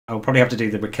I'll probably have to do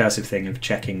the recursive thing of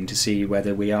checking to see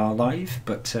whether we are live,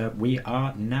 but we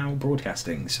are now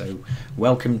broadcasting, so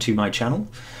welcome to my channel.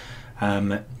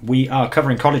 We are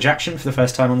covering college action for the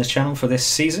first time on this channel for this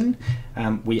season.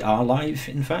 We are live,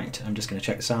 in fact. I'm just going to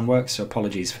check the sound works, so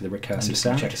apologies for the recursive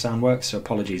sound. Check the sound works, so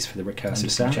apologies for the recursive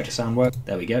sound. Check the sound work.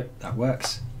 There we go, that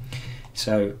works.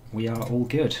 So we are all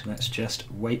good. Let's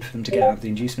just wait for them to get out of the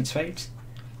inducements phase.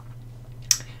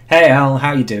 Hey Al,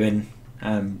 how you doing?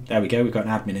 There we go, we've got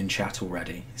an admin in chat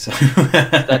already. So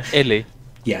that Ellie?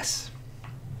 Yes.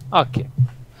 Okay.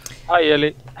 Hi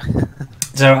Ellie.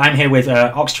 So I'm here with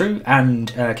Oxtrue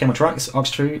and Chemotronics.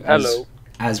 Oxtrue, hello,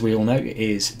 as we all know,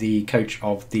 is the coach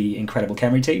of the Incredible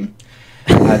Khemri team.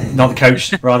 Not the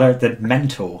coach, rather the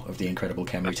mentor of the Incredible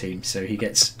Khemri team. So he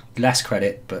gets less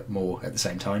credit, but more at the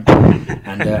same time.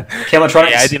 And Chemotronics...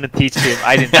 Yeah, I didn't teach him.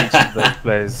 I didn't teach him those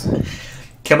plays.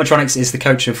 Chemotronics is the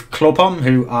coach of Clawpom,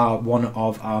 who are one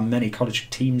of our many college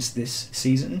teams this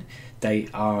season. They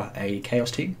are a Chaos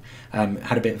team.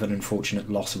 Had a bit of an unfortunate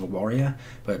loss of a warrior,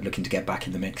 but looking to get back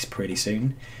in the mix pretty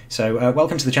soon. So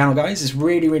welcome to the channel, guys. It's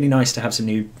really, really nice to have some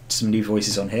new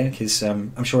voices on here, because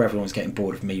I'm sure everyone's getting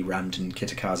bored of me, Rand, and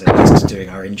Kitakaze just doing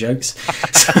our in-jokes.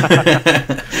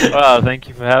 Well, thank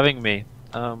you for having me.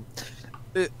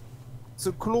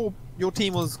 So your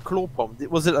team was Clawpom.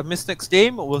 Was it a Mystics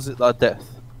game or was it a death?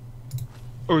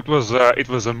 Oh, it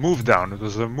was a move down. It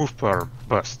was a move per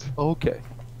bust. Okay.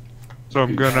 So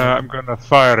I'm gonna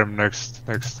fire him next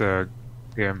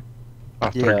game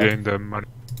after I gain the money.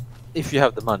 If you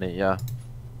have the money, yeah.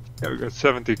 Yeah, we got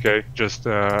 70k. Just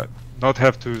not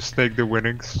have to stake the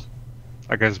winnings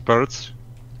against birds.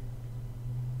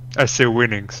 I say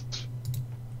winnings.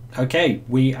 Okay,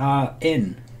 we are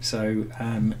in. So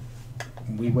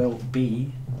we will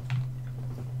be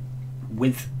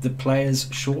with the players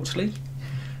shortly.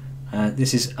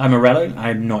 This is Imarello.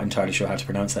 I'm not entirely sure how to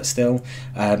pronounce that still.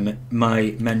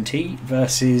 My mentee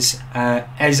versus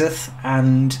Eseth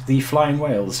and the Flying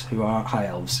Whales, who are High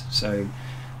Elves. So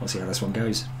we'll see how this one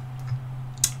goes.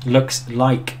 Looks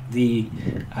like the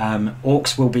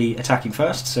Orcs will be attacking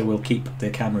first, so we'll keep the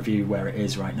camera view where it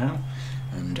is right now.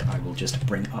 And I will just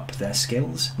bring up their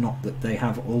skills. Not that they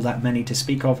have all that many to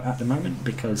speak of at the moment,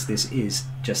 because this is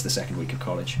just the second week of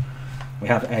college. We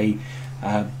have a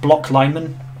block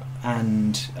lineman,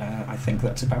 and I think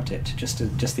that's about it. Just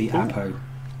the Apo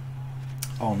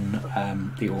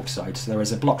on the Orc side. So there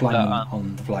is a block lineman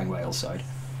on the Flying Whale side.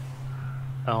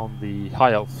 On the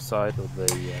High Elf side of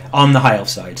the... on the High Elf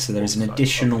side, so there is an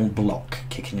additional block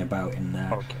kicking about in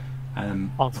there. Okay.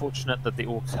 Unfortunate that the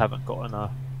Orcs haven't gotten a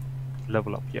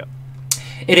level up yet.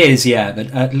 It is, yeah,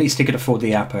 but at least he could afford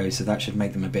the Apo, so that should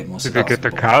make them a bit more Did they get the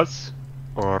Kaz?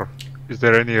 Or is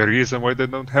there any reason why they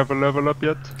don't have a level up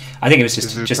yet? I think it was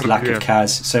just lack of Kaz.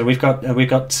 So we've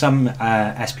got some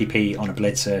SPP on a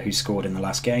Blitzer who scored in the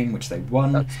last game, which they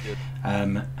won. That's good.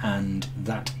 And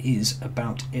that is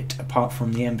about it, apart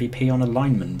from the MVP on a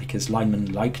lineman, because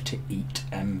linemen like to eat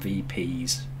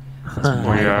MVPs.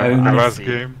 Oh yeah, the last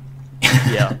game.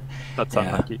 Yeah, that's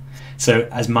unlucky. So,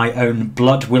 as my own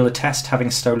blood will attest,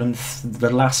 having stolen the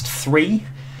last 3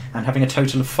 and having a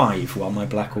total of 5, while my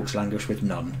Black Orcs languish with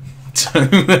none. So,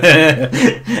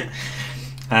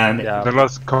 The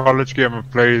last college game I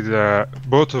played,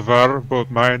 both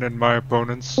mine and my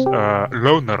opponents,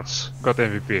 loners got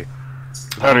MVP.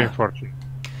 Very unfortunate.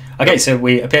 Okay, so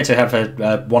we appear to have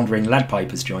a wandering lead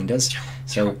pipe has joined us.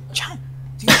 So.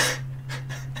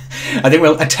 I think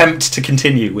we'll attempt to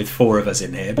continue with 4 of us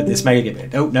in here, but this may give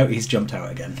it. Oh no, he's jumped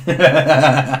out again.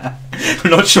 I'm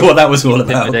not sure what that was all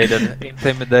about.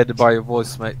 Intimidated by your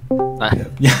voice, mate. Nah.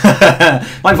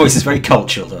 My voice is very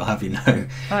cultural, I'll have you know.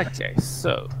 Okay,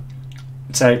 so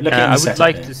looking at I the would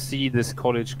like here. to see this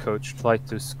college coach try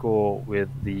to score with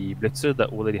the Blitzer that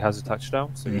already has a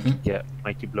touchdown, so you can get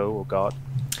Mighty Blow or Guard.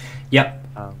 Yep.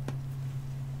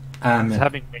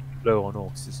 Having Mighty Blow on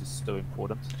Orcs is just so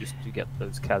important, just to get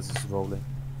those Kazs rolling.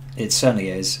 It certainly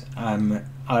is. I'm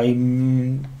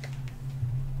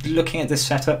looking at this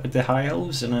setup with the High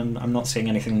Elves, and I'm not seeing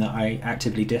anything that I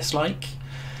actively dislike.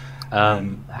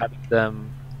 Having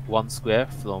them 1 square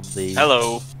from the...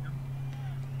 Hello.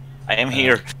 I am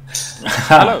here.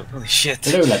 Hello. Holy shit.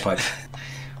 Hello, Leadpipe.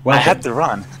 I had to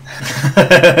run.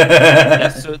 Yeah,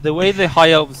 so the way the High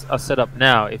Elves are set up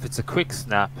now, if it's a quick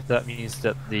snap, that means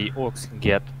that the Orcs can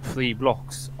get 3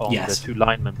 blocks on the 2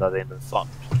 linemen that are in the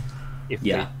front. If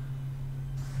they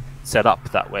set up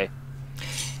that way.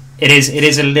 It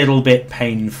is a little bit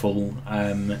painful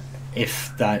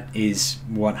if that is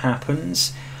what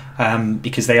happens,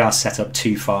 because they are set up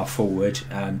too far forward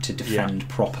to defend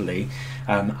properly.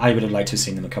 I would have liked to have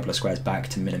seen them a couple of squares back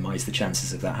to minimise the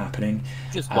chances of that happening.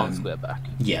 Just one square back.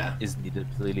 Yeah. Is needed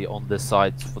really on the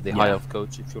sides for the high elf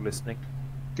coach if you're listening.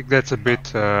 I think that's a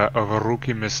bit of a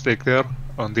rookie mistake there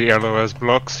on the LOS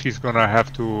blocks. He's gonna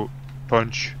have to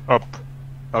punch up,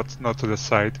 not to the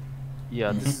side.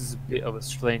 Yeah, this is a bit of a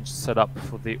strange setup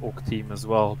for the Orc team as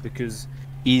well, because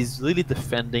he's really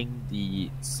defending the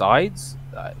sides,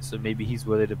 so maybe he's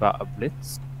worried about a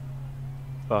blitz.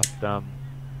 But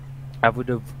I would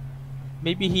have...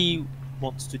 Maybe he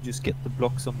wants to just get the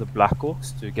blocks on the Black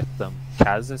Orcs to get them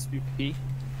Kaz SVP.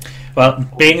 Well,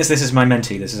 being as this is my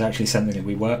mentee, this is actually something that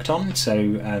we worked on, so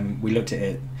we looked at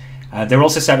it. They're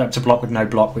also set up to block with no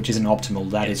block, which isn't optimal,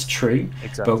 that is true.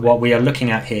 Exactly. But what we are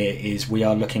looking at here is we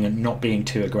are looking at not being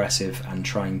too aggressive and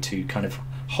trying to kind of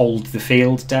hold the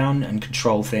field down and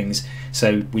control things,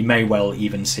 so we may well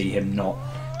even see him not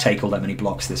take all that many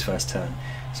blocks this first turn.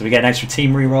 So we get an extra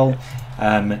team reroll.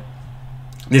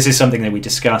 This is something that we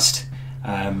discussed,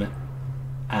 and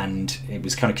it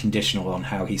was kind of conditional on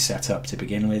how he's set up to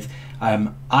begin with.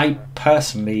 I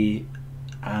personally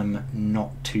am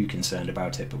not too concerned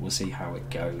about it, but we'll see how it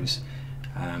goes.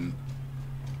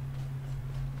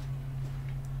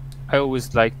 I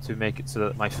always like to make it so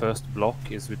that my first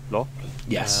block is with block.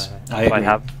 Yes, if I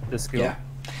have the skill. Yeah,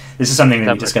 this is something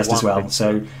that we discussed as well.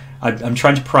 So I'm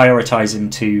trying to prioritise him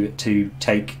to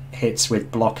take hits with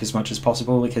block as much as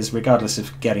possible, because regardless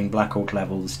of getting Black Orc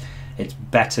levels, it's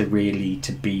better really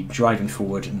to be driving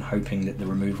forward and hoping that the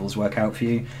removals work out for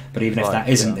you. But even if that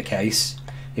isn't the case,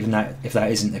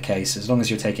 as long as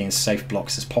you're taking as safe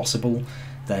blocks as possible,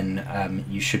 then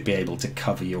you should be able to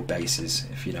cover your bases,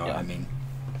 if you know what I mean.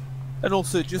 And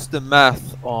also just the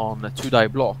math on 2-die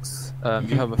blocks,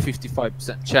 you have a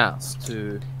 55% chance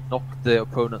to knock the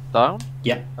opponent down.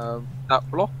 Yeah.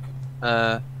 That block.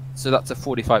 So that's a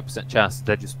 45% chance that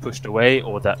they're just pushed away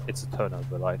or that it's a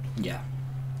turnover, right? Yeah.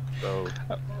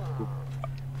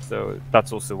 So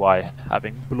that's also why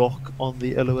having block on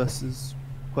the LOS is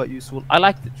quite useful. I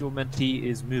like that your mentee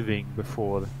is moving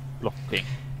before blocking.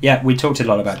 Yeah, we talked a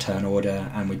lot about turn order,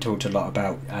 and we talked a lot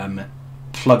about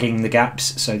plugging the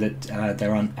gaps so that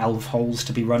there aren't elf holes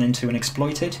to be run into and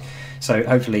exploited. So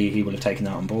hopefully he will have taken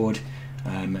that on board.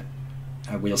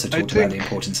 We also talked about the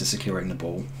importance of securing the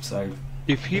ball. So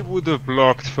if he would have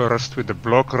blocked first with the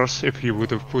blockers, if he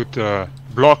would have put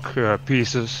block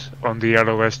pieces on the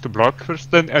LOS to block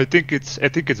first, then I think it's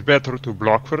better to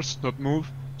block first, not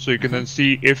move. So you can then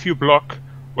see if you block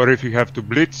or if you have to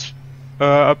blitz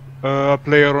a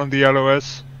player on the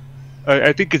LOS.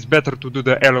 I think it's better to do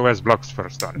the LOS blocks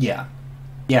first. Honestly.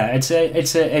 Yeah, it's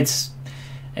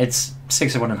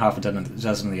 6 of one and half a dozen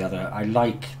of the other. I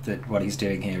like that what he's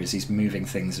doing here is he's moving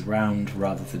things around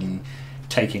rather than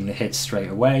taking the hits straight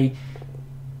away.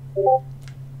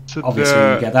 So obviously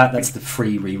you get that. That's the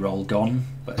free reroll gone.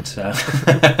 But I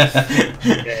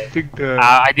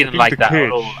didn't like that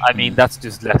at all. I mean, that's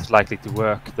just less likely to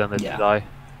work than the die.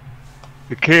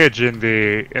 The cage in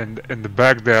the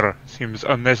back there seems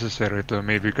unnecessary to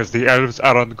me, because the elves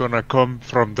aren't gonna come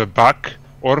from the back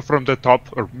or from the top,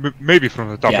 or maybe from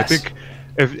the top. Yes.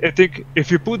 I think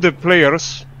if you put the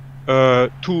players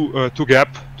two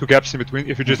gaps in between,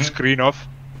 if you just screen off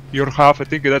your half, I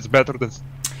think that's better than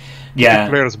putting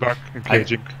players back and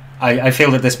caging. I feel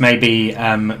that this may be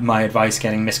my advice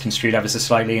getting misconstrued ever so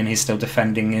slightly, and he's still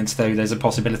defending as though there's a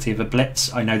possibility of a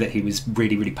blitz. I know that he was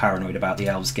really, really paranoid about the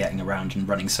elves getting around and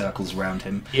running circles around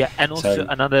him. Yeah, and also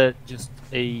another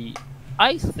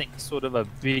I think sort of a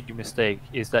big mistake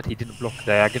is that he didn't block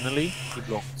diagonally. He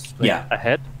blocked straight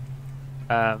ahead.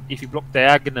 If he blocked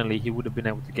diagonally, he would have been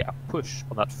able to get a push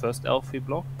on that first elf he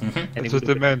blocked. And that's what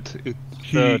they meant.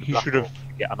 He should have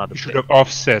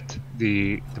offset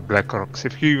the Black Orcs.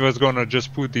 If he was gonna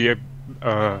just put the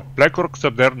Black Orcs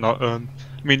up there, I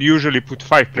mean, usually put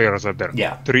 5 players up there.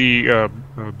 Yeah. 3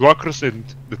 blockers and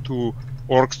the 2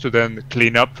 orcs to then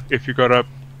clean up. If you gotta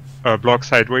block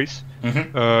sideways, you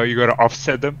gotta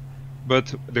offset them.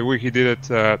 But the way he did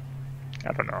it, I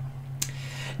don't know.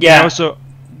 Yeah. And also,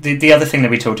 the other thing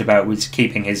that we talked about was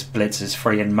keeping his blitzers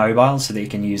free and mobile, so that he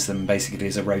can use them basically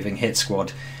as a roving hit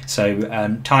squad. So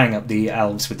tying up the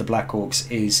elves with the Black Orcs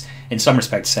is in some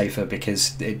respects safer,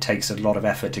 because it takes a lot of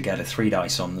effort to get a 3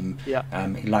 dice on them. Yeah.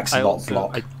 He lacks a lot of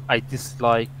block. I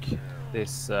dislike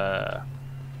this. I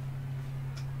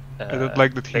don't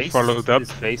like that he followed up.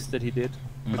 This base that he did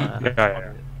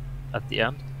at the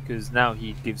end, because now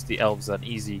he gives the elves an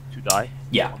easy 2-die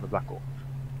on the Black Orc.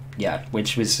 Yeah,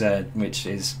 which is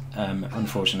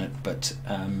unfortunate, but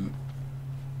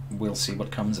we'll see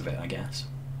what comes of it, I guess.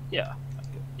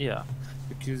 Yeah,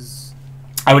 because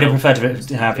I would have preferred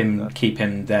to have him keep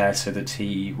him there so that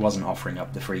he wasn't offering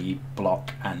up the free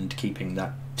block and keeping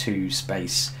that 2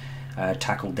 space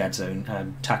tackle zone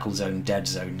dead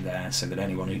zone there, so that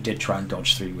anyone who did try and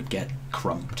dodge through would get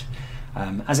crumped.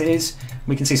 As it is,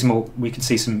 we can see some more. We can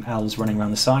see some elves running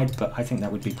around the side, but I think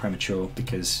that would be premature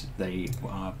because they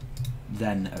are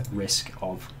then at risk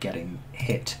of getting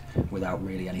hit without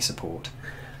really any support.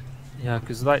 Yeah,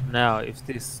 because right now, if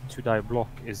this 2-die block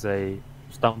is a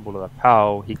stumble or a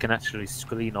pow, he can actually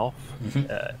screen off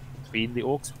between the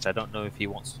orcs, which I don't know if he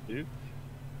wants to do,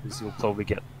 because he'll probably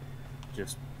get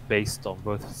just based on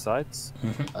both sides.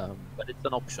 But it's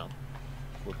an option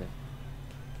for him.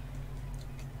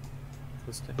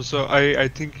 So I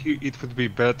think it would be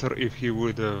better if he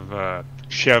would have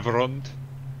chevroned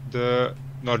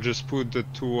not just put the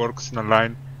 2 orcs in a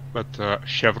line, but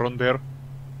chevron there,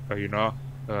 you know.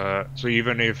 So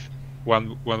even if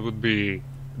one would be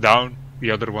down,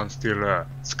 the other one still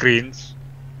screens.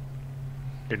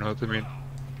 You know what I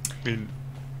mean?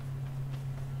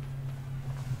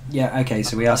 Yeah. Okay.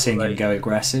 So we are seeing him go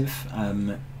aggressive.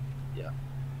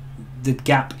 The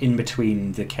gap in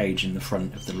between the cage and the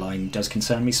front of the line does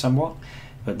concern me somewhat,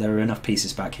 but there are enough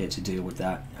pieces back here to deal with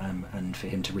that, and for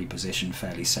him to reposition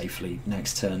fairly safely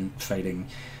next turn, fading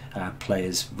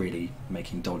players really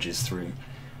making dodges through.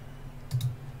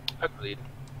 Agreed.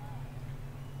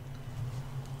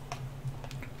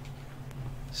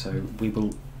 So we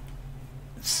will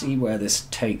see where this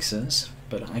takes us,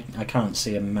 but I can't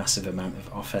see a massive amount of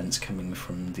offense coming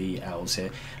from the elves here.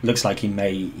 Looks like he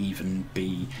may even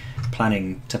be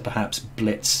planning to perhaps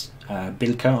blitz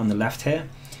Bilka on the left here,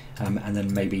 and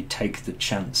then maybe take the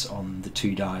chance on the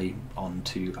 2-die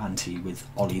onto Anti with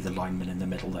Ollie the lineman in the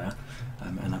middle there,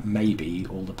 and that may be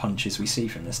all the punches we see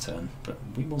from this turn, but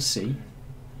we will see.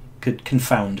 Could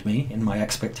confound me in my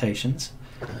expectations.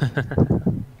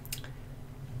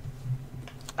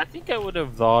 I think I would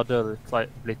have rather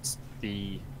blitzed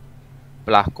the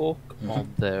Black Orc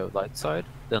on the right side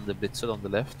than the Blitzer on the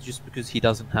left, just because he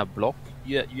doesn't have block.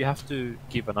 You have to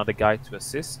give another guy to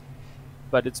assist,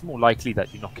 but it's more likely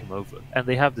that you knock him over, and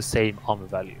they have the same armor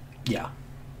value.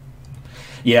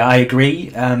 Yeah, I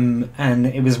agree, and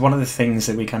it was one of the things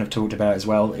that we kind of talked about as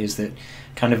well, is that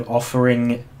kind of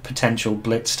offering potential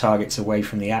blitz targets away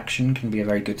from the action can be a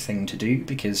very good thing to do,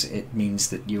 because it means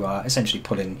that you are essentially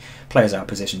putting players out of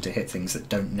position to hit things that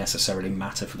don't necessarily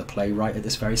matter for the play right at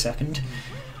this very second.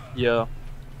 Yeah.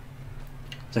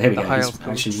 So here we go, he's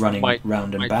actually running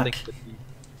round and back.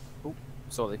 Oh,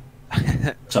 sorry.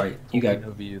 Sorry, you go.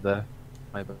 Over you there.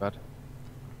 My bad.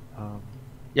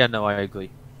 Yeah, no, I agree.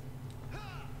 I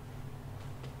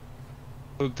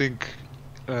don't think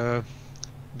the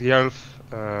elf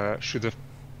should have.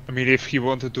 I mean, if he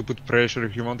wanted to put pressure,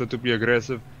 if he wanted to be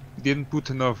aggressive, he didn't put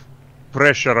enough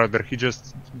pressure either. He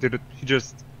just did it. He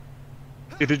just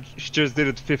did it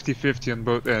 50-50 on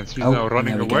both ends. He's now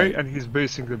running away, and he's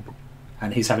basing the.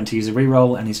 And he's having to use a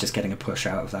reroll, and he's just getting a push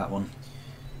out of that one.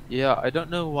 Yeah, I don't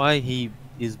know why he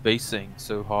is basing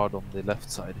so hard on the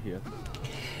left side here.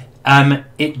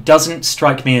 It doesn't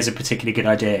strike me as a particularly good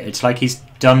idea. It's like he's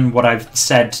done what I've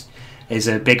said is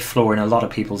a big flaw in a lot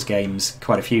of people's games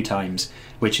quite a few times,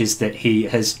 which is that he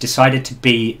has decided to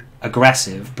be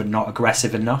aggressive but not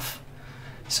aggressive enough.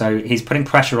 So he's putting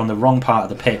pressure on the wrong part of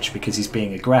the pitch because he's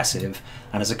being aggressive,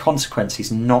 and as a consequence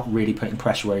he's not really putting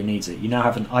pressure where he needs it. You now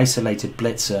have an isolated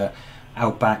blitzer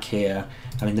out back here.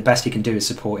 I mean, the best he can do is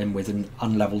support him with an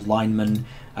unleveled lineman.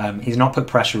 He's not put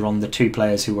pressure on the 2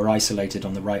 players who were isolated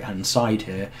on the right hand side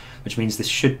here, which means this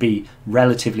should be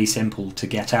relatively simple to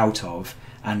get out of,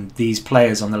 and these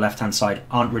players on the left hand side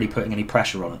aren't really putting any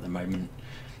pressure on at the moment.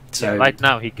 So yeah, right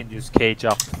now he can just cage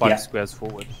up 5 squares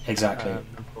forward. Exactly.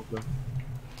 No problem.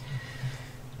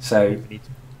 So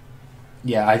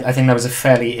yeah, I think that was a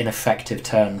fairly ineffective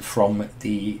turn from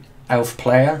the elf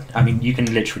player. I mean, you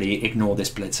can literally ignore this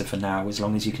blitzer for now, as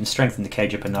long as you can strengthen the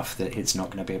cage up enough that it's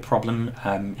not going to be a problem,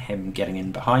 him getting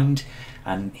in behind,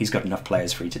 and he's got enough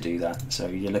players free to do that. So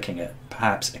you're looking at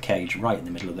perhaps a cage right in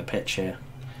the middle of the pitch here.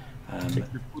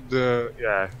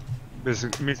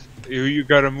 Basically, you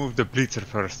gotta move the blitzer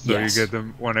first, so you get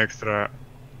them 1 extra.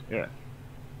 Yeah.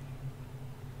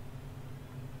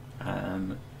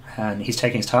 And he's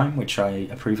taking his time, which I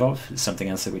approve of. It's something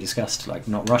else that we discussed, like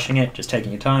not rushing it, just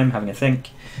taking your time, having a think.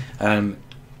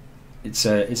 It's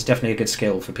definitely a good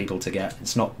skill for people to get.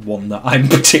 It's not one that I'm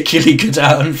particularly good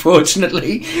at,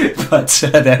 unfortunately, but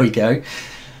there we go.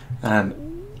 No,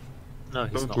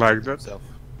 he's don't not like that. Himself.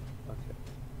 Okay.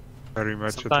 Very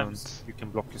much. Sometimes you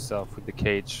can block yourself with the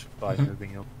cage by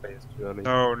moving your players too early.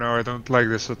 No, I don't like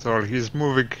this at all. He's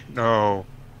moving. No,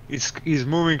 he's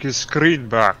moving his screen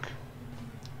back.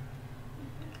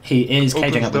 He is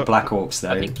caging up with Black Orcs,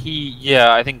 though.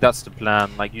 I think that's the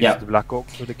plan. Like use the Black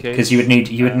Orcs for the cage. Because you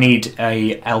would need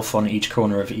a elf on each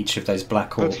corner of each of those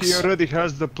Black Orcs. But he already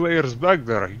has the players back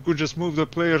there. He could just move the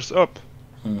players up.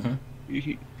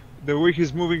 The way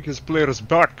he's moving his players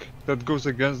back, that goes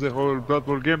against the whole Blood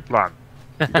Bowl game plan.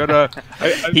 You gotta,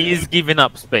 he is giving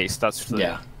up space. That's true.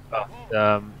 Yeah.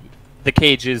 The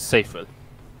cage is safer.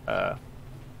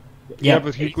 Yeah,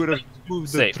 but he could have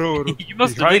moved the thrower. You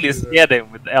must have really scared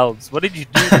him with elves. What did you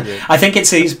do to him? I think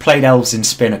he's played elves in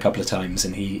spin a couple of times,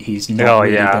 and he's not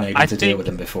really been able to deal with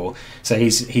them before. So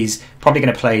he's probably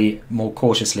going to play more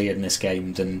cautiously in this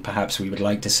game than perhaps we would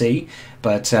like to see.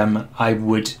 But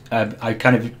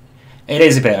it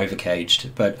is a bit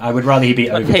overcaged, but I would rather he be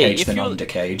overcaged than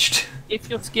undercaged. If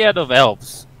you're scared of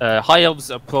elves, high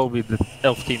elves are probably the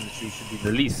elf team that you should be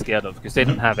the least scared of, because they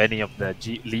don't have any of the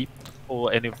leap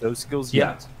or any of those skills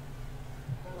yet.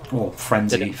 Or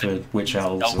frenzy for witch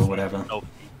elves or whatever. At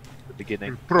the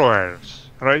beginning. Pro elves,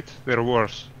 right? They're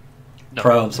worse. No,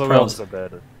 pro elves are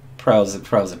better. Pros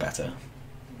are better.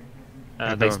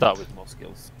 They start with more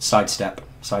skills. Sidestep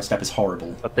is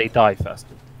horrible. But they die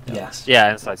faster. Yes. Yeah,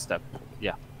 and sidestep.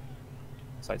 Yeah.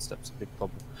 Sidestep's a big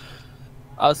problem.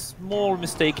 A small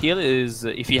mistake here is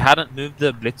if he hadn't moved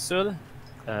the blitzer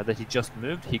that he just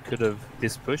moved,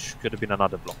 this push could have been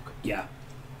another block. Yeah.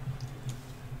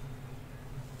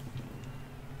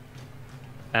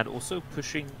 And also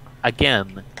pushing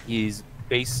again, he's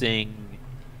basing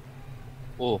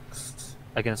orcs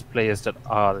against players that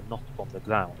are not on the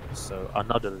ground, so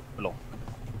another block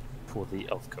for the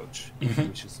elf coach,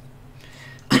 which is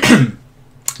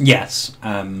yes,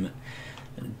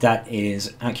 that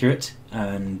is accurate,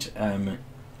 and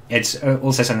it's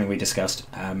also something we discussed.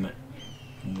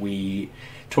 We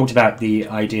talked about the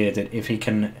idea that if he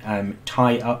can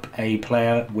tie up a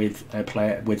player with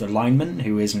a lineman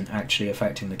who isn't actually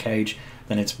affecting the cage,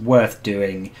 then it's worth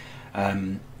doing.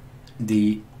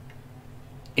 The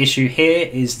issue here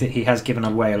is that he has given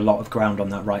away a lot of ground on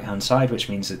that right hand side, which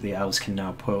means that the elves can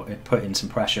now put in some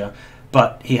pressure.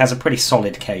 But he has a pretty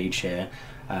solid cage here,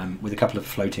 with a couple of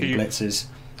floating blitzers.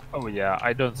 Oh yeah,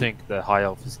 I don't think the high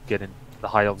elves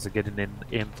are getting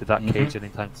into that cage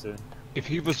anytime soon. If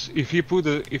he left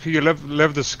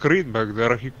the screen back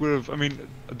there, he could have. I mean,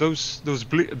 those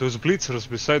blitzers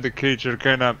beside the cage are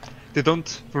they don't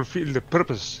fulfill the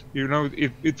purpose. You know,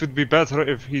 it would be better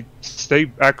if he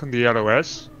stayed back on the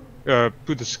LOS,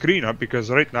 put the screen up, because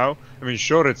right now, I mean,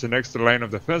 sure, it's an extra line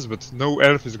of defense, but no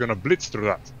elf is gonna blitz through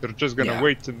that. They're just gonna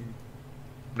wait and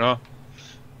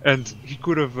and he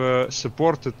could have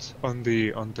supported on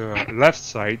the left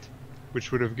side,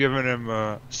 which would have given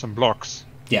him some blocks.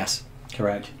 Yes.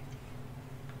 Correct.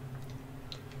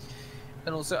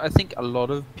 And also, I think a lot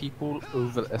of people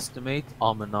overestimate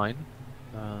Armor 9,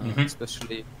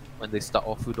 especially when they start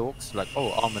off with orcs. Like,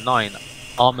 oh, Armor 9,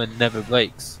 armor never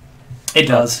breaks. It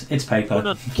does. It's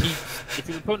paper. If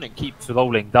your opponent keeps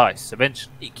rolling dice,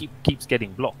 eventually he keeps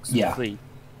getting blocks. Yeah.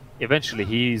 Eventually,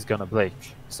 he's gonna break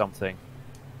something.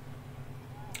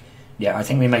 Yeah, I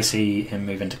think we may see him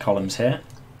move into columns here.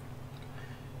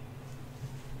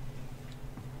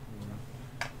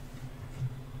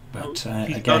 But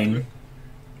again,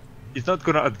 he's not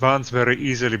gonna advance very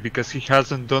easily because he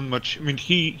hasn't done much. I mean,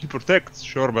 he protects,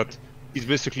 sure, but he's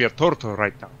basically a turtle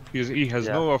right now. He has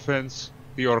no offense.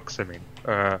 The orcs, I mean,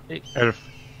 elf.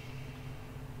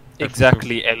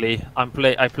 Exactly, Ellie. I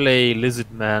play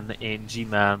Lizardman in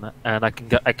G-Man, and I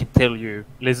can tell you,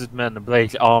 Lizardmen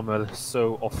break armor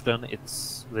so often.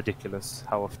 It's ridiculous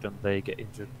how often they get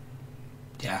injured.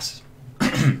 Yes.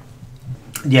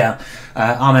 Yeah,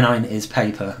 Armor 9 is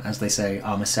paper, as they say.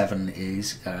 Armor 7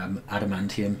 is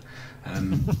adamantium.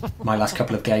 My last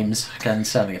couple of games can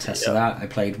certainly attest to that. I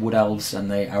played Wood Elves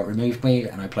and they out-removed me,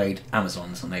 and I played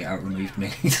Amazons and they out-removed me.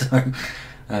 So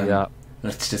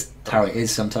that's just how it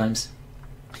is sometimes.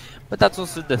 But that's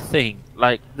also the thing.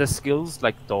 Like, the skills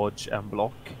like dodge and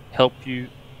block help you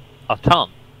a ton.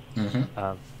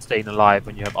 Staying alive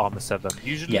when you have Armor 7.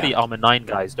 Usually the Armor 9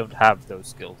 guys don't have those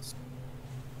skills.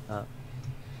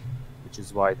 Which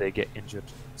is why they get injured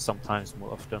sometimes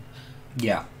more often.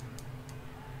 Yeah.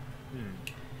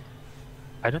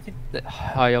 I don't think the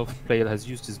high elf player has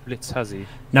used his blitz, has he?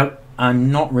 No, I'm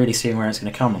not really seeing where it's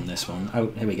going to come on this one. Oh,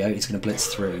 here we go. He's going to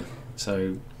blitz through.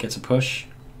 So, gets a push.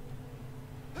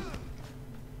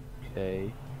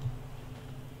 Okay.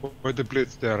 Why the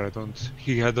blitz there?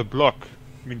 He had a block.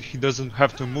 I mean, he doesn't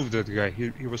have to move that guy.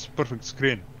 He was perfect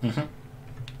screen.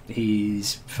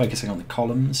 He's focusing on the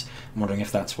columns. I'm wondering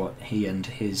if that's what he and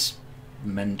his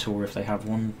mentor, if they have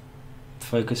one,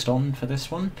 focused on for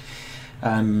this one.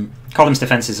 Columns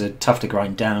defenses are tough to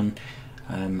grind down.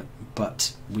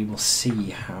 But we will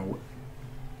see how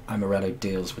Imarello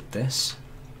deals with this.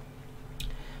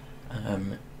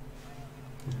 I'm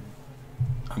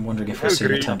wondering if we'll see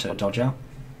an attempt at a dodge out.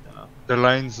 The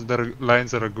lines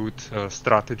are a good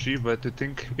strategy, but I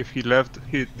think if he left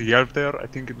the elf there, I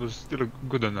think it was still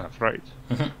good enough, right?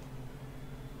 Mm-hmm.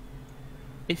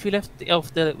 If he left the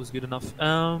elf there, it was good enough.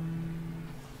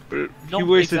 He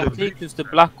wasted exactly, because the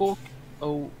Black Orc.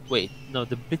 Oh wait, no,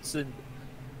 the bits in.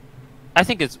 I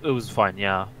think it was fine.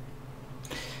 Yeah,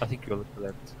 I think you're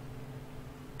correct.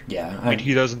 Yeah, I mean,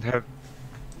 he doesn't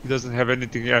have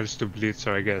anything else to blitz,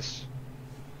 so I guess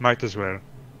might as well.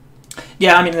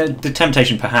 Yeah, I mean, the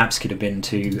temptation perhaps could have been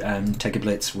to take a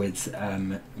blitz with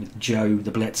Joe,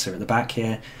 the blitzer, at the back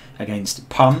here against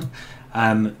Pum.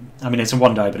 I mean, it's a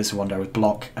 1-die, but it's a 1-die with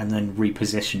block, and then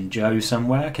reposition Joe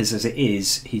somewhere, because as it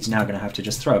is, he's now going to have to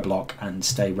just throw a block and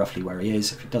stay roughly where he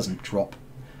is. If it doesn't drop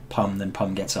Pum, then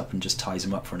Pum gets up and just ties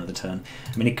him up for another turn.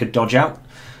 I mean, he could dodge out,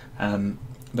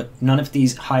 but none of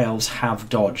these high elves have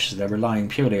dodge, so they're relying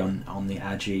purely on the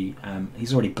Agi.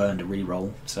 He's already burned a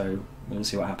reroll, so we'll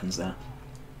see what happens there.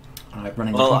 Alright,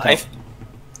 running the clock out.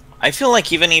 I feel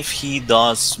like even if he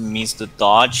does miss the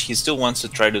dodge, he still wants to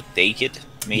try to take it,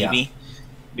 maybe. Yeah.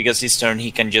 Because this turn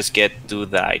he can just get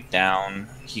 2-die down.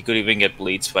 He could even get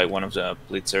blitzed by one of the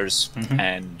blitzers,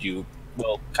 and you,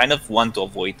 well, kind of want to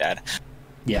avoid that.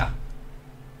 Yeah.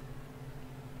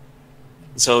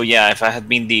 So yeah, if I had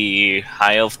been the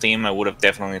high elf team, I would have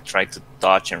definitely tried to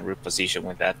dodge and reposition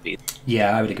with that bit.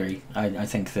 Yeah, I would agree. I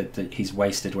think that he's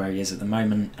wasted where he is at the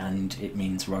moment, and it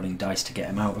means rolling dice to get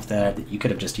him out of there. You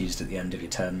could have just used at the end of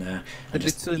your turn there. The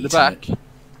blitzer in the back.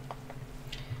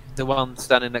 The one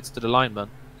standing next to the lineman.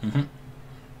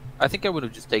 I think I would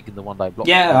have just taken the 1-die block.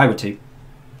 Yeah, I would too.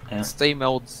 Yeah. Stay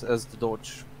melds as the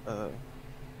dodge,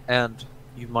 and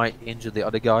you might injure the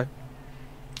other guy.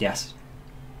 Yes.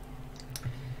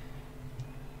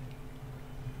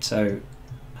 So,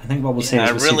 I think what we'll see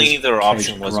is really either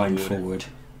option was grind good. Forward.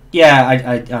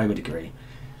 Yeah, I would agree.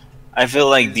 I feel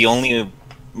like the only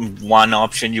one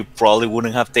option you probably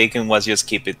wouldn't have taken was just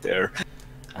keep it there.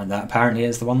 And that apparently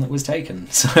is the one that was taken.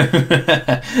 So,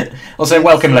 also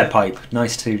welcome, Lead Pipe.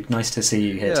 Nice to see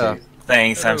you here too.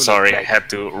 Thanks. I'm sorry. I had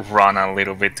to run a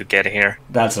little bit to get here.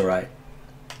 That's all right.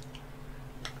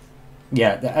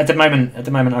 Yeah, at the moment,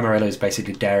 Imarello is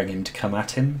basically daring him to come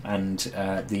at him, and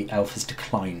the elf has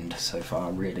declined so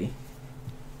far, really.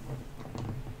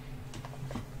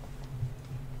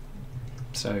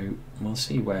 So we'll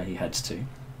see where he heads to.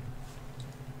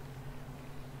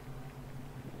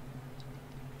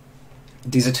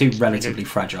 These are two relatively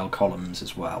fragile columns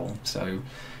as well, so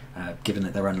given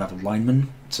that they're unleveled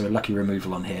linemen, so a lucky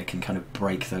removal on here can kind of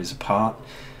break those apart.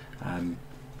 I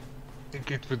think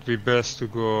it would be best to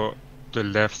go the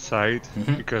left side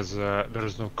because there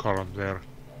is no column there,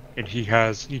 and he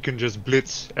can just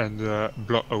blitz and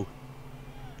block. Oh,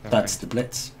 that's the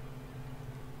blitz.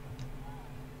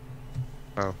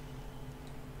 Oh,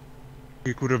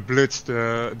 he could have blitzed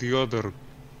the other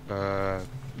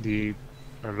the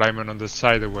lineman on the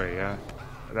side away. Yeah,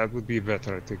 that would be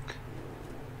better, I think.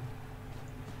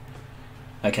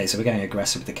 Okay, so we're getting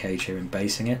aggressive with the cage here and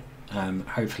basing it.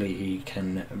 Hopefully he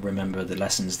can remember the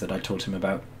lessons that I taught him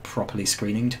about properly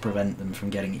screening to prevent them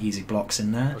from getting easy blocks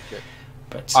in there. Okay.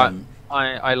 But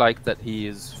I like that he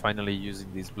is finally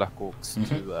using these Black Orcs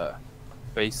to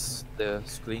base the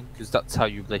screen, because that's how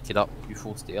you break it up. You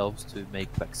force the elves to make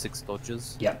like 6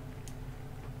 dodges. Yeah.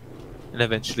 And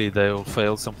eventually they'll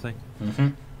fail something.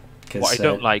 What I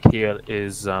don't like here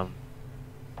is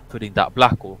putting that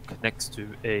Black Orc next to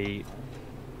a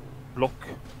block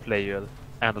player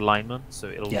and a lineman, so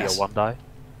it'll be a 1-die.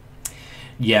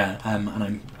 Yeah,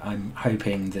 and I'm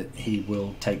hoping that he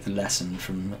will take the lesson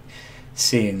from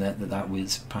seeing that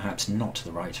was perhaps not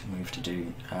the right move to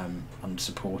do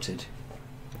unsupported.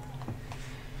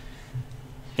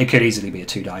 It could easily be a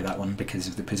 2-die, that one, because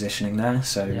of the positioning there.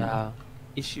 So yeah.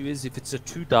 Issue is if it's a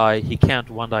 2-die, he can't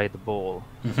 1-die the ball.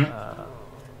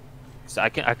 So I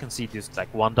can see just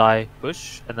like 1-die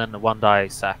push and then a 1-die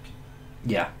sack.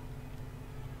 Yeah.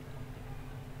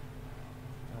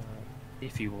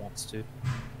 If he wants to,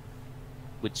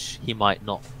 which he might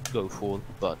not go for,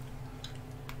 but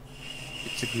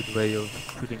it's a good way of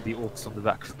putting the orcs on the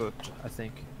back foot, I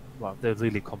think. Well, they're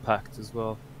really compact as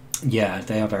well. Yeah,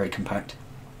 they are very compact.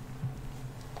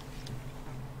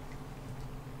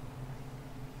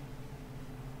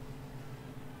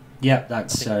 Yeah,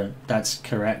 that's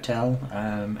correct,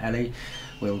 Ellie.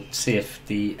 We'll see if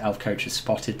the elf coach has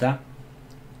spotted that.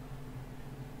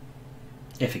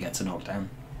 If he gets a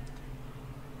knockdown.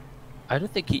 I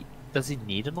don't think does he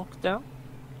need a knockdown?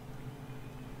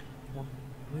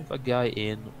 move a guy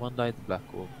in, one die the Black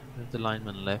Orc, move the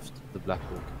lineman left, the Black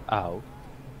Orc out.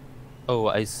 Oh,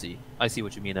 I see. I see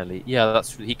what you mean, Ellie. Yeah,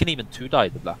 that's true. He can even 2-die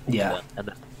the Black Orc then, and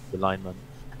then the lineman,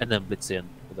 and then blitz in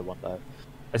with the 1 die.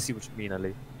 I see what you mean,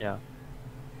 Ellie. Yeah.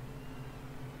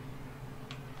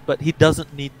 But he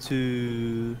doesn't need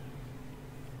to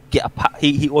get a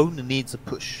he only needs a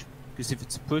push. Because if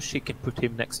it's a push, he can put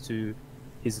him next to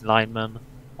his lineman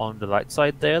on the right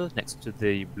side there, next to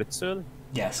the blitzer.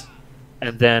 Yes.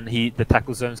 And then the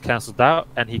tackle zone's cancelled out,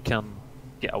 and he can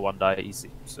get a 1 die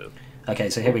easy. So. Okay,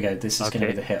 so here we go. This is going to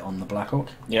be the hit on the Black Hawk.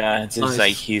 Yeah, it's nice.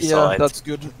 Like he saw it. That's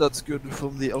good. That's good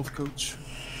from the elf coach.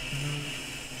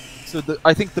 So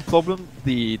I think the problem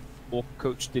the orc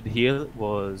coach did here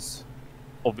was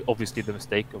obviously the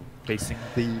mistake of placing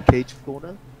the cage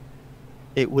corner.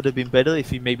 It would have been better if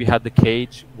he maybe had the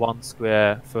cage 1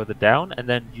 square further down and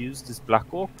then used this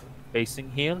Black Orc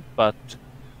facing here, but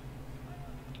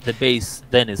the base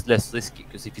then is less risky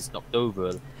because if he's knocked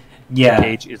over, the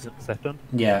cage isn't threatened.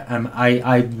 Yeah,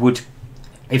 I would,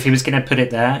 if he was going to put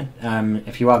it there,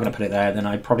 if you are going to put it there, then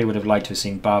I probably would have liked to have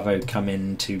seen Barvo come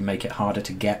in to make it harder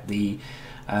to get the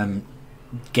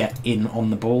get in on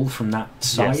the ball from that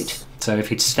side. Yes. So if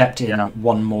he'd stepped in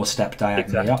 1 more step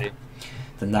diagonally up,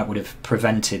 then that would have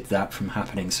prevented that from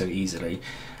happening so easily.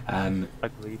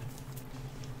 Agreed.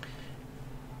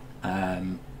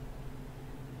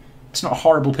 It's not a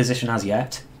horrible position as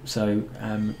yet, so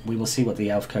we will see what the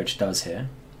elf coach does here.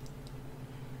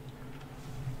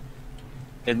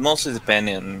 It mostly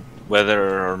depends on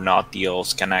whether or not the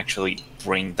elves can actually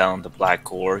bring down the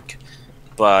Black Orc.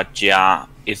 But yeah,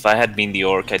 if I had been the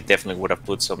orc, I definitely would have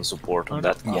put some support on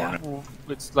that corner. Well,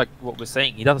 it's like what we're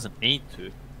saying, he doesn't need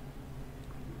to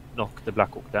knock the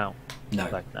Black Orc down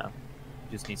right now.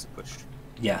 He just needs to push.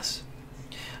 Yes.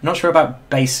 I'm not sure about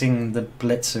basing the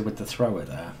blitzer with the thrower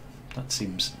there. That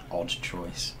seems odd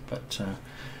choice, but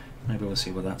maybe we'll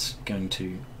see what that's going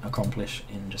to accomplish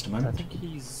in just a moment. I think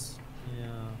he's...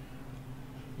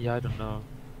 Yeah, I don't know.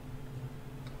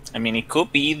 I mean, it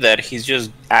could be that he's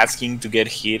just asking to get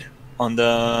hit on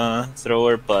the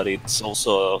thrower, but it's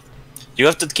also... You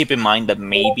have to keep in mind that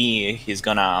maybe he's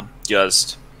gonna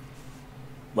just...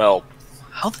 Well,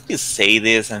 how do you say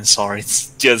this? I'm sorry, it's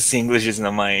just English is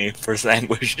not my first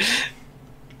language.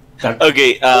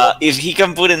 Okay, if he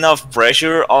can put enough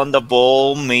pressure on the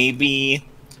ball, maybe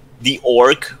the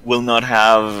orc will not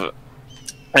have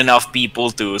enough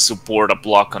people to support a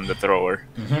block on the thrower.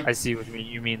 I see what you mean.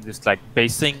 You mean just like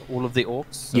basing all of the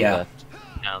orcs? So that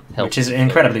help which is an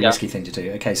incredibly risky thing to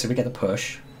do. Okay, so we get the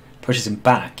push. Pushes him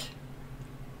back.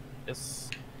 Yes.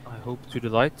 I hope to the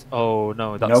right. Oh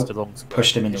no, that's the wrong square.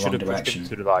 Pushed him in the wrong direction.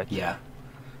 To the right. Yeah.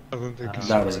 I don't think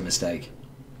that was a mistake.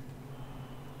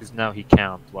 Because now he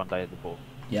can't 1-die the ball.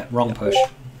 Yeah, wrong push.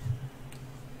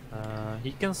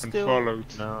 He can still...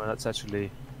 No, that's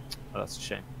actually... Oh, that's a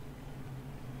shame.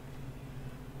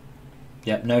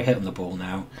 Yeah, no hit on the ball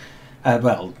now.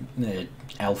 Well,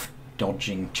 elf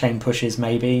dodging chain pushes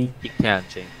maybe. He can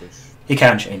chain push. He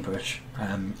can chain push,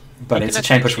 but it's a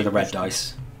chain push with a red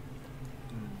dice.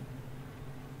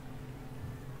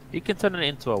 He can turn it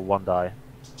into a 1-die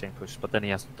chain push, but then he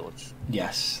has to dodge.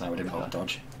 Yes, that would involve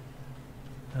dodge.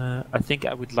 I think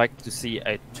I would like to see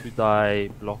a 2-die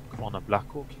block on a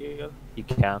Black Orc here. He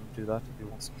can do that if he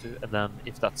wants to, and then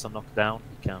if that's a knockdown,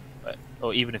 he can,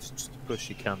 or even if it's just a push,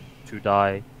 he can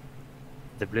 2-die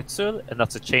the blitzer, and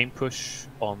that's a chain push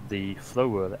on the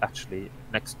thrower actually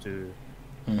next to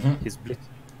his blitz.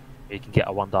 He can get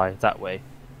a 1-die that way.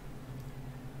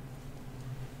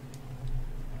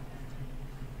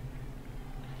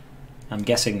 I'm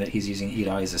guessing that he's using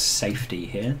Eli as a safety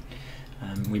here.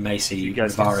 We may see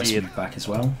Rivaris move back as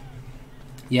well.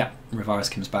 Yeah, Rivaris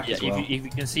comes back as well. If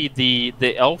you can see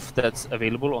the elf that's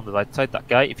available on the right side, that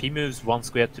guy, if he moves 1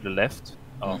 square to the left...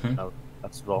 Oh, no,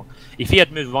 that's wrong. If he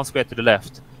had moved 1 square to the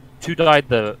left, 2-die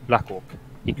the Black Orc,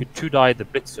 he could 2-die the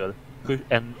blitzer,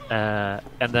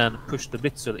 and then push the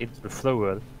blitzer into the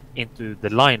thrower, into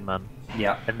the lineman,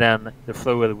 and then the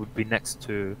thrower would be next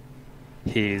to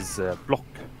his block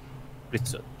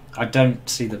blitzer. I don't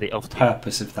see the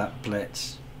purpose of that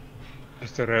blitz.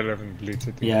 It's a relevant blitz,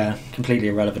 I think. Yeah, completely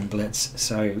irrelevant blitz.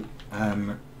 So,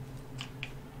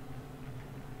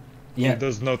 He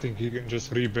does nothing, he can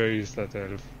just rebase that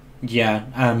elf. Yeah,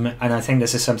 and I think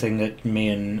this is something that me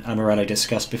and Imarello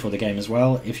discussed before the game as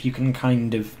well. If you can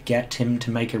kind of get him to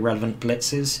make irrelevant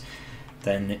blitzes,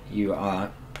 then you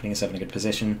are putting yourself in a good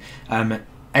position.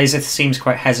 Eseth seems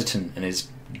quite hesitant and is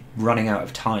running out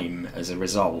of time as a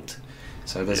result.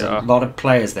 So there's a lot of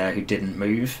players there who didn't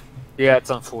move. Yeah,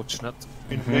 it's unfortunate.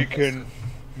 Making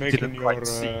your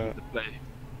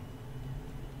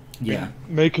Yeah.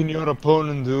 Making your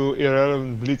opponent do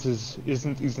irrelevant blitzes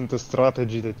isn't a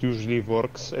strategy that usually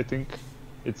works. I think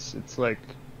it's like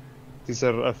these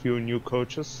are a few new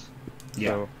coaches. Yeah.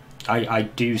 So. I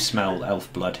do smell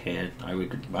elf blood here. I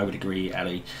would agree,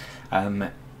 Ellie.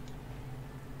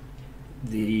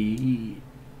 The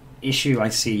issue I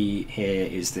see here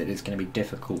is that it's going to be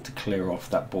difficult to clear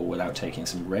off that ball without taking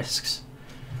some risks.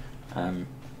 I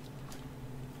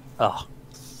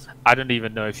don't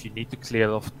even know if you need to clear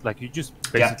off. Like, you just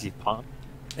basically punch.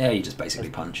 Yeah, you just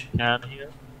basically punch. And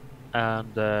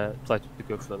try to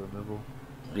go for the removal.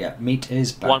 Yeah, meat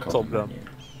is back on the menu.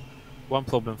 One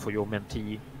problem for your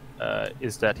mentee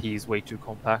is that he's way too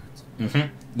compact.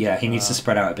 Yeah, he needs to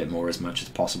spread out a bit more as much as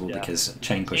possible because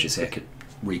chain pushes here could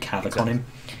wreak havoc on him.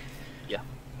 Yeah,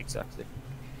 exactly.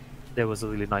 There was a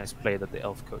really nice play that the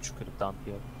elf coach could have done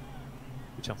here,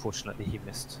 which unfortunately he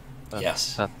missed. But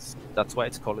yes, that's why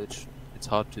it's college. It's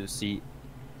hard to see.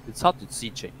 It's hard to see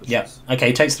chain pushes. Yeah. Okay,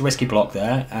 he takes the risky block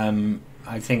there.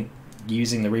 I think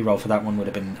using the reroll for that one would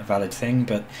have been a valid thing,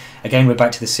 but again we're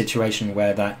back to the situation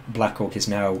where that Black Orc is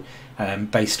now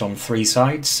based on 3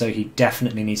 sides, so he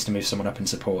definitely needs to move someone up in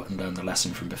support and learn the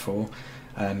lesson from before.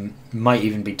 Might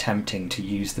even be tempting to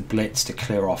use the blitz to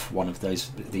clear off one of those,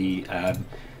 the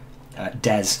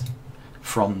Des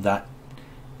from that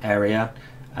area,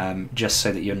 just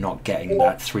so that you're not getting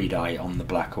that 3 die on the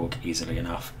Black Orc easily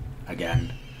enough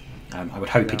again. I would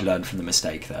hope he'd learn from the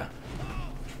mistake there.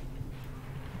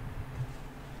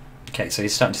 Okay, so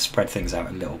he's starting to spread things out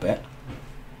a little bit.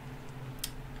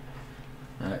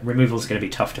 Removal's going to be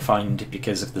tough to find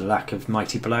because of the lack of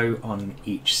Mighty Blow on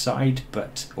each side,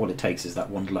 but all it takes is that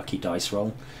one lucky dice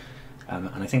roll. And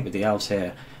I think with the elves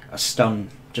here,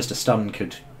 just a stun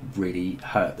could really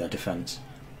hurt their defense.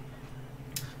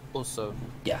 Also,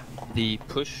 yeah, the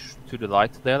push to the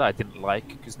right there I didn't like,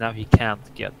 because now he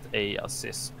can't get a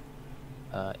assist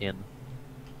in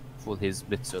for his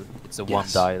blitzer. It's a 1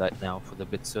 die right now for the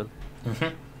blitzer.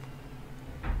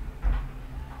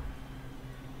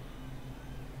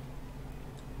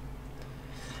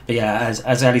 But yeah,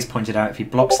 as Ellie's pointed out, if he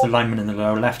blocks the lineman in the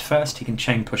lower left first, he can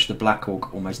chain push the Black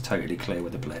Orc almost totally clear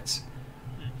with a blitz.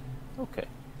 Okay.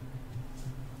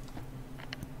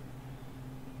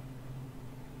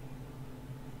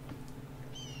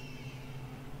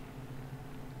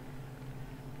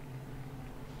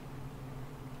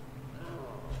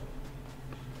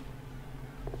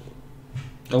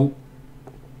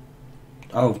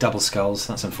 Oh, double skulls.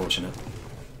 That's unfortunate.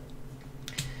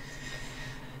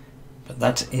 But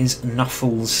that is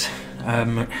Nuffle's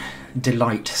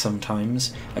delight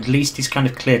sometimes. At least he's kind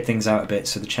of cleared things out a bit,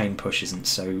 so the chain push isn't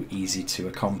so easy to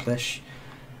accomplish.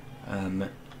 And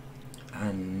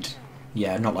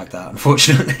yeah, not like that,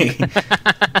 unfortunately.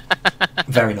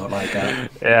 Very not like that.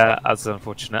 Yeah, that's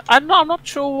unfortunate. I'm not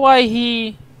sure why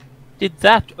he did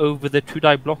that over the 2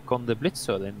 die block on the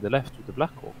blitzer in the left with the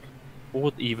Black Orc,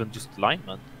 or even just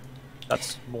lineman.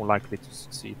 That's more likely to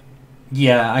succeed.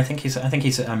 Yeah, I think he's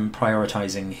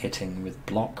prioritizing hitting with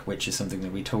block, which is something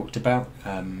that we talked about.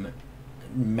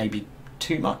 Maybe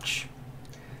too much,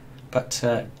 but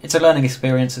it's a learning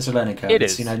experience. It's a learning curve. It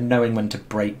is, is. you know, knowing when to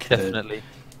break definitely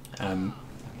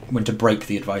when to break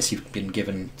the advice you've been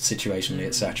given situationally,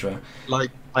 etc.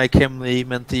 Like him, the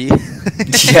mentee.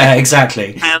 Yeah,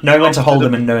 exactly. Knowing when to hold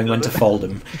them and knowing when to fold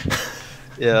them.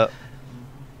 Yeah.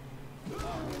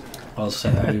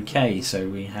 Also, okay, so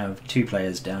we have 2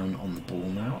 players down on the ball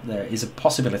now. There is a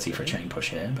possibility for a chain push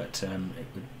here, but it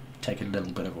would take a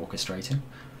little bit of orchestrating.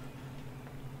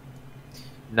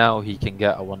 Now he can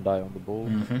get a 1 die on the ball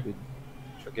with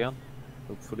again.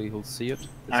 Hopefully he'll see it.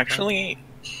 Actually,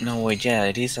 no, wait, yeah,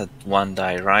 it is a 1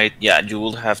 die, right? Yeah, you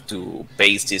will have to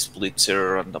paste this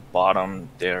blitzer on the bottom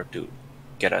there to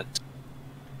get it.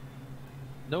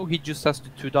 No, he just has to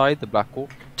 2 die the Black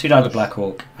Orc. 2 die the Black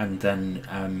Orc, and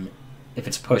then if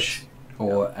it's push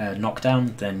or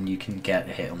knockdown, then you can get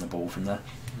a hit on the ball from there.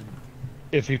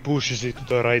 If he pushes it to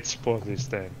the right spot this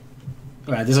time.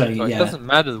 Right, there's only, So it doesn't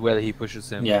matter whether he pushes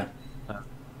him. Yeah.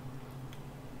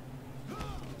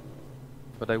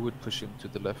 But I would push him to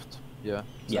the left. Yeah.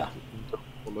 Yeah.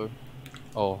 Follow.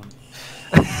 Oh.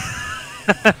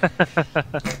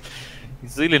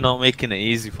 He's really not making it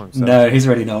easy for himself. No, he's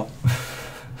really not.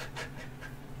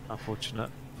 Unfortunate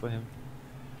for him.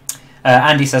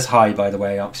 Andy says hi, by the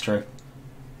way, Oxtro.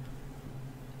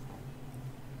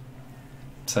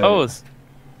 So,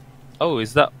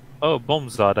 is that... Oh,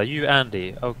 Bombzard, are you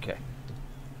Andy? Okay.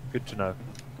 Good to know.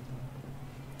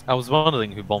 I was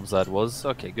wondering who Bombzard was.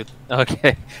 Okay, good.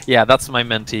 Okay. Yeah, that's my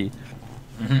mentee.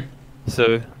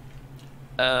 So,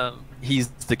 he's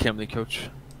the Kemley coach.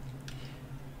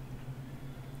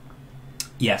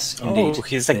 Yes, indeed. Oh,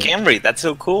 he's a Camry. That's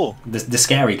so cool. The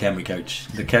scary Camry coach.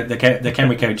 The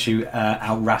Camry coach who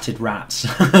out-ratted rats.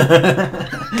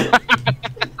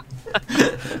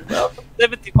 Well,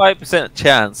 75%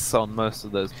 chance on most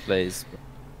of those plays. But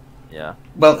yeah.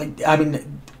 Well, I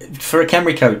mean, for a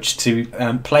Camry coach to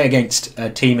play against a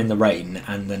team in the rain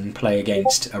and then play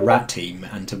against a rat team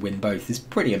and to win both is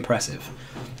pretty impressive.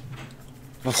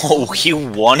 Oh, he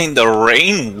won in the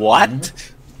rain?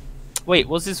 What? Wait,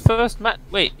 was his first match?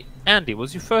 Wait, Andy,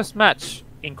 was your first match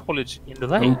in college in the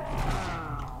lane?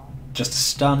 Just a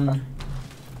stun. I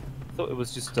thought it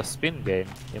was just a spin game.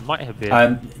 It might have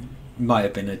been. Might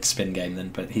have been a spin game then,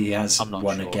 but he has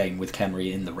won a game with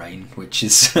Camry in the rain, which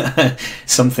is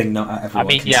something not everyone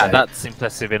can say. That's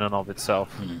impressive in and of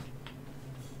itself.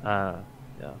 Yeah.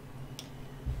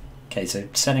 Okay, so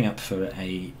setting up for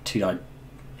a 2-die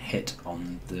hit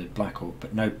on the Black Orc,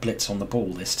 but no blitz on the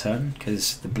ball this turn,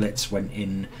 because the blitz went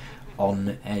in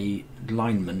on a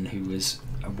lineman who was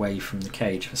away from the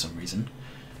cage for some reason.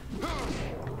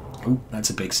 Oh, that's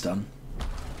a big stun.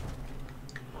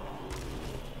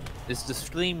 Is the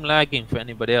stream lagging for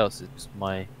anybody else? It's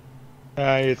my...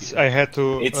 I had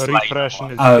to refresh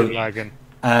and it's still lagging.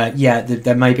 Yeah,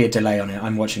 there may be a delay on it.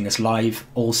 I'm watching this live.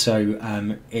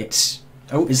 Also, it's...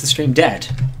 Oh, is the stream dead?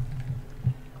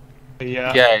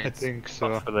 Yeah, I think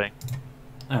so. Oh,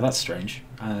 that's strange.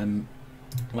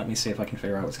 Let me see if I can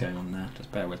figure out what's going on there.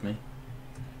 Just bear with me.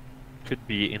 Could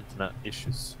be internet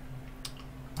issues.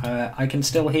 I can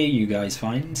still hear you guys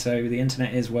fine, so the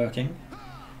internet is working.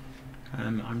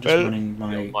 I'm just running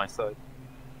my... On my side.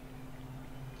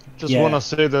 Just want to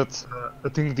say that I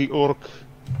think the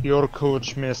orc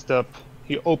coach messed up.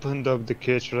 He opened up the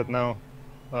cage right now,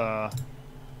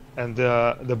 and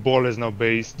the ball is now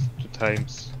based 2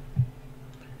 times.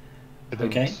 I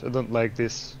don't like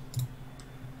this.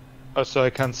 Also, I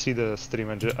can't see the stream.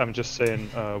 I'm just saying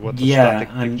what the static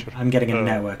picture. I'm getting a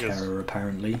network error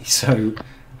apparently. So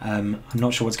I'm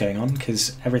not sure what's going on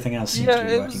because everything else seems to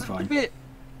be working fine.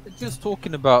 Just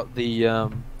talking about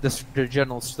the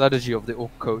general strategy of the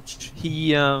orc coach.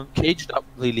 He caged up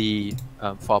really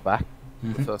far back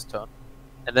the first turn,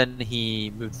 and then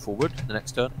he moved forward the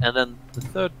next turn, and then the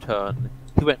third turn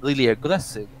he went really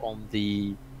aggressive on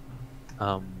the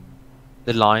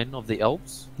line of the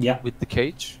elves with the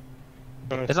cage.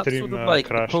 And that's sort of like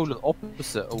the polar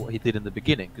opposite of what he did in the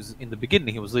beginning, because in the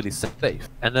beginning he was really safe,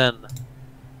 and then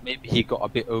maybe he got a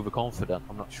bit overconfident,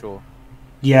 I'm not sure.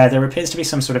 Yeah, there appears to be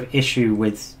some sort of issue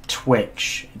with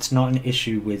Twitch. It's not an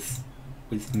issue with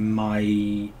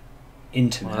my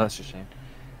internet. Oh, that's a shame.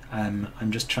 I'm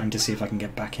just trying to see if I can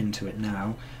get back into it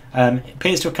now. It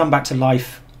appears to have come back to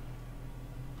life,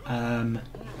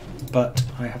 but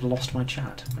I have lost my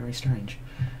chat. Very strange.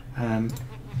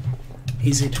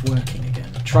 Is it working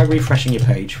again? Try refreshing your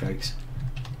page, folks.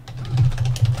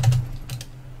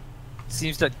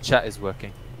 Seems like chat is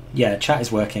working. Yeah, chat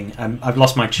is working. I've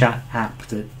lost my chat app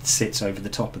that sits over the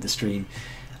top of the stream.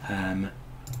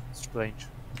 Strange.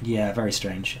 Yeah, very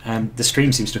strange. The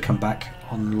stream seems to come back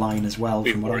online as well,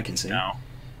 from what I can see. Now.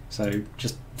 So,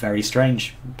 just very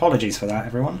strange. Apologies for that,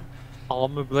 everyone.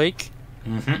 Armor break.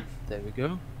 Mm-hmm. There we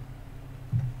go.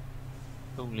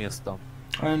 Only a stun.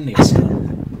 Only a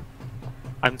stun.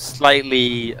 I'm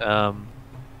slightly...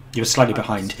 You're slightly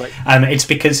behind. It's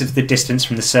because of the distance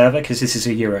from the server, because this is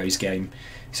a Euros game.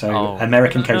 So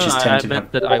American coaches tend to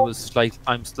meant that I'm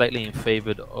slightly in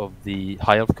favour of the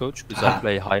high elf coach, because I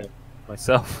play high elf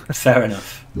myself. Fair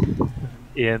enough.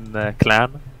 In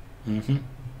clan. Mm-hmm.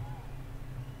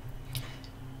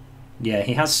 Yeah,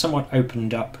 he has somewhat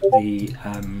opened up the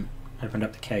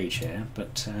cage here,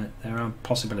 but there are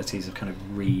possibilities of kind of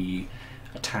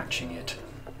reattaching it.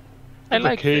 I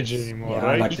like cage this. anymore. Yeah,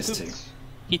 right? I like this too.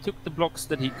 He took the blocks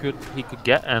that he could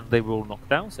get, and they were all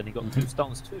knockdowns, and he got 2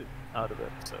 stuns too out of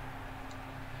it. So.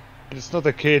 It's not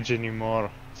a cage anymore,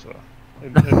 so I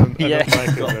don't like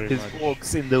it very his much.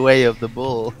 walks in the way of the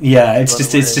ball. Yeah, it's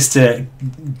just a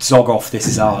zog off. This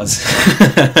is ours.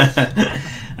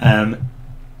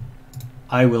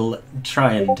 I will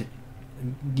try and.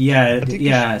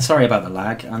 Yeah. Sorry about the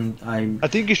lag. I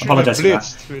think you should apologise for that.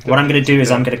 blitzed What I'm going to do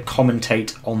is I'm going to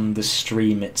commentate on the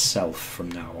stream itself from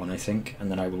now on, I think,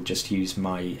 and then I will just use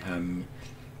my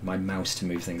my mouse to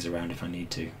move things around if I need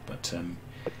to. But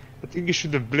I think you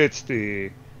should have blitzed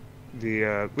the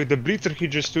with the blitzer he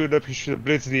just stood up. He should have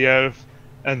blitzed the elf,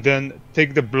 and then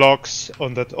take the blocks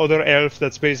on that other elf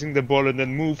that's facing the ball, and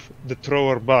then move the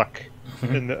thrower back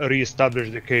and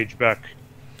re-establish the cage back.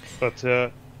 But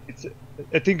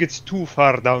I think it's too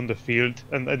far down the field,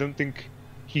 and I don't think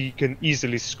he can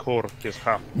easily score his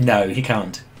half. no, he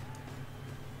can't.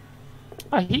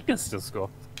 He can still score.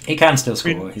 He can still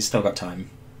score. He's still got time.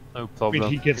 No I problem.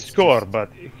 mean, he can score,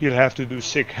 but he'll have to do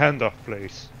sick handoff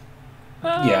plays.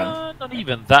 Yeah. Not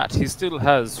even that. He still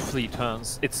has 3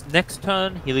 turns. It's next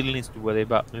turn he really needs to worry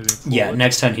about moving forward. Yeah,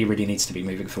 next turn he really needs to be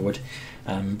moving forward,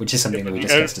 which is something that we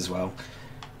discussed as well.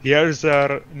 The elves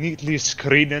are neatly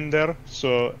screened in there,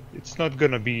 so it's not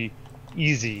gonna be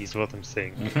easy, is what I'm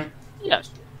saying. Mm-hmm.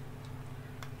 Yes.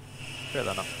 Fair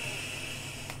enough.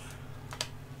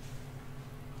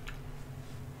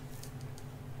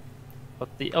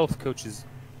 But the elf coach is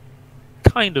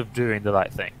kind of doing the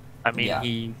right thing. I mean,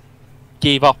 he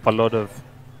gave up a lot of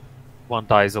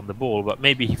 1-dies on the ball, but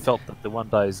maybe he felt that the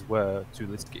 1-dies were too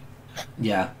risky.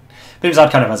 Yeah,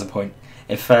 Boomsard kind of has a point.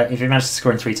 If he manages to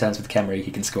score in 3 turns with Khemri,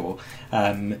 he can score.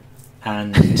 And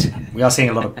we are seeing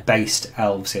a lot of based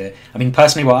elves here. I mean,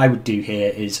 personally, what I would do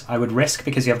here is I would risk,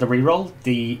 because you have the reroll,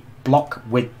 the block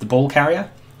with the ball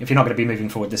carrier, if you're not going to be moving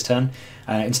forward this turn.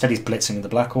 Instead, he's blitzing with the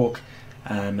Black Orc.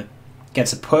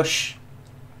 Gets a push.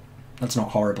 That's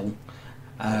not horrible.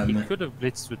 He could have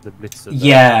blitzed with the blitzer.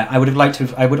 Yeah, I would have liked to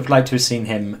have seen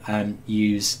him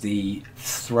use the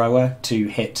thrower to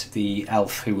hit the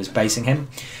elf who was basing him,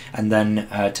 and then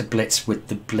to blitz with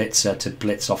the blitzer to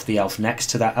blitz off the elf next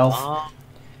to that elf.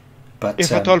 But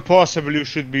if at all possible, you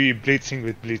should be blitzing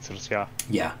with blitzers. Yeah.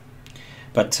 Yeah,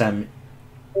 but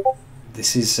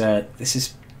this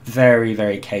is very,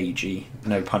 very cagey.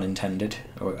 No pun intended,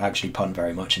 or actually pun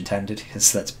very much intended,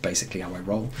 because that's basically how I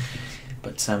roll.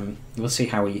 But we'll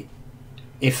see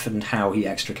if and how he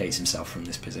extricates himself from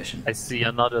this position. I see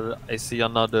another. You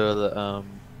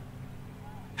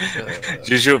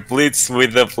should blitz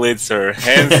with the blitzer.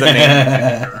 Hence the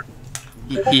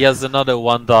name. He has another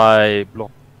 1-die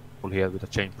block here with a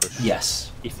chain push.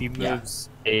 Yes. If he moves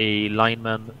a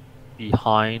lineman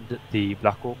behind the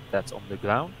Black Orc that's on the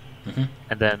ground,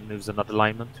 and then moves another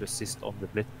lineman to assist on the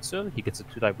blitzer, he gets a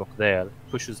 2-die block there,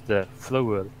 pushes the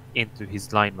thrower into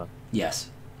his lineman.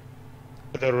 Yes.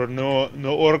 There were no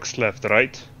orcs left,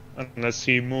 right? Unless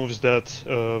he moves that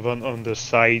one on the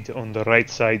side, on the right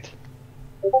side.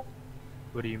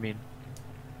 What do you mean?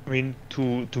 I mean,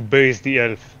 to base the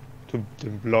elf, to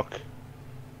block.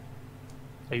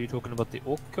 Are you talking about the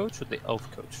orc coach or the elf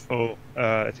coach? Oh,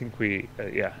 I think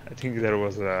I think there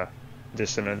was a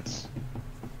dissonance.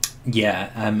 Yeah,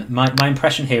 my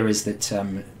impression here is that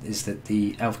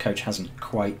the elf coach hasn't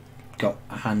quite got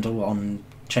a handle on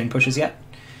chain pushes yet.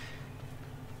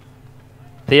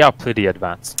 They are pretty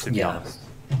advanced, to be honest.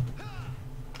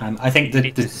 I think you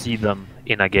need to see them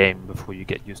in a game before you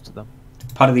get used to them.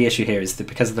 Part of the issue here is that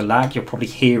because of the lag, you're probably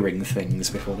hearing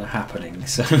things before they're happening,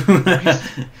 so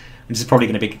this is probably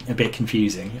going to be a bit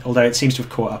confusing. Although it seems to have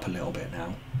caught up a little bit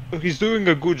now. He's doing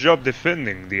a good job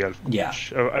defending the elf coach. Yeah.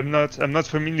 I'm not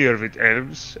familiar with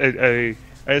elves. I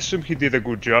assume he did a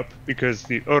good job because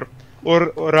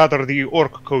or rather the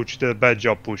orc coach did a bad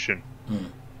job pushing.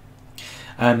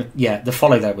 Yeah, the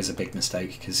follow there was a big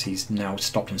mistake because he's now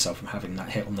stopped himself from having that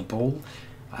hit on the ball,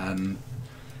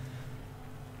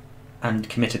 and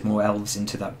committed more elves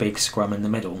into that big scrum in the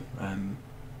middle.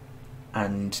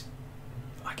 And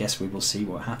I guess we will see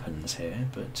what happens here,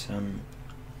 but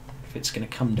if it's going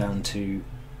to come down to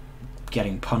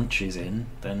getting punches in,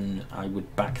 then I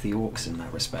would back the orcs in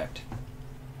that respect.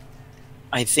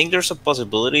 I think there's a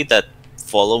possibility that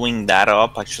following that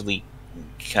up actually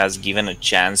has given a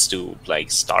chance to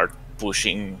like start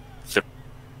pushing through.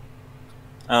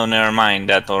 Oh, never mind.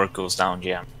 That orc goes down,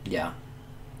 yeah. Yeah.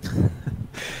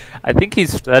 I think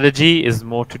his strategy is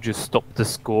more to just stop the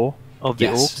score of the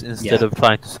orcs instead of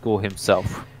trying to score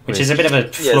himself. Which is a bit of a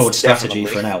flawed strategy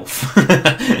for an elf.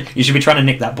 You should be trying to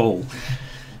nick that ball.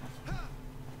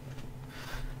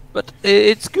 But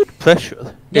it's good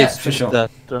pressure. Yeah, it's for sure. That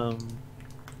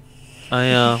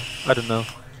I don't know.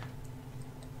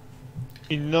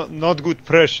 Not good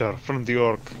pressure from the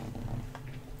orc.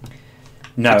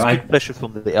 No, it's good pressure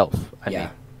from the elf. I mean.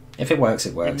 If it works,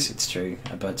 it works. It's true.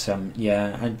 But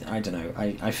yeah, I don't know.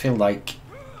 I feel like.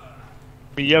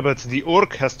 Yeah, but the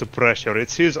orc has to pressure.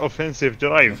 It's his offensive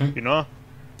drive, you know?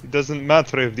 It doesn't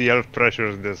matter if the elf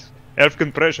pressures this. Elf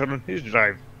can pressure on his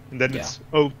drive, and then it's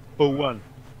 0-1.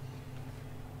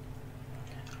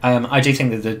 I do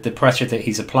think that the pressure that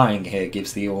he's applying here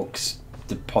gives the orcs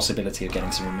the possibility of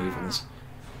getting some removals.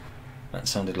 That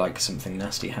sounded like something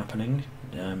nasty happening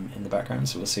in the background,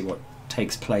 so we'll see what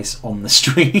takes place on the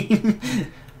stream.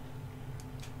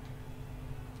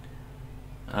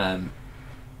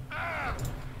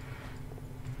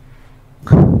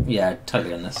 Yeah,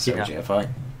 totally unnecessary GFI.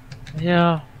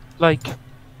 Yeah, like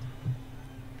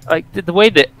the way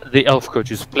the elf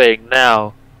coach is playing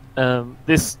now.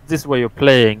 This way you're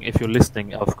playing. If you're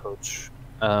listening, elf coach,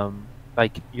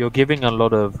 like you're giving a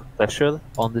lot of pressure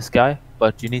on this guy,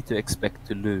 but you need to expect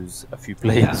to lose a few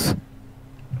players.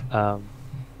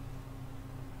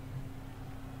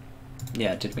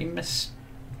 Yeah, did we miss?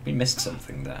 We missed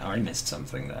something there. I missed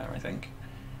something there, I think.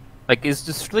 Like, is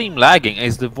the stream lagging?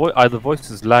 Are the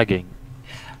voices lagging?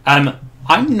 I'm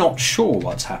not sure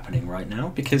what's happening right now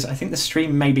because I think the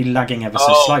stream may be lagging ever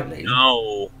so slightly.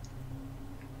 No.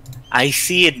 I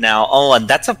see it now. Oh, and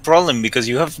that's a problem because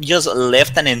you have just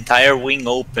left an entire wing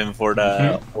open for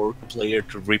the orc player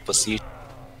to reposition.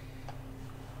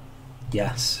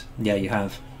 Yes. Yeah, you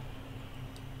have.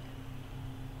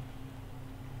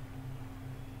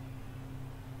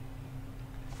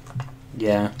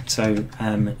 Yeah, so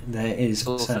there is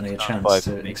certainly a chance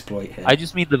to exploit here. I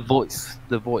just mean the voice.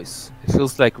 The voice. It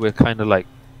feels like we're kind of like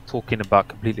talking about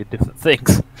completely different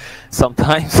things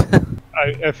sometimes.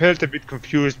 I felt a bit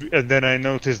confused, and then I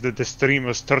noticed that the stream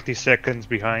was 30 seconds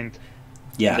behind.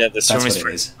 Yeah, the stream that's is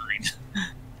what it is.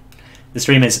 The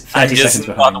stream is 30 seconds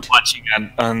behind. I'm just not watching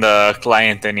on the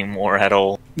client anymore at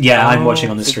all. Yeah, I'm watching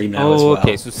on the stream now as well.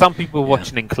 Okay, so some people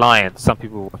watching in client, some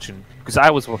people watching... Because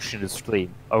I was watching the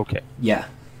stream. Okay. Yeah.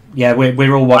 Yeah,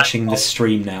 we're all watching the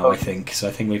stream now, I think. So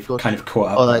I think we've kind of caught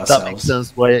up with ourselves. That makes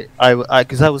sense. Why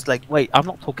because I was like, wait, I'm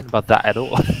not talking about that at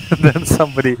all. And then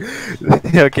somebody...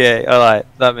 okay, alright,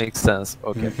 that makes sense.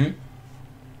 Okay.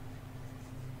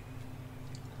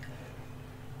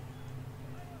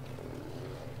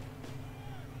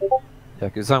 Yeah,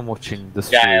 because I'm watching the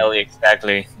stream. Yeah,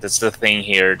 exactly. That's the thing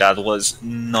here. That was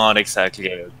not exactly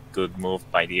a good move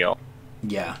by the elf.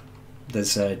 Yeah.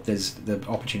 There's the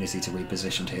opportunity to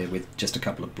reposition here with just a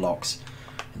couple of blocks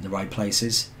in the right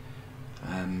places.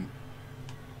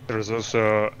 There's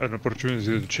also an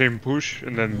opportunity to chain push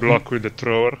and then block with the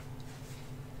thrower.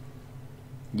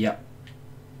 Yeah.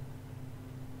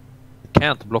 You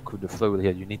can't block with the thrower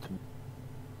here, you need to...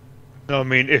 No, I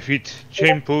mean, if it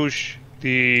chain push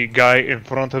the guy in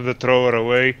front of the thrower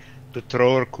away, the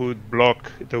thrower could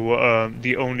block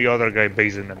the only other guy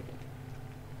basing him.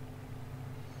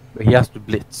 But he has to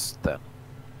blitz then.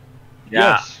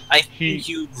 Yeah, Yes, I think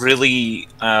you really.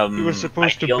 He was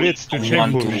supposed to blitz to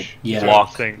chain push. Yeah.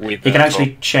 Block with He can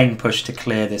actually chain push to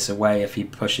clear this away if he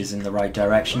pushes in the right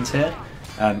directions here.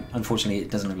 Unfortunately,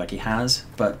 it doesn't look like he has,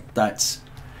 but that's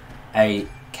a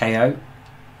KO.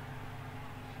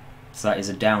 So that is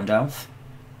a downed elf.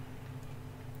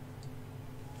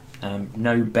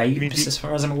 No babes, as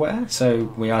far as I'm aware.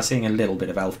 So we are seeing a little bit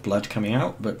of elf blood coming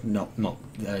out, but not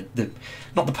the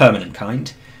permanent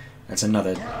kind. That's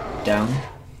another down.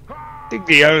 I think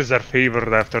the elves are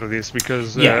favored after this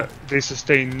because they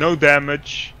sustain no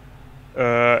damage,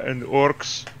 and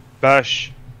orcs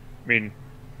bash. I mean,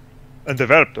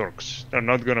 undeveloped orcs. They're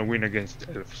not gonna win against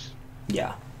elves.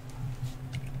 Yeah.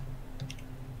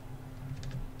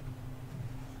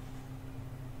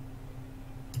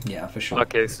 Yeah, for sure.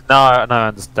 Okay, so now I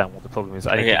understand what the problem is.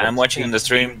 I'm watching on the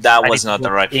stream. That was not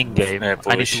the right in-game.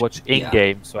 I need to watch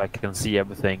in-game so I can see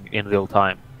everything in real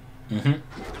time.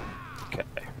 Okay.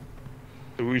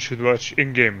 So we should watch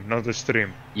in-game, not the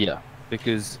stream. Yeah,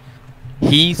 because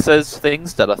he says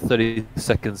things that are 30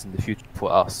 seconds in the future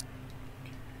for us.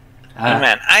 Hey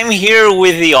man, I'm here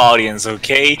with the audience,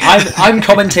 okay? I'm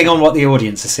commenting on what the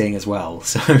audience is seeing as well,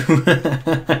 so...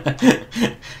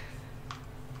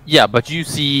 Yeah, but you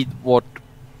see what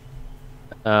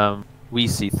we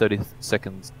see 30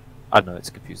 seconds. I don't know, it's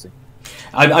confusing.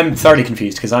 I'm thoroughly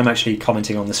confused because I'm actually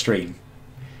commenting on the stream.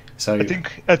 So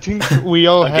I think we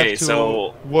all have to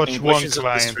so watch one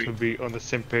client to be on the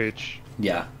same page.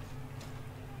 Yeah.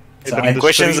 So I,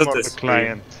 questions of the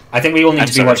client. I think we all need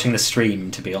to be watching the stream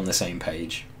to be on the same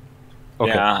page.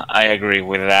 Okay. Yeah, I agree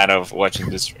with that of watching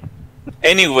the stream.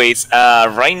 Anyways,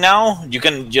 right now you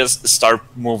can just start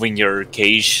moving your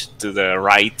cage to the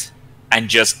right and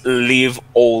just leave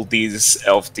all these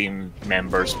elf team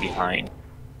members behind.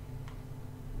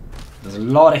 There's a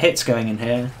lot of hits going in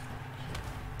here.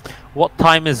 What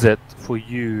time is it for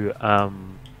you,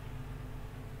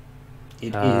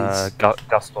 It is...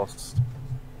 Ghaustos?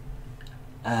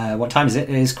 what time is it?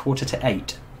 It is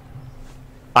 7:45.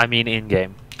 I mean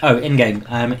in-game. Oh, in-game.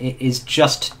 It is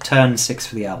just turn 6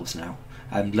 for the elves now.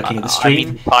 I'm looking at the stream.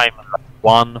 I mean time,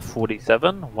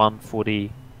 1:47, 1:40...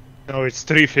 No, it's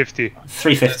 3:50.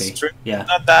 3:50. Yeah.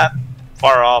 Not that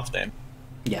far off then.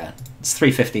 Yeah, it's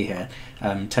 3:50 here.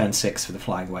 Turn 6 for the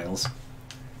flying whales.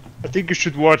 I think you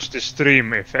should watch the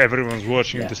stream if everyone's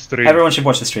watching the stream. Everyone should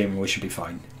watch the stream and we should be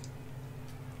fine.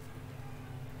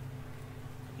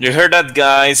 You heard that,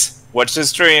 guys? Watch the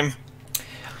stream.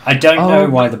 I don't know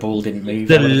why the ball didn't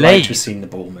move. I would like to have seen the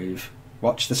ball move.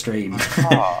 Watch the stream.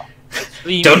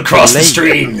 Don't cross the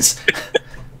streams!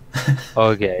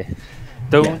 Okay.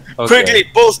 Don't. Yeah. Okay. Quickly,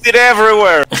 post it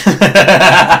everywhere!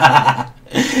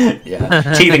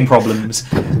 Yeah, teething problems.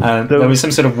 There was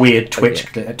some sort of weird Twitch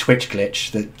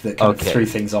glitch that kind of threw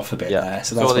things off a bit there.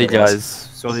 So that's sorry, what it was. guys.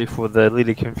 Sorry for the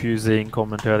really confusing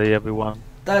commentary, everyone.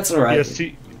 That's alright. Yeah,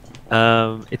 see,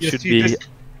 It should be.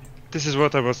 This is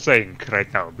what I was saying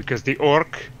right now, because the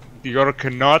orc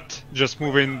cannot just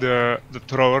move in the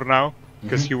thrower now,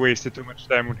 because he wasted too much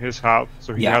time on his half,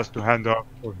 so he has to hand off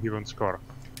or he won't score.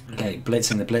 Okay,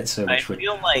 blitzing the blitzer, I which would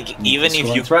feel like even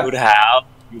if you threat. could have,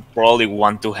 you probably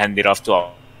want to hand it off to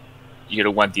you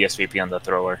don't want the SVP on the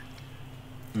thrower.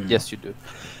 Yes, you do.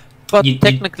 But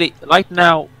technically, right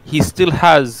now, he still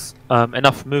has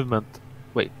enough movement.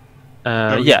 Wait.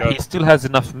 He still has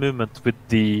enough movement with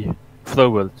the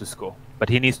thrower to score. But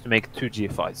he needs to make 2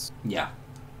 GFIs. Yeah.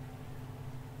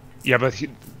 Yeah, but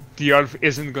the elf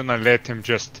isn't gonna let him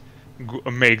just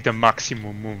make the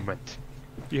maximum movement.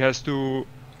 He has to,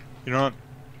 you know,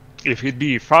 if he'd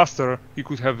be faster, he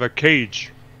could have a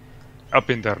cage up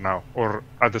in there now, or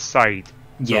at the side.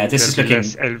 Yeah, so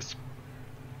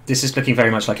this is looking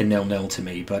very much like a 0-0 to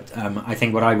me, but I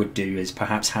think what I would do is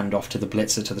perhaps hand off to the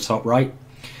blitzer to the top right,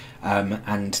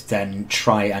 and then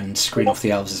try and screen off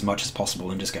the elves as much as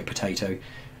possible and just go potato.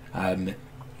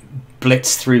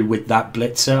 Blitz through with that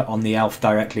blitzer on the elf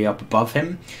directly up above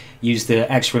him. Use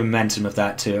the extra momentum of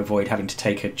that to avoid having to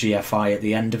take a GFI at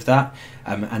the end of that,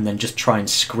 and then just try and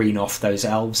screen off those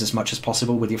elves as much as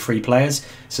possible with your free players,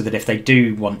 so that if they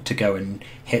do want to go and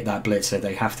hit that blitzer,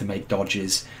 they have to make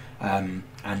dodges, and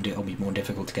it'll be more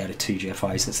difficult to get a 2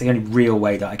 GFIs. That's the only real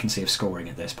way that I can see of scoring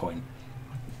at this point.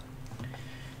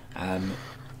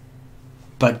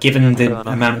 But given the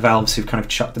amount of elves who've kind of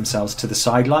chucked themselves to the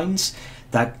sidelines,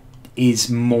 that is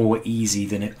more easy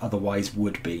than it otherwise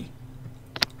would be.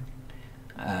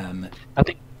 I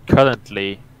think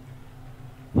currently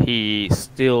he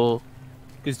still,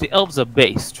 because the elves are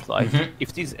based, right?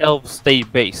 If these elves stay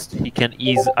based, he can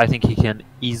I think he can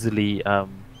easily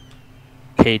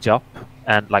cage up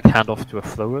and like hand off to a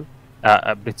thrower,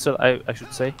 a blitzer, I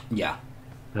should say. Yeah.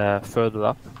 Further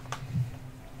up.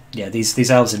 Yeah,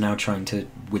 these elves are now trying to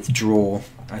withdraw,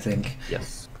 I think.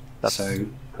 Yes, that's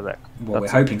correct. What we're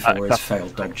hoping for is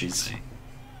failed dodges.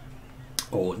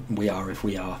 Or we are if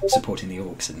we are supporting the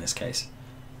orcs in this case.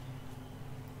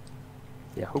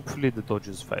 Yeah, hopefully the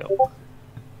dodges fail.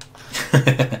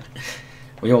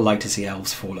 We all like to see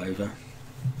elves fall over.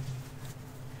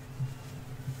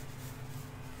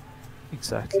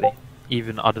 Exactly.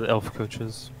 Even other elf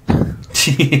coaches.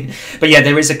 But yeah,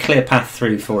 there is a clear path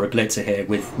through for a blitzer here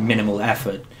with minimal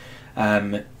effort. I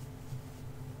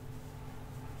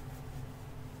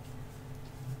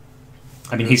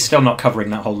mean, he's still not covering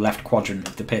that whole left quadrant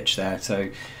of the pitch there, so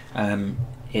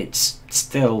it's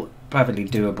still perfectly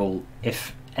doable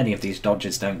if any of these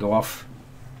dodges don't go off.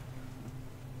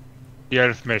 The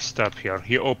elf messed up here.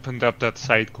 He opened up that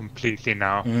side completely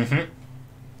now.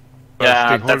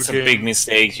 Yeah, that's a big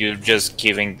mistake. You're just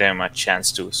giving them a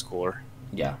chance to score.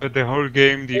 Yeah. But the whole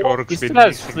game, the orcs he still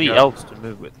has 3 elves to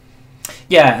move with.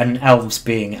 Yeah, and elves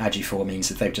being Agi4 means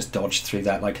that they've just dodged through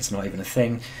that like it's not even a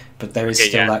thing. But there is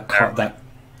still that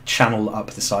channel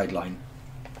up the sideline.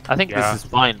 I think this is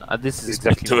fine. This is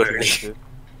exactly what we do.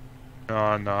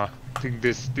 No. I think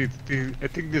this gives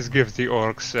the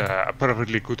orcs a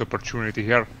perfectly good opportunity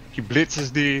here. He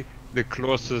blitzes the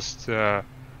closest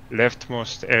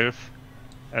leftmost elf,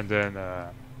 and then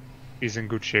he's in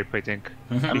good shape, I think.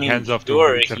 I mean, hands off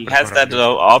sure, he has that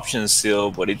option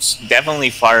still, but it's definitely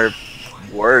far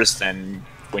worse than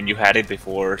when you had it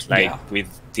before, like with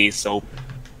this open.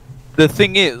 The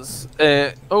thing is,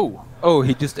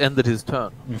 he just ended his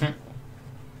turn.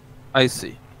 I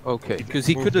see. Okay, because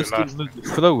he could have still moved the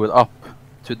thrower up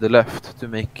to the left to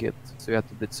make it so he had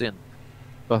to blitz in.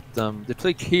 But the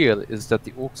trick here is that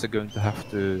the orcs are going to have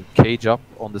to cage up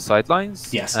on the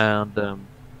sidelines. Yes. And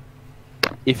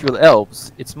if you're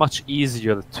elves, it's much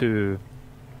easier to.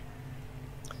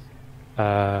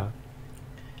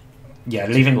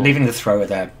 Leaving the thrower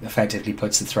there effectively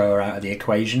puts the thrower out of the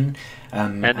equation,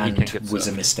 and was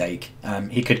a mistake.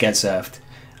 He could get surfed.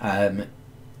 Yeah,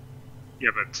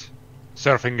 but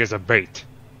surfing is a bait.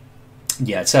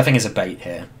 Yeah, surfing is a bait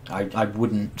here. I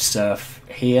wouldn't surf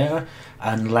here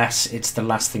unless it's the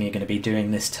last thing you're going to be doing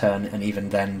this turn, and even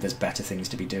then there's better things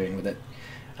to be doing with it.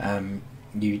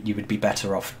 You would be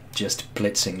better off just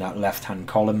blitzing that left-hand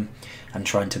column and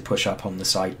trying to push up on the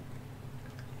side.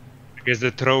 Because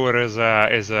the thrower is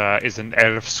an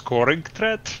elf scoring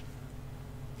threat.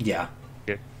 Yeah.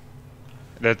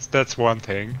 That's one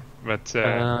thing, but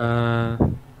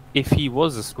if he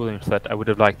was a schooling threat, I would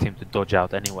have liked him to dodge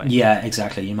out anyway. Yeah,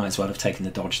 exactly. You might as well have taken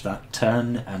the dodge that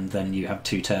turn, and then you have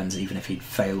 2 turns, even if he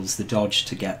fails the dodge,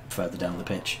 to get further down the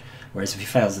pitch. Whereas if he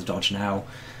fails the dodge now,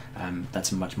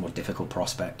 that's a much more difficult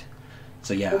prospect.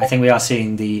 So yeah, I think we are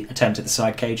seeing the attempt at the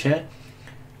side cage here.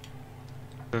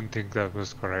 I don't think that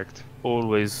was correct.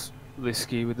 Always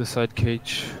risky with the side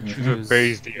cage. Should have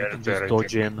based the You can there, just I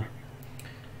dodge think. in.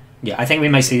 Yeah, I think we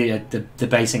may see the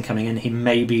basing coming in. He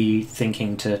may be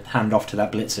thinking to hand off to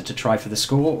that blitzer to try for the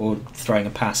score, or throwing a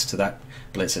pass to that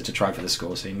blitzer to try for the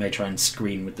score. So he may try and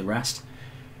screen with the rest.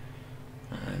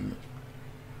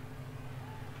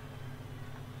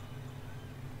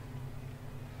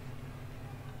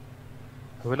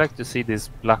 I would like to see this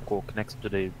Black Orc next to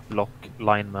the block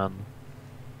lineman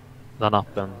run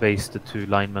up and base the 2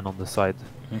 linemen on the side.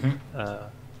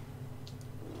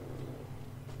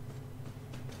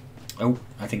 Oh,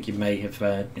 I think you may have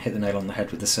hit the nail on the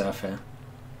head with the surf here.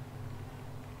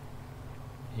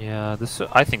 Yeah,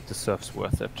 I think the surf's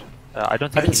worth it. I don't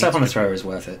think. I think he surf needs on the to- thrower is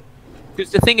worth it.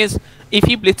 Because the thing is, if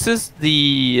he blitzes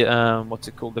the what's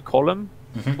it called, the column,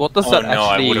 what does that no,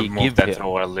 I would actually have give moved that him?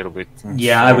 thrower a little bit.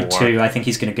 Yeah, I would forward. too. I think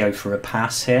he's going to go for a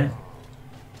pass here.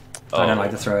 I don't Oh.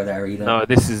 like the thrower there either. No,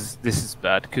 this is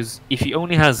bad, because if he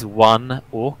only has 1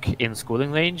 orc in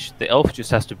scoring range, the elf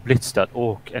just has to blitz that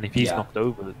orc, and if he's Yeah. knocked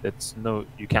over,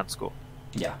 you can't score.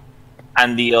 Yeah.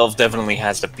 And the elf definitely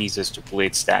has the pieces to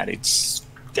blitz that. It's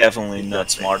definitely not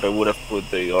smart. I would have put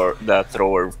that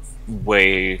thrower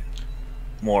way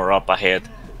more up ahead.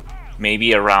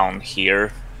 Maybe around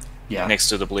here, Yeah. next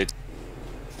to the blitz.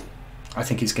 I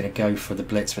think he's going to go for the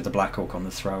blitz with the Black Orc on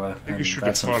the thrower, I think you and should have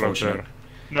that's followed unfortunate. there.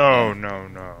 No.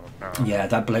 Yeah,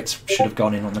 that blitz should have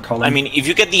gone in on the column. I mean, if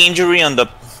you get the injury on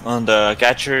the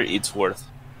catcher, it's worth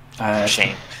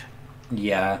shame.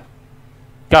 Yeah.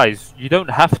 Guys, you don't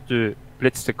have to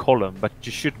blitz the column, but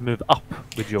you should move up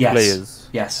with your Yes. players.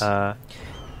 Yes.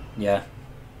 Yeah.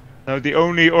 Now the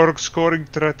only orc scoring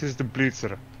threat is the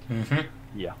blitzer.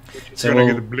 Yeah. So Gonna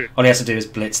get a blitz. all he has to do is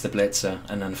blitz the blitzer,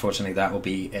 and unfortunately that will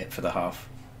be it for the half,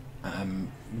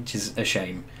 which is a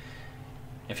shame.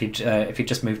 If he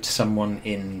just moved someone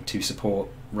in to support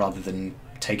rather than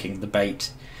taking the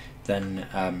bait, then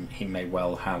he may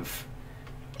well have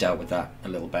dealt with that a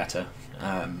little better,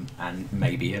 and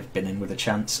maybe have been in with a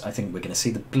chance. I think we're going to see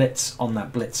the blitz on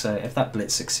that blitzer. If that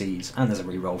blitz succeeds and there's a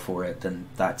reroll for it, then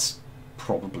that's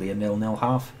probably a 0-0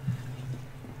 half.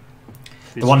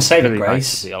 The one saving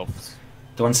grace. The elves.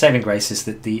 The one saving grace is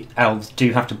that the elves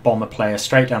do have to bomb a player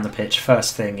straight down the pitch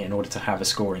first thing in order to have a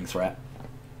scoring threat.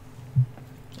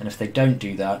 And if they don't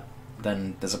do that,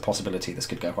 then there's a possibility this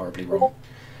could go horribly wrong.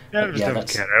 Yeah, But yeah, don't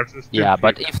that's- care. Just Yeah, do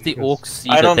but it if the because- orcs see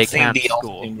I that don't they think can't the elf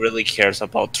score, team really cares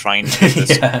about trying to do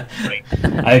this. Yeah,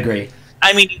 I agree.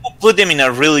 I mean, you put them in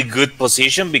a really good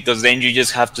position because then you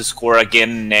just have to score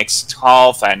again next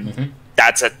half, and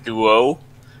that's a 2-0.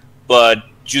 But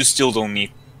you still don't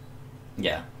need.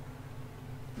 Yeah.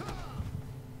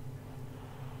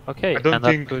 okay, I don't and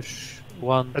think- that push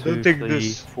 1, I 2, don't think 3,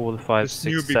 this- 4, 5, This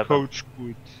 6, newbie 7. coach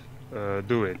could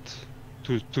do it.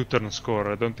 Two-turn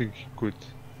score. I don't think he could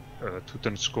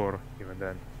two-turn score even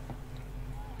then.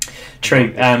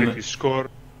 True. If he scored,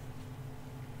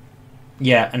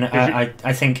 Yeah, and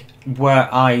I think were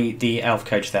I the elf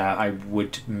coach there, I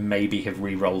would maybe have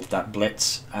re-rolled that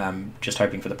blitz, just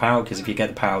hoping for the power, because if you get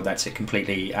the power, that's it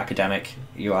completely academic.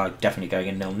 You are definitely going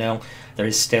in 0-0. There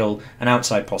is still an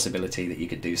outside possibility that you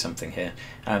could do something here.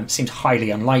 Seems highly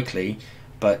unlikely,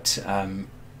 but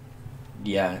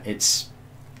yeah, it's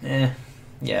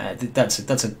yeah, that's a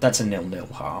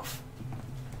 0-0 half.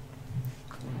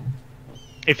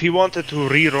 if he wanted to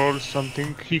re-roll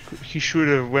something, he should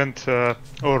have went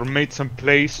or made some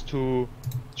plays to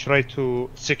try to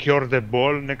secure the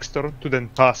ball next turn to then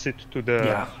pass it to the.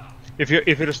 Yeah. If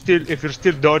you're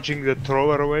still dodging the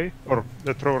thrower away, or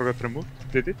the thrower got removed,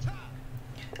 did it?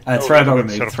 Throw got it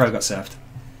removed. surfed. Throw got surfed.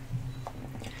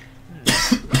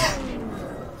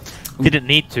 Didn't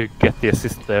need to get the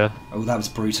assist there. Oh, that was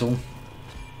brutal.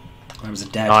 That was a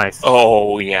dead. Nice.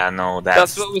 Oh yeah, no,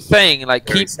 That's what we're saying. Like,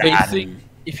 very keep sad. basing.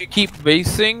 If you keep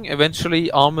basing,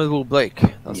 eventually armor will break.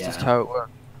 That's Yeah. just how it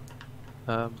works.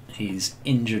 He's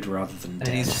injured rather than And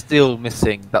dead. he's still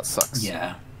missing. That sucks.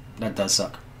 Yeah, that does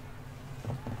suck.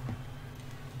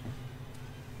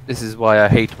 This is why I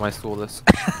hate my Saurus.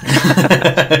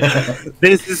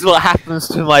 This is what happens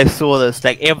to my Saurus,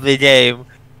 like every game.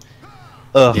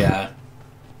 Ugh. Yeah.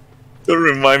 Don't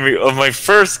remind me of my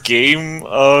first game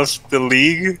of the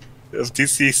league of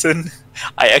this season.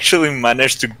 I actually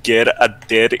managed to get a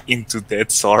dead into dead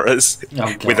Saurus Oh,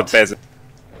 with a God. peasant.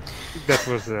 That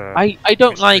was. I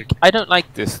don't mistake.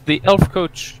 like this. The elf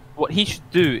coach what he should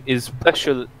do is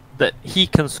pressure that he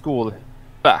can score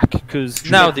back, because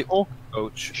now the Orc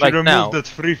coach, should like remove now, that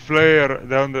free flare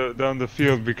down the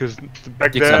field, because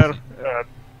back Exactly. there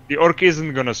the Orc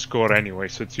isn't gonna score anyway,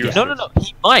 so it's useless. no,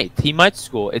 he might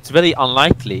score. It's very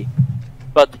unlikely,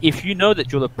 but if you know that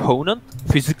your opponent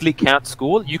physically can't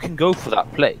score, you can go for that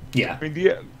play. Yeah. I mean,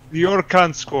 the Orc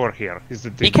can't score here, is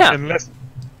the thing. He can. Unless,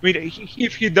 I mean,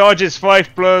 if he dodges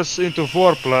 5+ into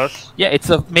 4+, Yeah,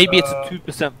 maybe it's a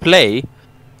 2% play,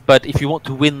 but if you want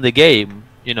to win the game,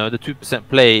 you know, the 2%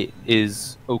 play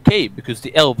is okay because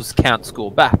the elves can't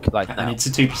score back like now. And it's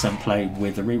a 2% play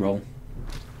with a reroll.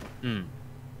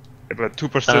 but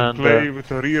 2% play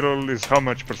with a reroll is how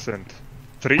much percent?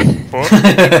 3? 4?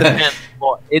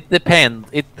 It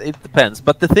depends.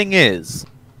 But the thing is,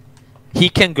 he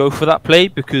can go for that play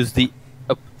because the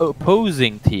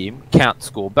opposing team can't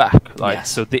score back.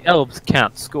 So the elves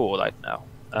can't score right now.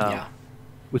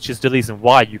 Which is the reason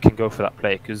why you can go for that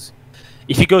play. Because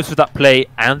if he goes for that play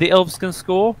and the elves can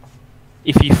score,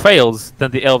 if he fails,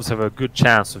 then the elves have a good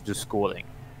chance of just scoring.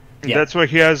 Yeah. That's why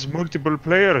he has multiple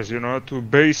players, you know, to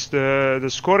base the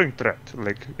scoring threat.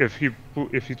 Like if he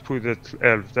put that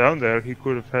elf down there, he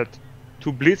could have had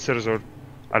 2 blitzers or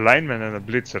a lineman and a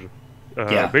blitzer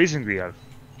basing the elf.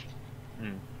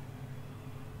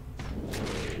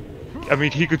 I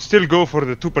mean, he could still go for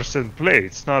the 2% play.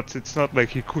 It's not like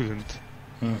he couldn't.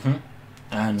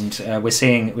 And we're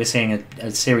seeing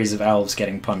a series of elves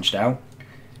getting punched out.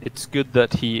 It's good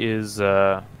that he is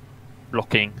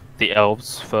blocking the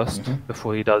elves first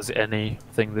before he does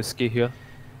anything risky here.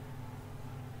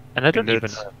 And I don't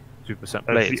even know 2%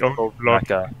 play. It's probably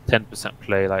like a 10%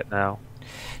 play right now.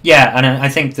 Yeah, and I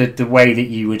think that the way that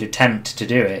you would attempt to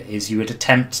do it is you would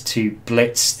attempt to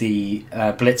blitz the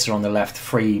blitzer on the left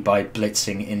free by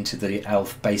blitzing into the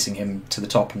elf, basing him to the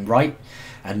top and right,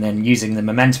 and then using the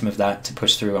momentum of that to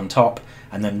push through on top,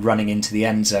 and then running into the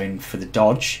end zone for the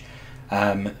dodge,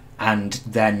 and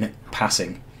then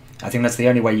passing. I think that's the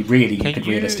only way you could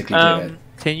realistically do it.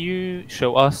 Can you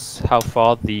show us how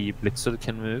far the blitzer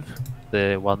can move?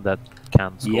 The one that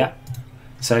can score? Yeah.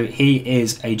 So he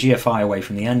is a GFI away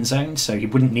from the end zone, so he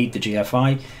wouldn't need the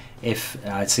GFI. If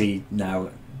I see now,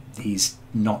 he's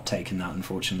not taken that,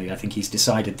 unfortunately. I think he's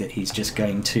decided that he's just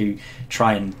going to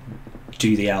try and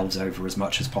do the elves over as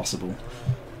much as possible.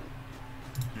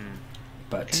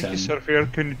 But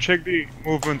can you check the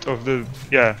movement of the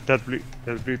that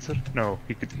blitzer? No,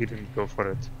 he didn't go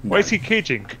for it. No. Why is he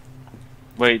caging?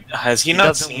 Wait, has he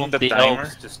not seen the timer?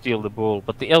 Elves to steal the ball,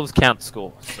 but the elves can't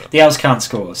score. So. The elves can't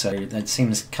score, so it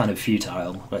seems kind of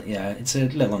futile. But yeah, it's a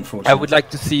little unfortunate. I would like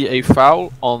to see a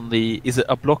foul on the. Is it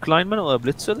a block lineman or a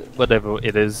blitzer? Whatever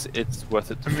it is, it's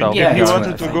worth it to foul. Yeah, if he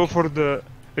wanted to go for the.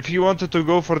 If he wanted to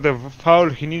go for the foul,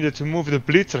 he needed to move the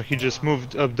blitzer. He just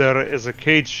moved up there as a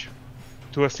cage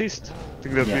to assist. I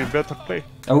think that'd be a better play.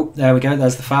 Oh, there we go.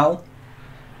 There's the foul.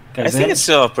 I think it's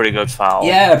still a pretty good foul.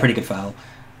 Yeah, a pretty good foul.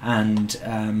 And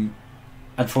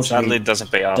unfortunately, sadly, it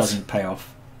doesn't pay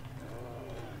off.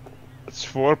 It's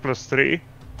 4 + 3.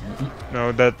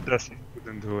 No, that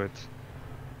couldn't do it.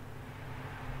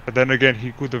 But then again,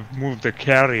 he could have moved the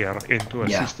carrier into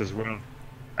assist as well,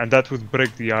 and that would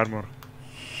break the armor.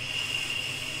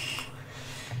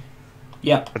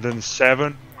 Yeah. But then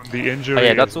 7 on the injury. Oh,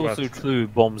 yeah, that's also true.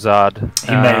 Bombzard.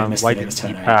 He may have missed why it. didn't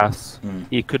he pass?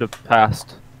 He could have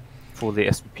passed for the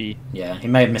SPP. Yeah, he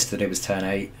may have missed that it was turn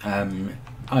 8.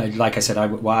 Like I said,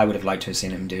 what I would have liked to have seen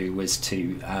him do was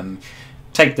to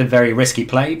take the very risky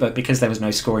play, but because there was no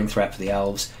scoring threat for the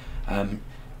elves,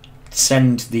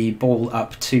 send the ball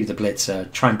up to the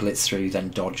blitzer, try and blitz through, then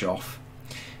dodge off.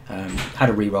 Had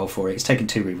a reroll for it. He's taken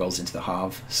 2 rerolls into the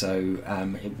half, so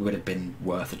it would have been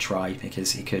worth a try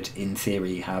because he could, in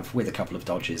theory, have, with a couple of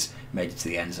dodges, made it to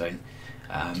the end zone.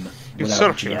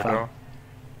 Without GFI.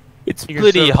 It's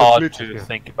pretty hard to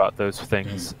think about those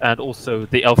things, and also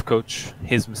the elf coach,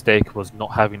 his mistake was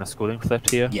not having a scoring threat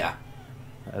here. Yeah,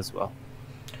 as well.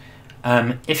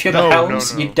 If you're the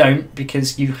Hells, you don't,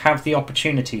 because you have the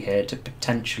opportunity here to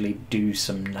potentially do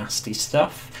some nasty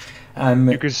stuff.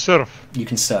 You can surf. You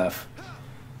can surf.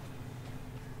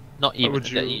 Not even.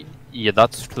 Yeah,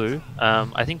 that's true.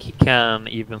 I think he can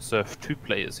even surf 2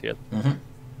 players here.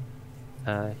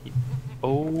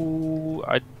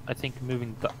 I think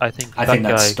moving. I think that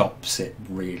guy stops it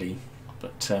really.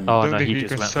 But I don't think he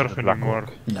can surf anymore.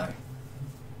 No.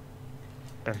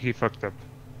 And he fucked up.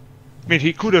 I mean,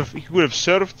 he could have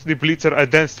surfed the blitzer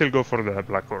and then still go for the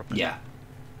Black Orc. Yeah.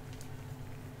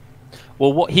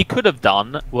 Well, what he could have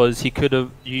done was he could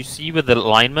have. You see where the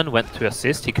lineman went to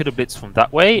assist. He could have blitzed from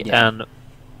that way and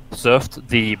surfed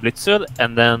the blitzer,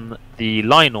 and then the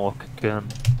line orc the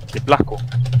Black Orc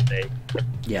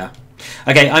Yeah.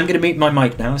 Okay, I'm going to mute my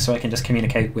mic now so I can just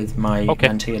communicate with my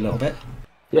mentee a little bit.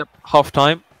 Yep, half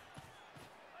time.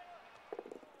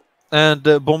 And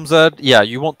Bombzad, yeah,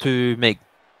 you want to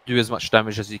do as much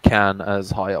damage as you can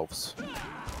as high elves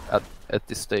at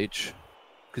this stage,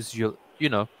 because you're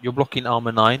blocking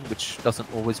armor 9, which doesn't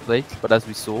always play, but as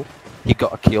we saw, he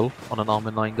got a kill on an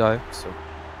armor 9 guy, so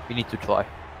you need to try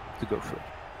to go through.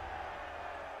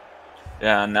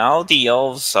 Yeah, now the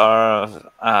elves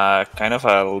are kind of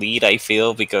a lead, I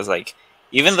feel, because like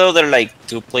even though they're like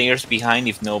 2 players behind,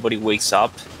 if nobody wakes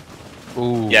up,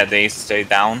 yeah, they stay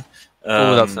down.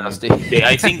 Oh, that's nasty.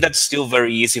 I think that's still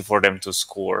very easy for them to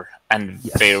score, and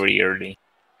very early.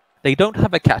 They don't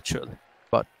have a catcher,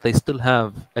 but they still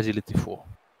have agility 4.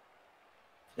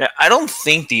 Yeah, I don't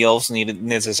think the elves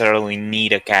necessarily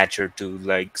need a catcher to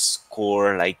like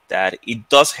score like that. It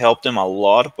does help them a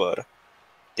lot, but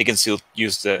they can still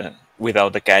use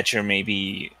without the catcher,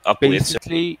 maybe a blitzer.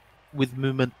 Basically, with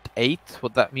movement 8,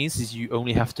 what that means is you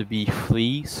only have to be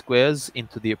 3 squares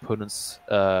into the opponent's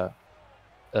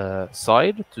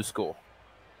side to score.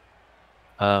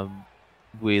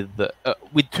 With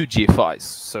 2 GFIs,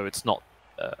 so it's not.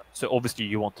 So obviously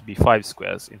you want to be 5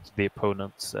 squares into the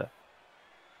opponent's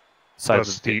side of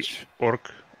the pitch. Does the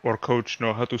orc coach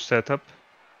know how to set up?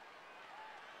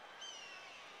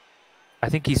 I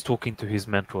think he's talking to his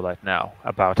mentor right now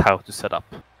about how to set up.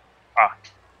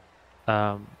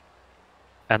 And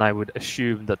I would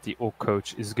assume that the orc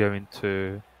coach is going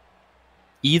to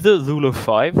either rule of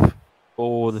 5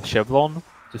 or the chevron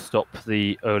to stop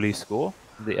the early score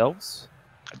of the elves.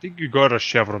 I think you got a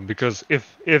chevron, because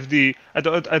if the I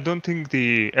don't think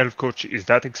the elf coach is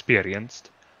that experienced,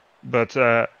 but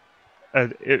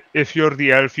if you're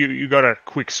the elf, you got a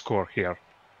quick score here,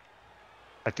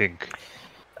 I think.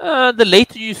 The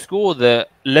later you score, the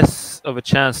less of a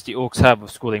chance the orcs have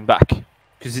of scoring back,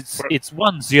 because it's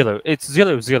 1-0. It's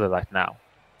 0-0 right now.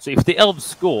 So if the elves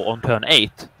score on turn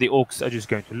 8, the orcs are just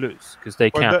going to lose because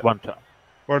they can't one turn.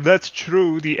 Well, that's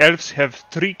true. The elves have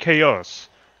 3 chaos.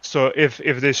 So if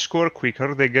they score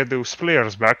quicker, they get those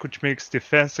players back, which makes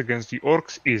defense against the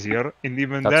orcs easier. And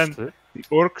even then, the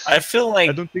orcs... I feel like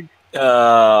I don't think...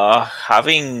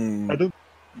 having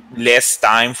less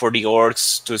time for the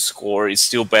orcs to score is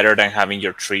still better than having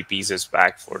your 3 pieces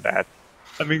back for that.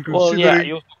 I mean, well, yeah,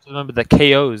 you also have to remember that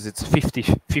KOs, it's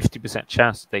 50%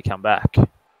 chance that they come back.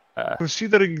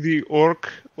 Considering the orc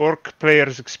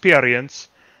player's experience,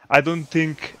 I don't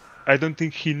think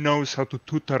he knows how to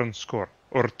 2-turn score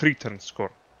or 3-turn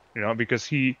score, because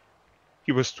he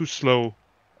was too slow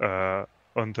on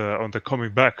the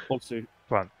coming back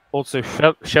plan. Also,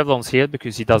 Chevron's here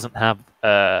because he doesn't have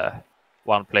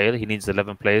 1 player. He needs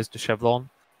 11 players to Chevron.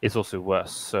 It's also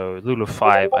worse. So rule of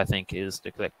 5, I think, is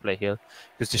the correct play here,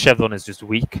 because the Chevron is just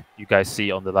weak. You guys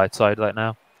see on the right side right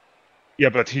now. Yeah,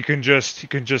 but he can just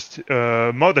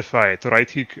modify it, right?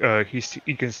 He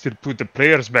can still put the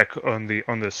players back on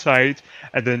the side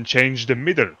and then change the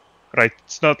middle, right?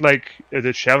 It's not like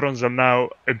the chevrons are now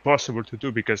impossible to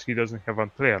do because he doesn't have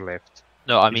 1 player left.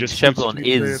 No, I mean chevron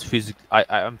is physically.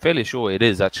 I'm fairly sure it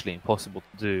is actually impossible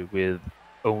to do with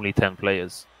only 10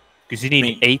 players, because you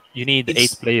need 8. You need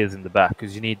 8 players in the back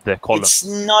because you need the column. It's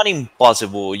not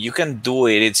impossible. You can do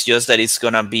it. It's just that it's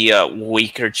gonna be a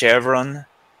weaker chevron.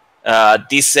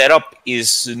 This setup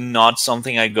is not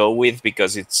something I go with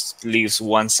because it leaves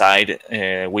one side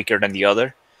weaker than the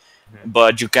other.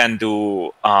 But you can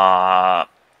do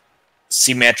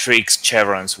symmetric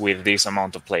chevrons with this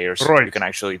amount of players. Right. You can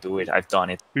actually do it. I've done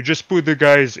it. You just put the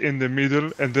guys in the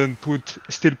middle and then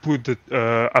still put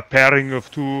a pairing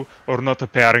of 2, or not a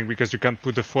pairing because you can't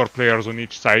put the 4 players on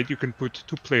each side. You can put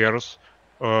 2 players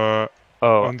on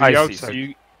the outside.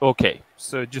 See.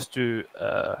 So just to...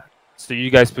 So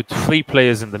you guys put 3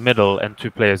 players in the middle and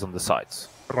 2 players on the sides.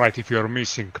 Right, if you're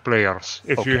missing players.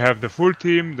 If you have the full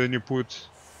team, then you put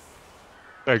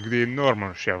like the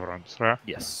normal chevrons, right?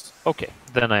 Yes. Okay,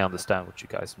 then I understand what you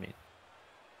guys mean.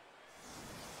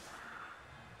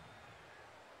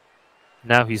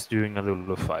 Now he's doing a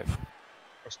rule of 5.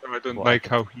 I don't like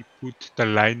how he put the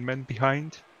lineman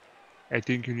behind. I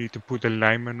think you need to put a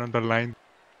lineman on the line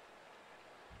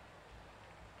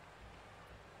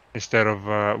instead of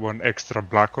 1 extra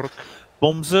black orc.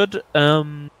 Bombzard,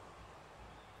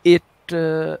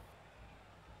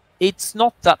 it's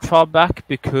not that far back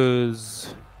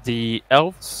because the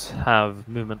elves have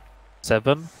movement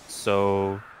 7,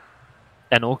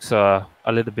 and orcs are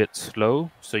a little bit slow,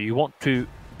 so you want to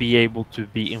be able to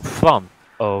be in front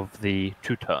of the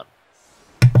 2-turn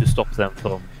to stop them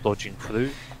from dodging through.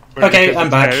 Okay, I'm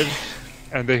back.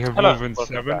 And they have movement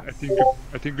 7.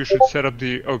 I think you should set up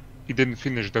the... Oh, didn't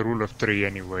finish the rule of 3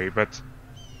 anyway. But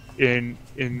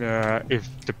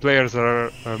if the players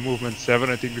are movement 7,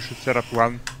 I think you should set up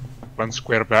one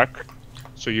square back,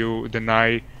 so you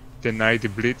deny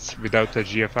the blitz without a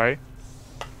GFI.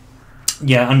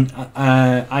 Yeah, and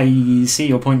I see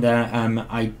your point there.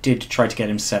 I did try to get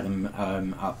him to set them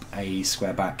up a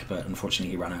square back, but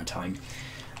unfortunately he ran out of time.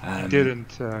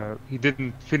 He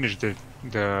didn't finish the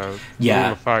yeah,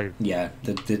 rule of 5. Yeah,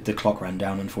 the clock ran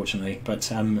down, unfortunately.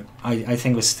 But I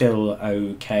think it was still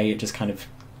okay. It just kind of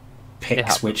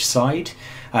picks which side.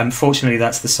 Fortunately,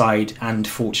 that's the side, and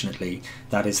fortunately,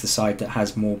 that is the side that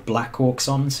has more black orcs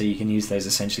on, so you can use those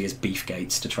essentially as beef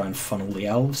gates to try and funnel the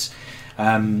elves.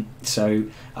 So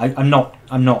I'm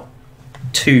not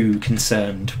too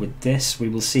concerned with this. We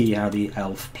will see how the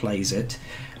elf plays it.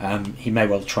 He may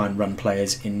well try and run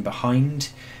players in behind,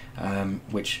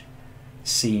 which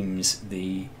seems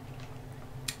the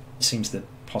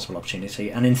possible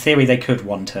opportunity. And in theory, they could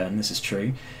one turn. This is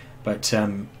true, but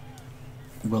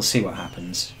we'll see what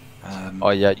happens. Oh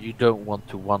yeah, you don't want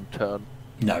to one turn.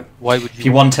 No. Why would you? If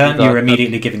you one turn, you're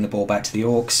immediately giving the ball back to the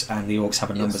orcs, and the orcs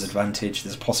have a numbers advantage.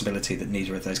 There's a possibility that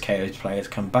neither of those KO players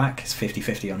come back. It's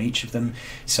 50-50 on each of them.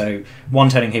 So one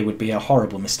turning here would be a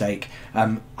horrible mistake.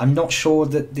 I'm not sure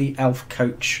that the elf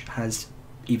coach has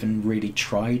even really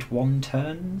tried one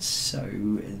turns,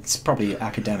 so it's probably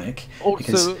academic.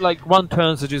 Also, like one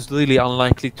turns are just really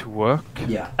unlikely to work.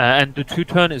 Yeah. And the 2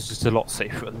 turn is just a lot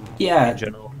safer. Yeah. In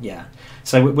general. Yeah.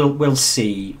 So we'll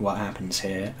see what happens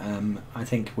here. I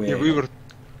think we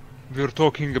were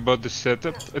talking about the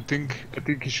setup. I think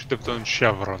he should have done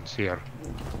chevrons here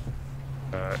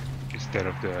instead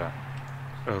of the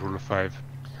rule of 5.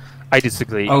 I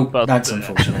disagree. Oh, but that's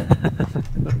unfortunate.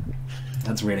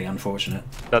 That's really unfortunate.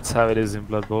 That's how it is in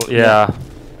Blood Bowl. Yeah,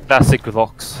 classic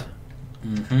Vox.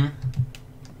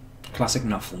 Classic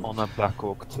Nuffle. On a Black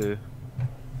Orc too.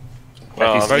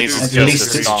 Well, at least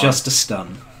it's just a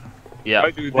stun. Yeah,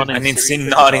 and it's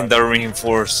not in the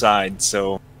reinforced side,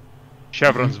 so...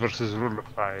 Chevrons versus rule of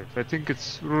 5. I think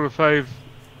it's rule of 5,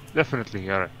 definitely,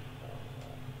 yeah.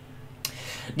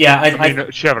 Yeah, I mean,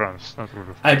 chevrons, not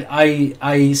rule of 5.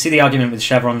 I see the argument with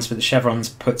chevrons, but the chevrons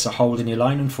puts a hold in your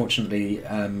line. Unfortunately,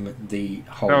 the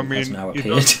hole has now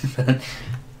appeared.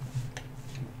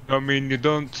 I mean, you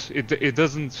don't. It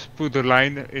doesn't put a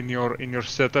line in your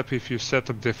setup if you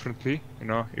set up differently. You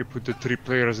know, you put the 3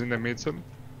 players in the middle.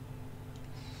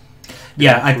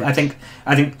 Yeah, I think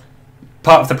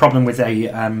part of the problem with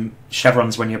a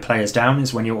chevrons when your player's down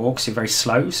is when your orcs are very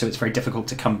slow, so it's very difficult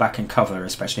to come back and cover,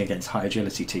 especially against high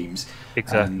agility teams.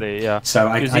 Exactly, yeah.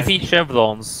 So because if he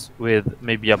chevrons with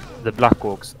maybe the black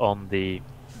orcs on the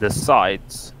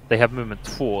sides, they have movement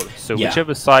 4. So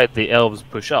whichever side the elves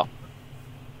push up,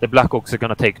 the black orcs are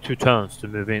going to take 2 turns to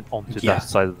move in onto that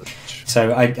side of the pitch.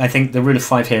 So I think the rule of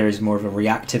 5 here is more of a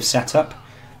reactive setup.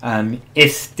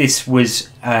 If this was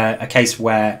a case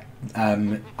where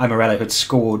Imarello had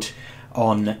scored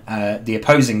on the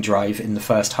opposing drive in the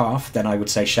first half, then I would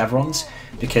say chevrons,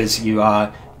 because you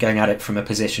are going at it from a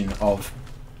position of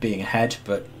being ahead.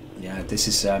 But yeah, this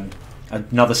is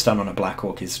another stun on a Black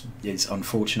Orc is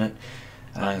unfortunate.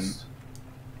 Nice.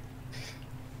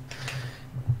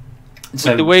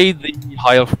 So with the way the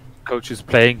high elf coach is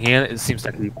playing here, it seems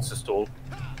like he wants to stall.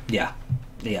 Yeah,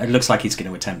 it looks like he's going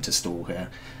to attempt to stall here.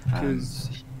 Because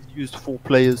he's used 4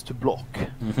 players to block.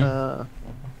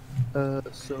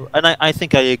 So, and I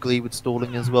think I agree with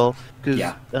stalling as well, because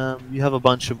you have a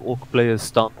bunch of orc players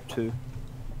stunned too.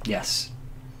 Yes.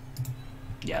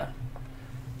 Yeah.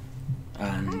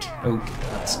 And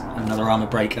that's another armor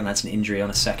break, and that's an injury on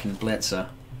a second blitzer.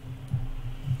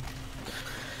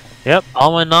 Yep,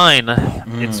 armor 9.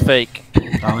 It's fake.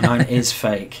 Armor 9 is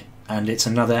fake, and it's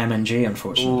another MNG,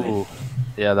 unfortunately. Ooh.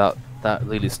 Yeah, that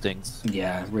really stings.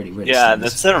 Yeah, really stings.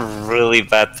 That's a really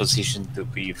bad position to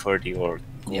be for the orc.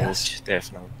 Yes,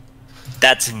 definitely.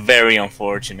 That's very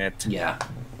unfortunate. Yeah.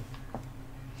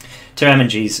 2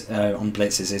 MNGs on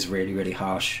blitzes is really, really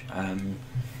harsh.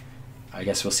 I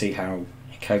guess we'll see how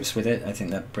he copes with it. I think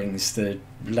that brings the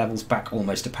levels back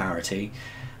almost to parity.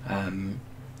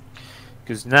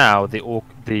 Because now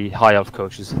the high elf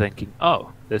coach is thinking,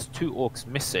 oh, there's 2 orcs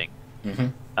missing,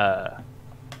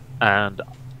 and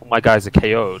my guys are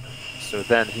KO'd. So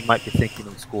then he might be thinking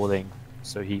of scoring,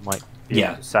 so he might be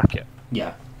able to sack it.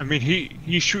 Yeah. I mean,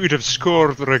 he should have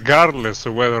scored regardless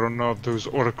of whether or not those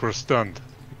orcs were stunned,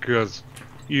 because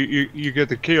you get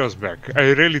the chaos back.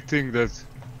 I really think that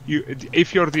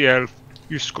if you're the elf,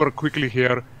 you score quickly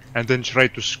here and then try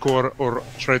to score or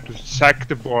try to sack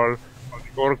the ball on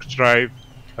the orc drive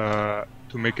to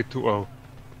make it 2-0,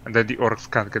 and then the orcs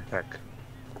can't get back.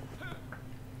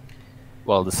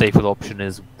 well, the safer option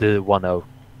is the 1-0.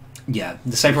 Yeah,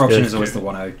 the safer option is always the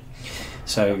 1-0.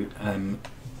 So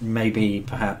maybe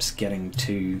perhaps getting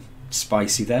too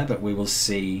spicy there, but we will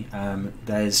see.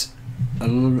 There's a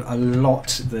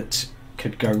lot that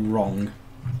could go wrong.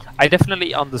 I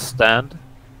definitely understand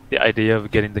the idea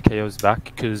of getting the KOs back,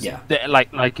 because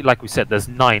like we said, there's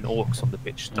 9 orcs on the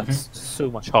pitch. That's so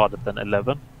much harder than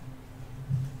 11.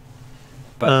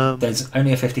 But there's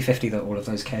only a 50-50 that all of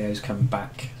those KOs come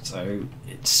back, so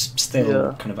it's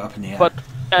still kind of up in the air.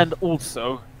 And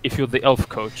also, if you're the elf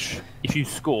coach, if you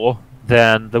score,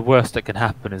 then the worst that can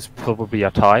happen is probably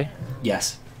a tie.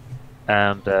 Yes.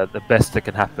 And the best that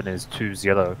can happen is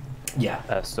 2-0.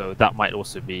 Yeah. So that might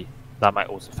also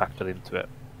factor into it.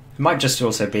 It might just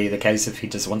also be the case if he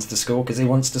just wants to score because he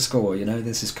wants to score. You know,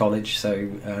 this is college, so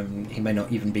he may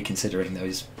not even be considering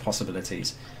those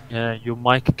possibilities. Yeah, your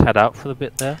mic cut out for a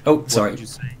bit there. Oh, sorry. What did you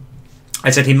say? I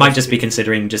said he might just be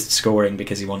considering just scoring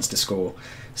because he wants to score.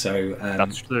 So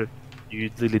that's true. You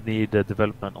really need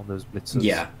development on those blitzers.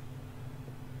 Yeah.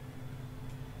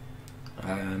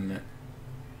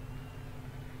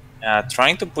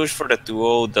 Trying to push for the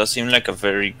 2-0 does seem like a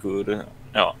very good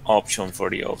option for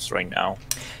the elves right now.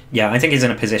 Yeah, I think he's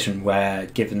in a position where,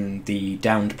 given the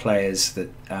downed players, that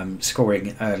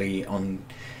scoring early on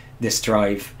this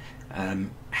drive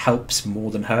helps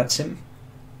more than hurts him.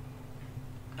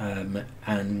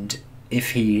 And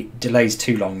if he delays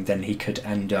too long, then he could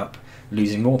end up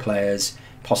losing more players,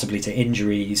 possibly to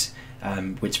injuries,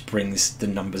 which brings the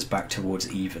numbers back towards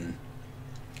even.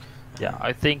 Yeah,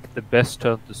 I think the best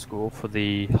turn to score for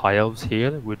the High Elves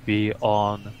here would be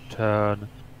on turn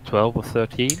 12 or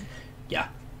 13. Yeah.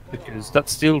 Because that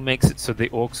still makes it so the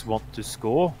Orcs want to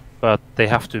score, but they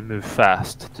have to move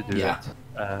fast to do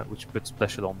it, which puts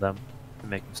pressure on them to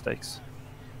make mistakes.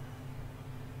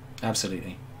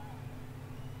 Absolutely.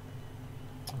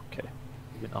 Okay,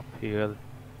 moving up here.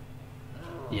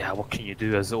 Yeah, what can you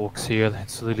do as Orcs here?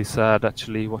 It's really sad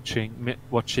actually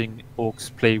watching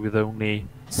Orcs play with only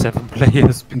 7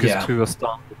 players because 2 are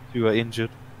stunned, 2 are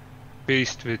injured.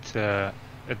 Based with I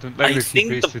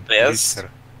think the best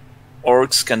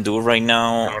Orcs can do right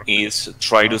now is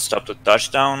try to stop the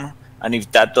touchdown, and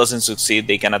if that doesn't succeed,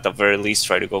 they can at the very least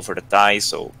try to go for the tie,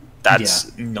 so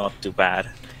that's not too bad.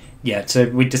 Yeah, so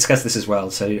we discussed this as well.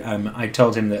 So I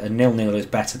told him that a 0-0 is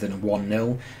better than a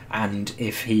 1-0, and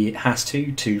if he has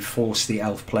to force the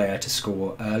elf player to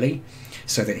score early,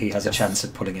 so that he has a chance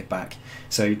of pulling it back.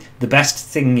 So the best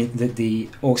thing that the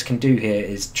Orcs can do here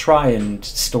is try and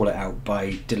stall it out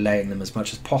by delaying them as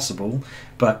much as possible.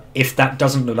 But if that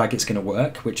doesn't look like it's going to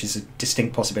work, which is a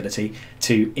distinct possibility,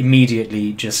 to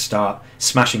immediately just start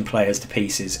smashing players to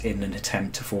pieces in an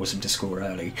attempt to force them to score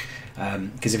early.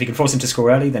 Because if he can force him to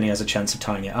score early, then he has a chance of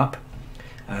tying it up.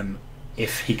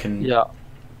 If he can... Yeah.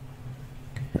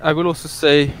 I will also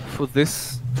say for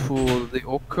the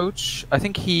Orc coach, I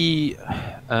think he,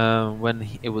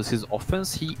 it was his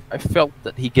offense, I felt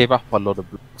that he gave up a lot of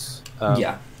blocks.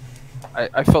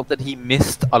 I felt that he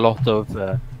missed a lot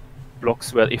of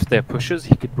blocks where if they're pushes,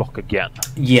 he could block again.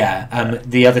 Yeah,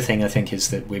 the other thing I think is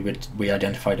that we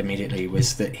identified immediately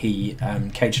was that he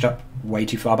caged up way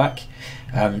too far back.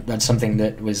 That's something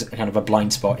that was kind of a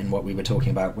blind spot in what we were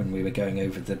talking about when we were going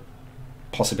over the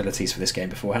possibilities for this game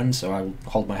beforehand, so I will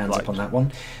hold my hands up on that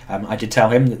one. I did tell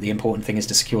him that the important thing is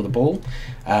to secure the ball.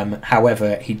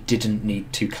 However, he didn't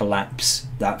need to collapse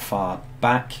that far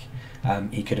back.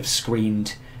 He could have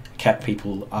screened, kept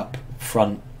people up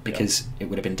front, because it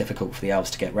would have been difficult for the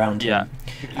elves to get round him,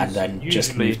 and then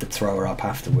just move the thrower up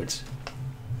afterwards.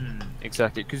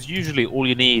 Exactly, because usually all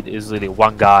you need is really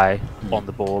one guy on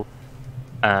the ball,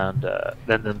 and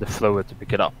then the thrower to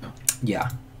pick it up. Yeah.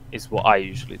 Is what I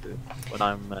usually do when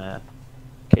I'm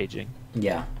caging.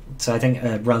 Yeah, so I think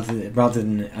rather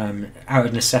than out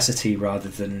of necessity rather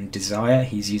than desire,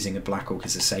 he's using a Black Orc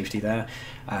as a safety there,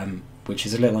 which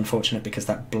is a little unfortunate because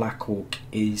that Black Orc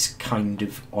is kind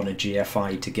of on a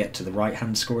GFI to get to the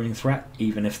right-hand scoring threat,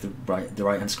 even if the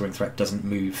right-hand scoring threat doesn't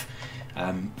move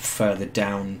further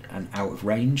down and out of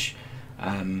range.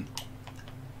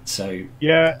 So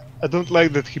yeah, I don't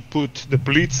like that he put the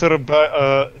Blitzer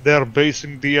there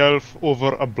basing the elf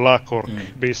over a Black Orc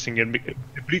basing it.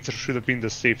 The Blitzer should have been the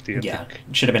safety. I think.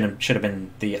 Should have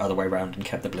been the other way around and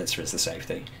kept the Blitzer as the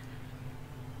safety.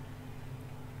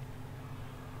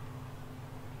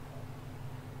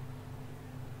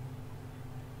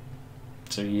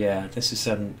 So yeah,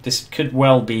 this could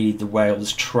well be the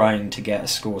Wales trying to get a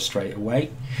score straight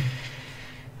away.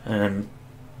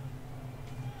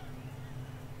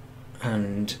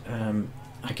 And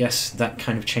I guess that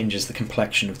kind of changes the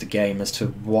complexion of the game as to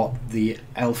what the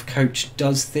elf coach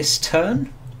does this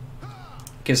turn.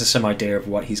 gives us some idea of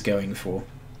what he's going for.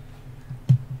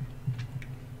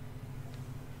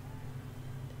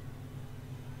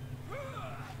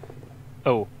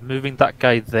 Oh, moving that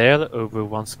guy there over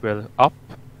 1 square up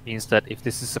means that if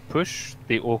this is a push,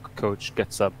 the orc coach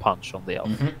gets a punch on the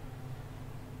elf.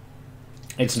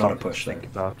 It's not a push, though. Think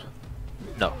about.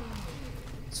 No.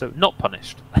 So, not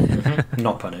punished.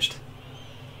 Not punished.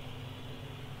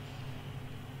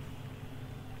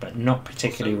 But not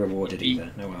particularly rewarded either.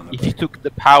 No armor. If he took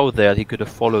the power there, he could have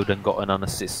followed and gotten an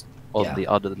assist on the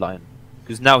other line.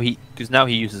 Because now he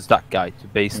uses that guy to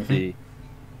base the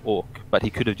orc, but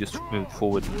he could have just moved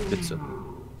forward and bit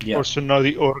some. Yeah. Also now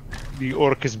the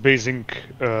orc is basing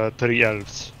 3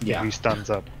 elves. Yeah. He stands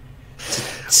up.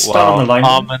 Stun on the lineman.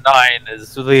 Armor 9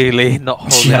 is really not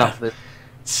holding up.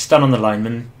 Stun on the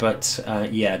lineman, but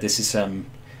yeah, this is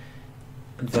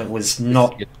that was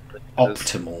not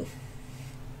optimal.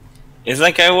 It's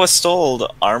like I was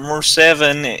told, armor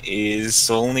 7 is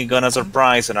only gonna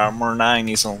surprise and armor 9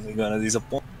 is only gonna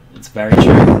disappoint. It's very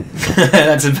true.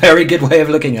 That's a very good way of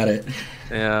looking at it.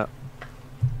 Yeah.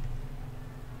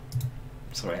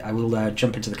 Sorry, I will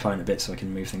jump into the client a bit so I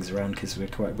can move things around because we're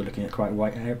looking at quite a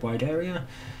wide area.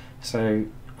 So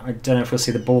I don't know if we'll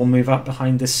see the ball move up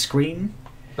behind this screen.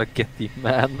 Spaghetti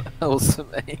man, also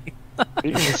me.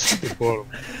 The ball.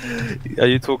 Are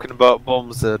you talking about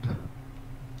bombs, Ed?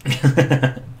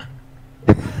 I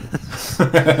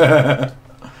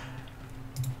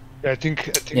think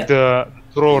the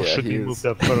thrower should be he moved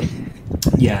up first.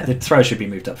 Yeah, the throw should be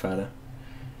moved up further.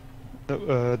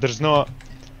 There's nothing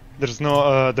scary. There's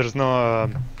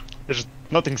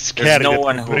no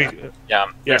one who,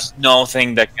 there's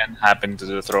nothing that can happen to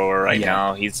the thrower right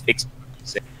now. He's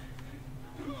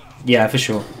yeah, for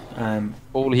sure.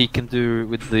 All he can do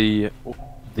with the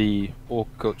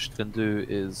orc coach can do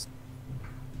is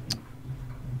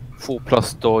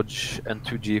 4+ dodge and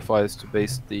 2 G5s to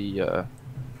base the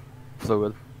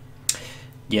thrower.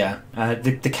 Yeah,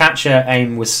 the catcher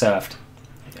aim was surfed,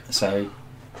 so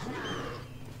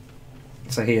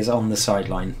he is on the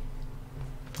sideline.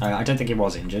 I don't think he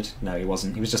was injured. No, he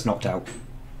wasn't. He was just knocked out.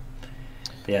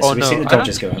 But yeah, so we've seen the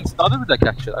dodges go up. He started with a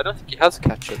catcher. I don't think he has a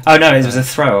catcher. Oh no, it was a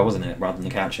thrower, wasn't it, rather than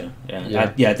the catcher?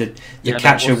 Yeah, the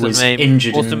catcher was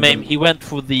injured. He went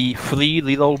for the free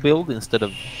reload build instead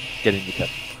of getting the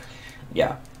catcher.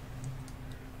 Yeah.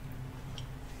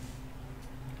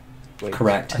 Wait,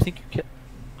 correct. I think you can.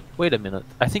 Wait a minute.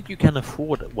 I think you can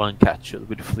afford 1 catcher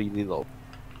with free reload.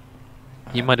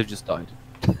 He might have just died.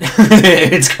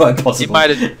 It's quite possible. He might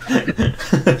have.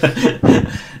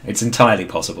 It's entirely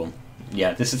possible.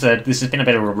 Yeah, this has been a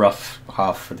bit of a rough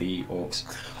half for the orcs.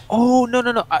 Oh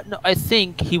no! I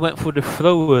think he went for the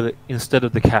thrower instead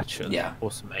of the catcher. Yeah.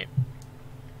 Awesome aim.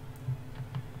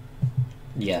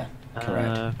 Yeah,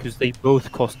 correct. Because they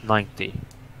both cost 90,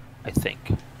 I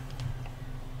think.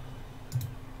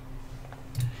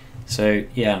 So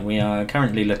yeah, we are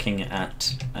currently looking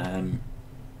at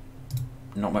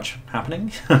not much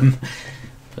happening.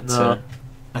 But no.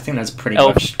 I think that's pretty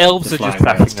much elves the are just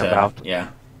flying whale's faffing turn. about. Yeah.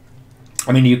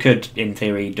 I mean, you could, in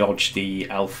theory, dodge the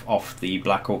elf off the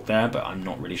Black Orc there, but I'm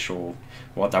not really sure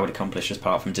what that would accomplish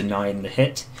apart from denying the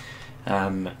hit.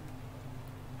 Well,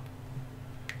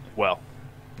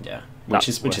 yeah, which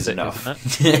is it, enough.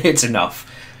 It's enough.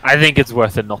 I think it's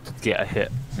worth it not to get a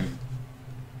hit.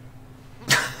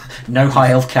 No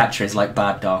high elf catcher is like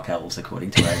bad dark elves,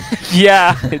 according to Ray.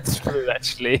 Yeah, it's true.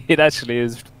 Actually, it actually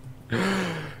is.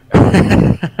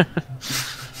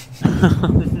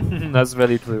 That's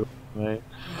very true. Right.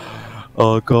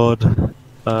 Oh god.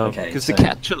 Okay, because so the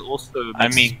catcher also. I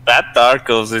mean, that Dark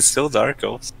Elves is still Dark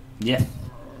Elves. Yeah.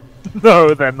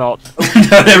 No, they're not.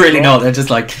 No, they're really not. They're just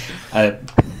like a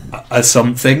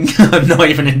something. I'm not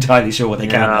even entirely sure what they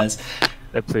count as.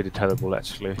 They're pretty terrible,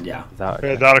 actually. Yeah.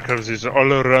 Dark Elves is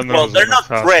all around. Well, they're not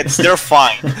threats. They're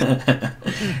fine.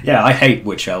 Yeah, I hate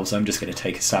witch elves. I'm just going to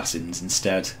take assassins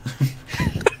instead.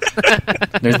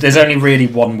 There's only really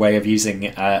one way of using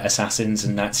assassins,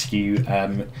 and that's you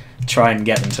try and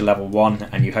get them to level 1,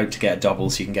 and you hope to get a double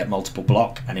so you can get multiple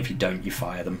block, and if you don't, you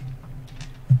fire them.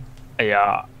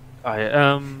 Yeah, I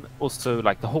also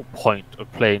like the whole point of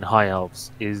playing high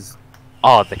elves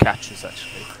are the catchers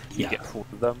actually. You get 4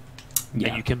 of them,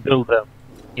 and you can build them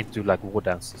into like war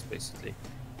dancers basically.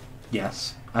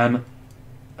 Yes.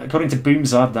 According to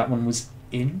Boomzard, that one was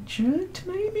injured,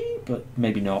 maybe, but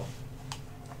maybe not.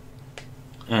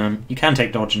 You can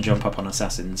take dodge and jump up on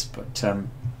assassins, but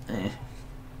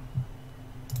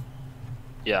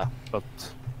yeah, but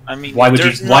I mean, why would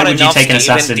you take an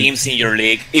assassin? Teams in your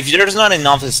league. If there's not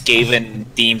enough Skaven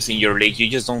teams in your league, you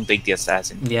just don't take the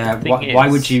assassin. Yeah, why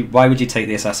would you take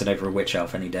the assassin over a witch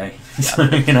elf any day? So,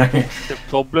 you know, the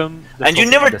problem. And you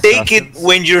never take it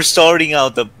when you're starting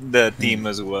out the team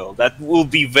as well. That will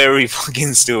be very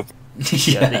fucking stupid.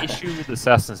 Yeah, the issue with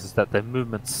assassins is that they're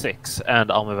movement 6 and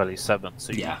armor value 7,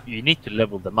 so you need to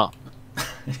level them up.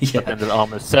 But then they're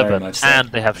armor 7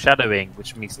 and they have shadowing,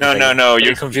 which means no,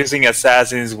 you're confusing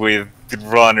assassins with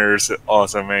runners.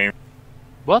 Awesome aim.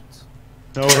 What?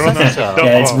 No,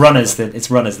 runners. It's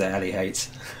runners that Ellie hates.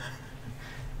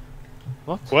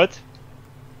 What?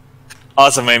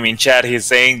 Awesome aim in chat. He's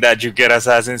saying that you get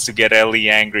assassins to get Ellie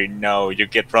angry. No, you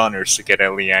get runners to get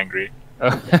Ellie angry.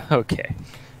 Okay.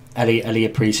 Ellie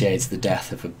appreciates the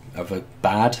death of a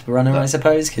bad runner, I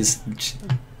suppose, because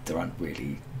there aren't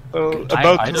really.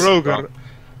 About Roger,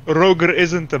 Roger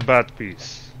isn't a bad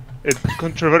piece. It's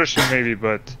controversial maybe,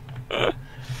 but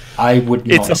I would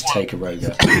not take a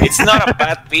Roger. It's not a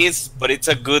bad piece, but it's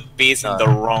a good piece in the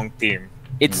wrong team.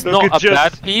 It's not a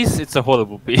bad piece, it's a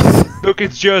horrible piece. Look,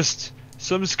 it's just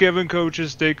some Skaven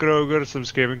coaches take Roger, some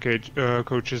Skaven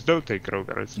coaches don't take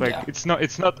Roger. It's like it's not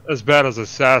as bad as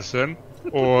Assassin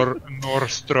or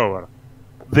Norse Thrower.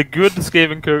 The good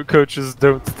Skaven coaches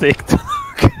don't take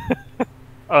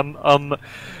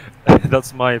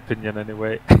that's my opinion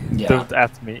anyway. Don't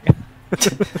at me.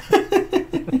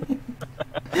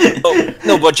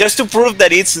 No, but just to prove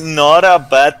that it's not a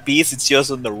bad piece, it's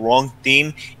just on the wrong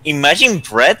team. Imagine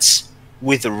Brett's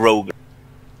with a Roger.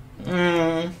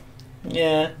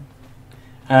 Yeah.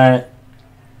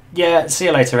 Yeah, see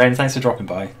you later, Aim. Thanks for dropping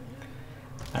by.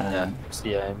 See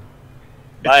you, Aim.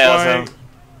 Bye, Awesome.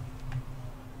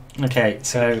 Okay,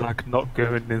 so... Like not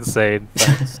going insane.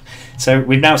 So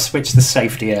we've now switched the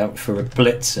safety out for a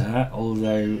blitzer,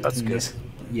 although... That's good.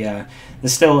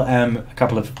 There's still a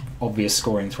couple of obvious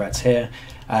scoring threats here,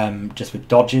 just with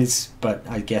dodges, but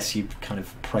I guess you kind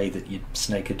of pray that you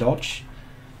snake a dodge.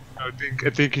 I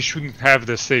think he shouldn't have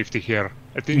the safety here.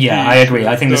 I agree.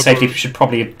 I think the safety should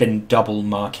probably have been double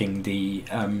marking the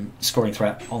scoring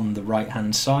threat on the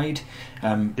right-hand side,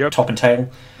 top and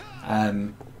tail.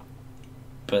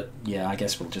 But yeah, I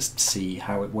guess we'll just see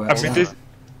how it works. I mean,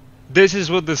 this is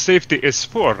what the safety is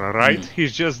for, right?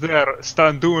 He's just there,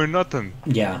 stand doing nothing.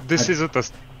 Yeah. This isn't a...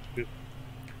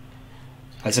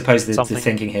 I suppose the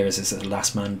thinking here is it's a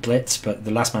last man blitz, but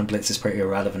the last man blitz is pretty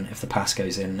irrelevant if the pass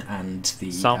goes in and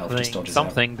the elf just dodges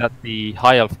Something that the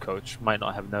high elf coach might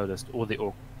not have noticed, or the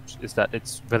orc coach, is that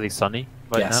it's very sunny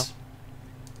now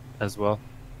as well.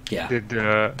 Yeah.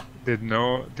 Did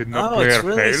no player it's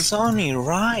really fail? Sunny,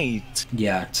 right?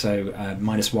 Yeah, so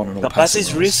 -1 on all the pass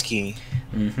is risky.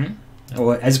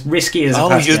 Or as risky as a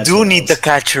pass. Oh, you do need the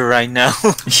catcher right now.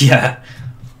 Yeah.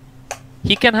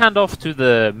 He can hand off to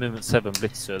the movement 7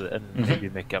 blitzer and maybe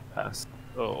make up pass.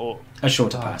 Or a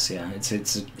shorter pass, yeah. It's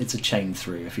a chain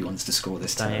through if he wants to score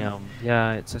this time.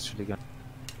 Yeah, it's actually good.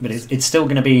 But it's still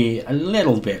going to be a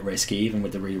little bit risky even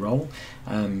with the reroll.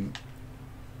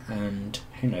 And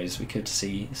who knows, we could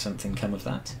see something come of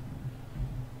that.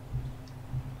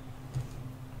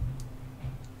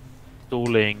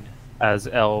 Stalling as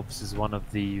elves is one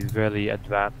of the very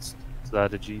advanced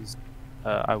strategies,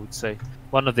 I would say.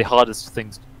 One of the hardest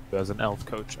things to do as an elf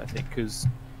coach, I think, because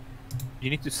you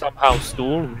need to somehow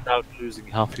stall without losing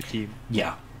half your team.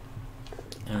 Yeah.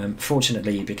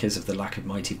 Fortunately, because of the lack of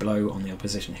mighty blow on the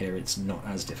opposition here, it's not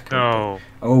as difficult. No.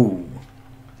 Oh.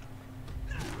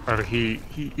 Well,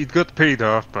 it got paid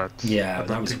off, but yeah,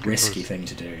 that was a risky thing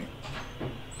to do.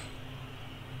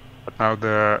 But now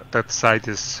that site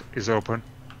is open.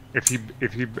 If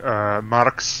he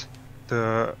marks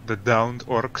the downed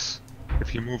orcs, if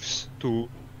he moves 2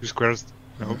 squares,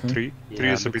 no 3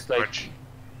 is a bit much.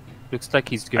 Looks like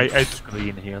he's going to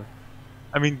screen here.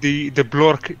 I mean the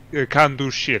Blork can't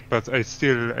do shit, but I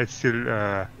still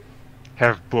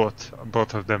have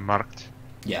both of them marked.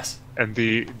 Yes. And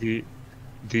the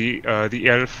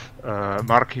elf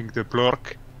marking the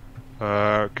Blork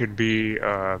can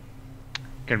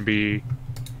be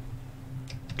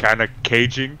kind of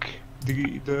caging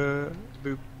the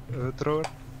thrower.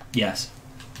 Yes.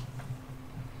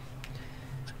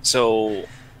 So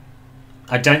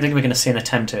I don't think we're going to see an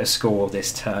attempt at a score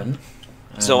this turn.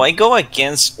 So I go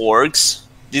against orcs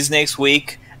this next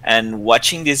week, and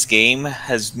watching this game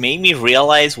has made me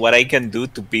realize what I can do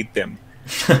to beat them.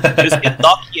 Just get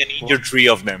lucky and injure 3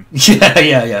 of them.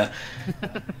 Yeah.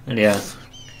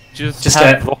 Just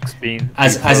have Vox being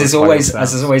as is always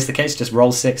the case. Just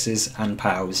roll 6s and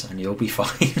POWs, and you'll be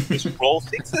fine. Just roll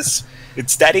 6s.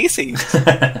 It's that easy.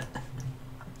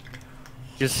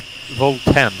 Just roll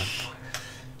 10.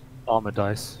 armor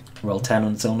dice. Roll 10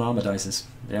 on its own armor dices.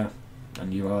 Yeah,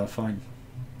 and you are fine.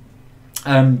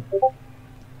 And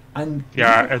and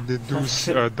induce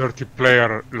dirty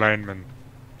player lineman.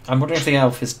 I'm wondering if the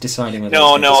elf is deciding whether.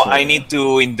 No, I need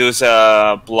to induce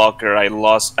a blocker. I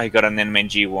got an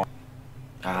MNG one.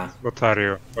 Ah. What are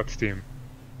you? What team?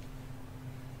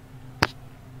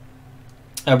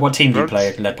 What team do you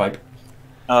play, Lead Pipe?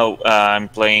 Oh, I'm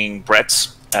playing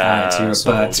Brett's. So you're a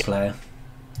Birds player.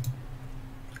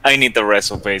 I need the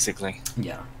wrestle, basically.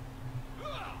 Yeah.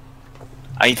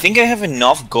 I think I have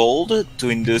enough gold to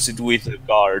induce it with a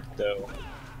guard, though.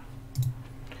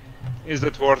 Is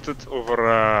that worth it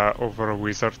over a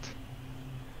wizard?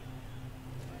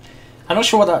 I'm not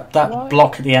sure what that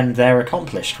block at the end there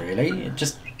accomplished, really. It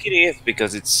just... I think it is,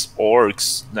 because it's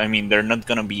orcs. I mean, they're not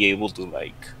gonna be able to,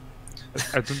 like...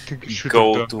 I don't think you should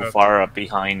go too far up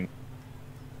behind.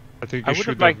 I think I you would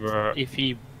should have have liked if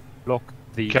he blocked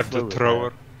the kept the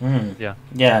thrower. Yeah.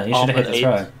 Yeah, you should have hit the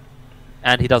Armor 8. thrower.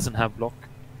 And he doesn't have block.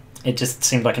 It just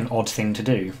seemed like an odd thing to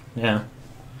do. Yeah.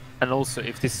 And also,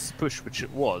 if this is push, which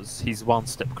it was, he's one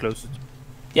step closer to...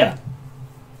 Yeah.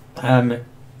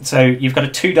 So you've got a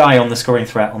 2 die on the scoring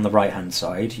threat on the right-hand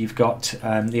side. You've got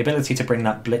the ability to bring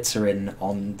that blitzer in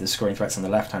on the scoring threats on the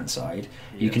left-hand side.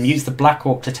 Yes. You can use the Black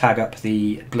Orc to tag up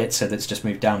the blitzer that's just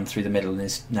moved down through the middle and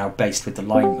is now based with the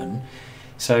lineman.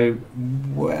 So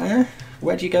where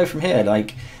do you go from here?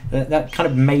 Like that kind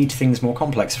of made things more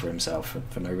complex for himself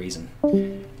for no reason.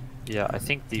 Yeah, I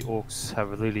think the orcs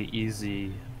have a really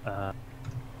easy...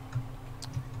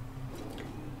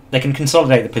 They can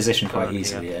consolidate the position quite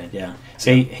easily. Yeah.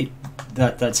 So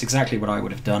that's exactly what I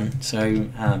would have done. So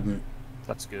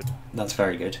that's good. That's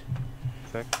very good.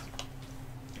 Perfect.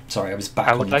 Sorry, I was back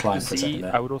on the climb for a second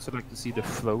there. I would also like to see the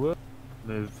thrower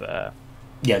move.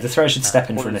 Yeah, the thrower should step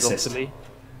in for an assist.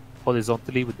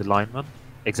 Horizontally with the lineman.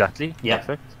 Exactly. Yeah.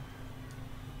 Perfect.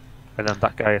 And then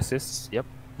that guy assists. Yep.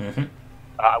 Mm-hmm.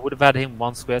 I would have had him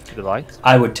one square to the right.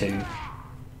 I would too.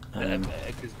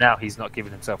 Because now he's not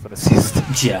giving himself an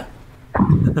assist. Yeah.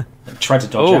 Try to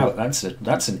dodge out.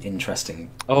 That's an interesting.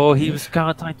 Oh, he was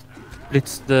kind of trying to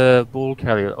blitz the ball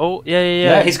carrier. Oh, yeah.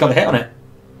 Yeah, he's got a hit on it.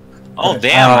 Oh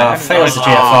damn! Fails the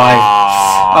GFI.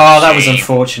 Oh, that was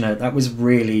unfortunate. That was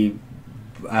really.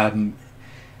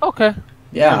 Okay.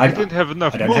 Yeah, I didn't have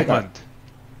enough movement.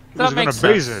 He was gonna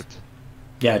base it.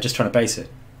 Yeah, just trying to base it.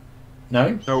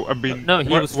 No. No, I mean, no, he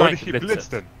was why trying did he to blitz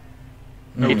it. then?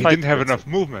 No, he didn't have enough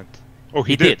movement. Oh,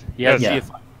 he did. He had yeah.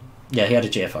 GFI. Yeah, he had a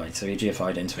GFI, so he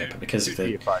GFI'd into it, but because of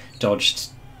the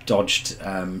dodged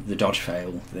the dodge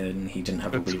fail, then he didn't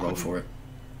have a reroll for it.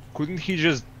 Couldn't he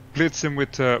just blitz him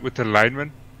with the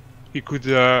lineman? He could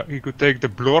take the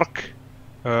Blork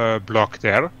block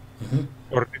there,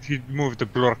 or did he move the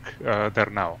Blork there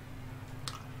now?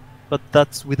 But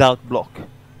that's without block.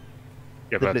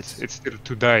 Yeah, but it's still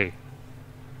to die.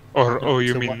 Or no,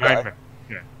 you mean lineman?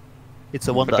 Yeah. It's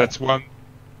a 1 but die.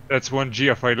 That's one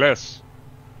GFI less.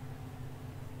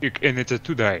 And it's a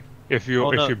 2 die. If you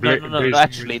no,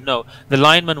 actually no. The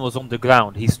lineman was on the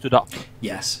ground. He stood up.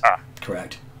 Yes.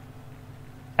 Correct.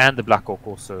 And the Black Orc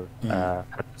also had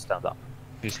to stand up.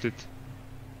 Missed it.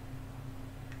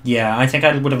 Yeah, I think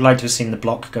I would have liked to have seen the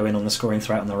block go in on the scoring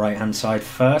threat on the right-hand side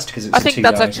first, because it's I think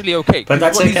that's actually okay. But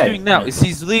that's what okay. he's doing now is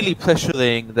he's really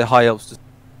pressuring the high elves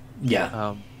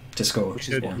to score, which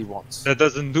is what he wants. That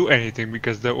doesn't do anything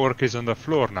because the orc is on the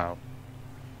floor now.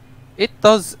 It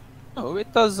does. No,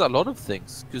 it does a lot of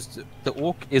things because the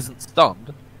orc isn't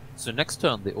stunned. So next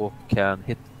turn the orc can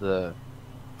hit the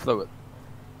thrower.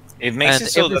 It makes it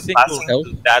so that passing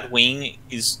to that wing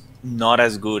is not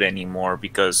as good anymore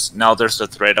because now there's the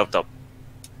threat of the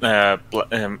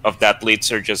of that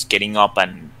blitzer just getting up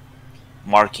and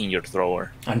marking your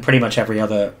thrower. And pretty much every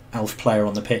other elf player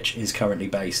on the pitch is currently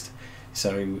based,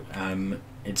 so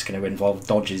it's going to involve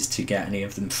dodges to get any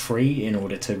of them free in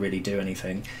order to really do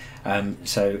anything.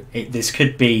 So this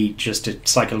could be just a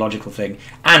psychological thing.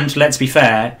 And let's be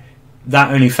fair,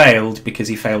 that only failed because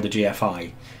he failed a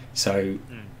GFI. So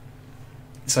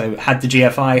had the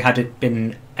GFI, had it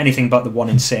been anything but the 1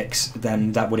 in 6,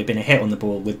 then that would have been a hit on the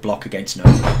ball with block against no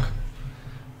block.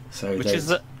 So which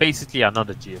is basically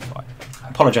another GFI. I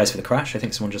apologise for the crash. I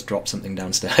think someone just dropped something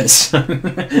downstairs.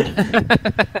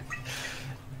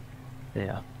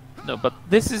 Yeah. No, but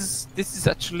this is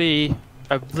actually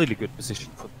a really good position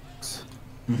for this.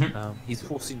 He's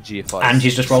forcing GFI. And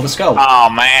he's just rolled a skull. Oh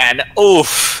man!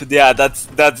 Oof! Yeah, that's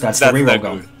the reroll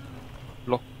gone.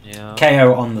 Block. Yeah.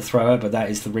 KO on the thrower, but that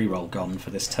is the reroll gone for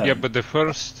this turn. Yeah, but the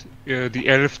first, the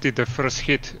elf did the first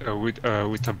hit with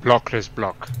a blockless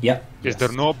block. Yep. Is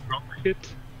there no block hit?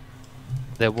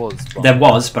 There was. There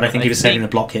was, but I think he was saving the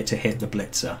block hit to hit the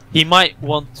blitzer. He might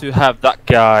want to have that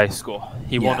guy score.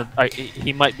 He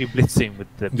he might be blitzing with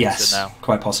the blitzer now.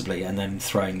 Quite possibly, and then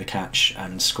throwing the catch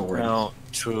and scoring. No,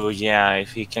 true. Yeah,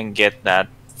 if he can get that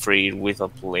free with a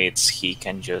blitz, he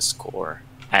can just score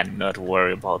and not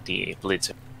worry about the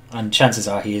blitzer. And chances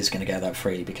are he is going to get that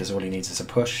free because all he needs is a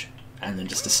push and then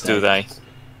just a step. Do they?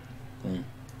 Mm.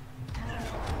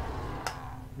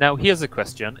 Now here's a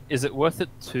question: is it worth it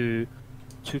to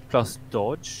 2+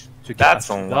 dodge to get That's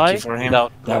unlucky for him.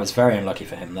 That was very unlucky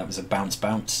for him. That was a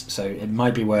bounce, so it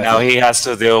might be worth now it. he has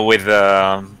to deal with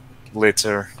the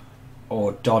blitzer.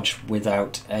 Or dodge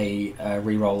without a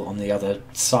reroll on the other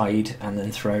side and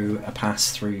then throw a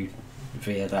pass through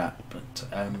via that. But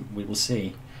we will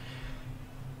see.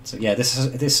 So yeah,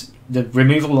 the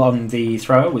removal on the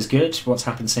thrower was good. What's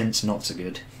happened since, not so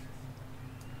good.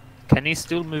 Can he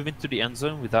still move into the end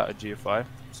zone without a GFI?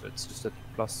 So it's just a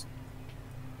plus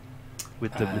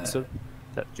with the blitzer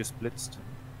that just blitzed.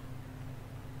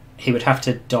 He would have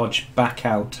to dodge back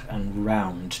out and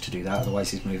round to do that,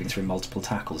 otherwise he's moving through multiple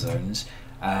tackle zones.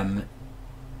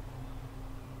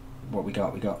 What we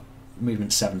got? We got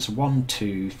movement 7, so 1,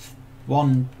 2,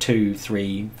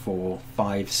 3, 4,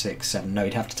 5, 6, 7. No,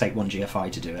 he'd have to take 1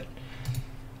 GFI to do it.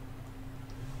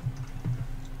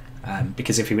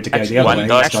 Because if he were to go the other way,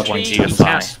 dodge, dodge 1 you GFI.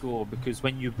 can't score because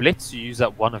when you blitz, you use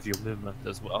up one of your movement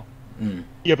as well. Mm.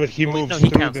 Yeah, but he moves No, he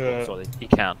through can the. score, sorry. He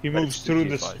can. He but moves it's through 2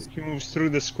 the. GFIs. He moves through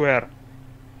the square.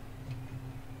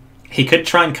 He could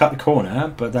try and cut the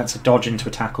corner, but that's a dodge into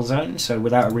a tackle zone, so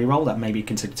without a reroll, that may be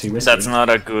considered too risky. That's not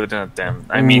a good attempt.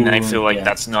 I mean, I feel like yeah.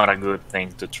 that's not a good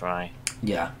thing to try.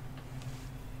 Yeah.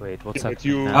 Wait, what's Yeah, but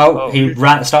happening you- now? Oh, he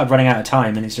started running out of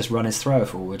time, and he's just run his thrower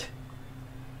forward.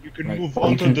 You can Right. move You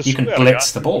onto can- the you can square.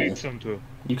 blitz the and ball. blitz onto.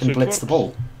 You can So it blitz the works.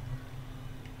 ball.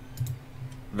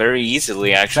 Very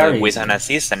easily, actually, Very with easily. an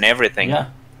assist and everything. Yeah.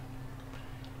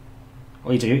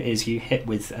 All you do is you hit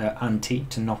with anti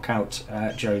to knock out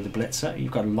Joe the blitzer.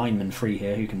 You've got a lineman free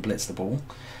here who can blitz the ball.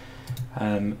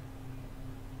 And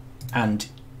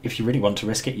if you really want to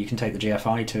risk it, you can take the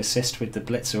GFI to assist with the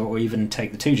blitzer, or even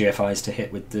take the 2 GFIs to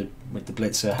hit with the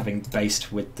blitzer, having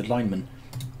based with the lineman.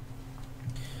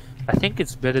 I think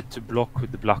it's better to block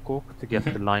with the Black Hawk to get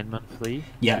the lineman free.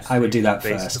 Yeah, just I would so do you that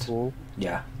can base first. the ball.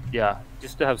 Yeah, Yeah,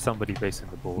 just to have somebody basing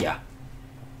the ball. yeah.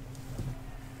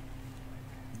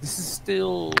 This is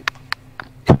still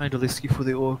kind of risky for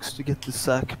the Orcs to get the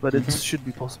sack, but it should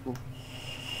be possible.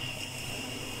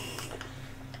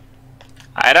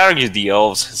 I'd argue the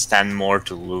elves stand more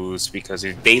to lose, because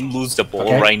if they lose the ball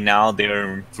Okay. right now,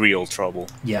 they're in real trouble.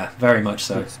 Yeah, very much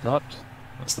so. Good start.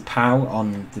 That's the POW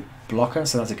on the blocker,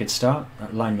 so that's a good start.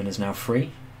 That lineman is now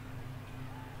free.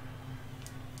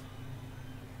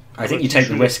 I think But you take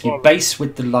the should risk, you follow. base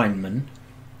with the lineman,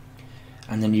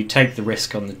 and then you take the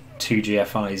risk on the 2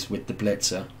 GFIs with the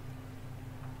blitzer.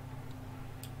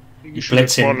 You should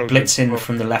follow Blitz the in ball.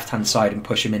 from the left-hand side and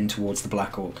push him in towards the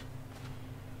Black Hawk.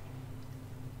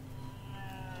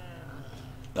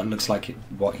 That looks like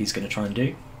what he's going to try and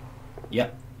do.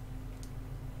 Yep.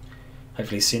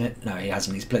 Hopefully he's seen it. No, he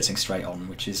hasn't. He's blitzing straight on,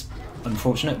 which is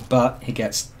unfortunate, but he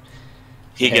gets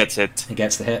He hit. gets it. He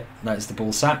gets the hit. That is the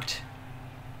ball sacked.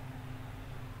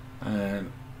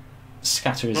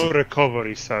 Scatter is... No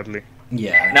recovery, sadly.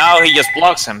 Yeah. Now he just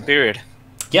blocks him, period.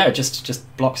 Yeah, just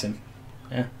blocks him.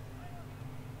 Yeah.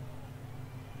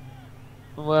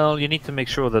 Well, you need to make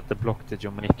sure that the block that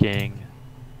you're making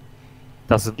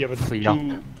doesn't Yeah, but free up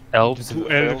two elves. two in the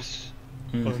field. elves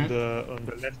Mhm. on the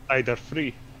left side are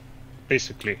free,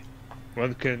 basically.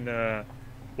 One can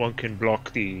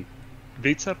block the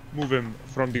blitzer, move him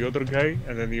from the other guy,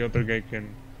 and then the other guy can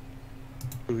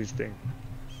do his thing.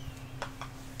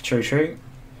 True.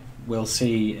 We'll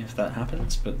see if that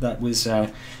happens, but that was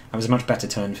a much better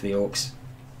turn for the Orcs.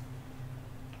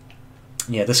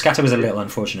 Yeah, the scatter was a little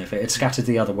unfortunate. If it had scattered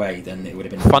the other way, then it would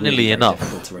have been Funnily really very enough,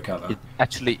 difficult to recover. It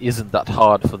actually isn't that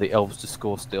hard for the elves to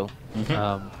score still.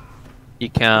 Mhm. He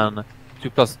can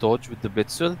 2+ dodge with the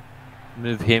blitzer,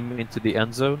 move him into the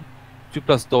end zone,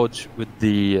 2+ dodge with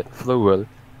the thrower,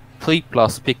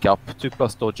 3+ pick up,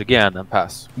 2+ dodge again and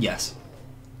pass. Yes.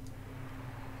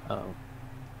 I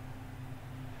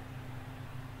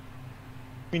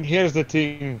mean, here's the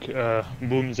thing,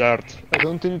 Boomzart. I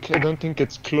don't think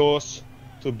it's close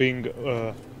to being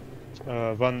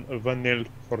 1-0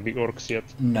 for the Orcs yet.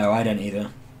 No, I don't either.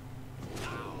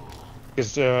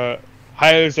 Because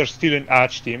High Elves are still an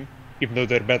Arch team, even though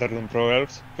they're better than Pro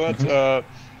Elves. But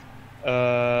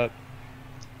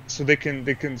so they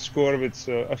can score with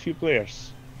a few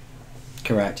players.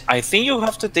 Correct. I think you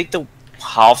have to take the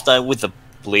half die with the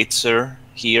blitzer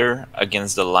here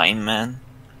against the lineman.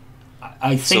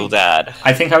 I think so that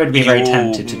I think I would be very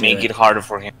tempted to make do it harder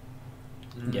for him.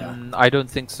 Yeah. I don't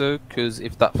think so, because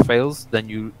if that fails, then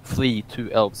you flee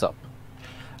 2 elves up.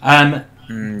 Yeah,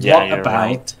 What you're about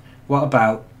right. what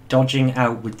about dodging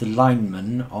out with the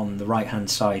lineman on the right hand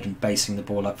side and basing the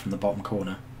ball up from the bottom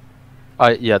corner?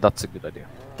 Yeah, that's a good idea.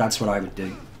 That's what I would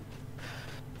do.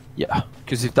 Yeah,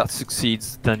 because if that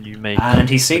succeeds, then you make And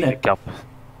he's seen the it. pickup.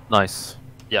 Nice.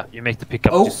 Yeah, you make the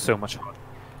pickup Oh. just so much harder.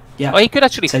 Yeah. Oh, he could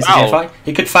actually Says foul. the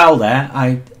He could foul there.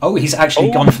 He's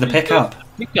actually gone for the pickup.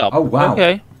 Pickup. Oh, wow.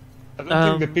 Okay. I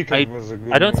don't think the pickup was a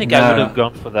good I don't think one. I would No. have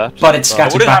gone for that. But it's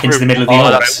scattered wouldn't back have into the middle of the Oh,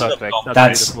 removed odds. that's perfect.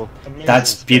 That's- beautiful. Amazing That's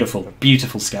scatter. beautiful.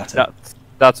 Beautiful scatter.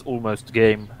 That's almost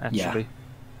game, actually.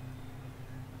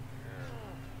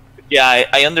 Yeah,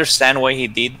 I understand why he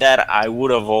did that. I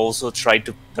would have also tried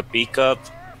to the pickup.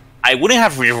 I wouldn't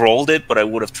have re-rolled it, but I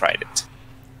would have tried it.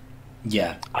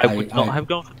 Yeah. I would not have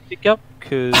gone for the pickup,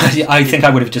 because... I think I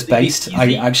would have just based. Easy.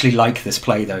 I actually like this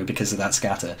play though because of that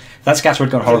scatter. If that scatter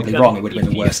had gone horribly wrong, it would have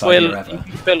been the worst idea ever. If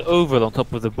you fell over on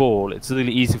top of the ball, it's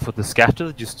really easy for the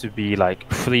scatter just to be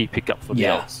like free pickup for the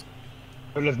Yeah. elves.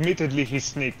 Well, admittedly, he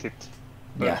sneaked it.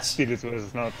 But Yes. still, it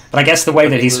was not. But I guess the way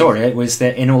that he saw it was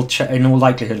that in all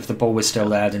likelihood, if the ball was still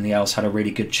there, then the Elves had a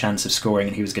really good chance of scoring,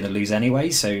 and he was going to lose anyway.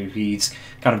 So he's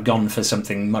kind of gone for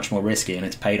something much more risky, and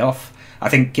it's paid off. I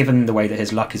think, given the way that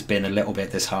his luck has been a little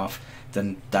bit this half,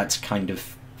 then that's kind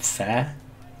of fair.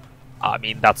 I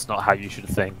mean, that's not how you should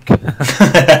think.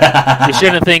 You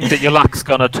shouldn't think that your luck's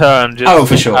gonna turn just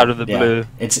For sure. out of the Yeah. blue.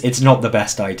 It's not the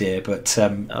best idea, but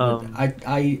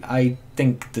I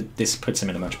think that this puts him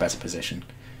in a much better position.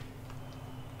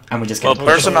 And we just get Well,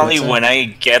 personally, when I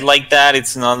get like that,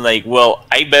 it's not like, well,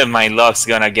 I bet my luck's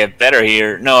gonna get better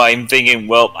here. No, I'm thinking,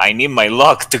 well, I need my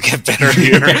luck to get better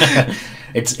here.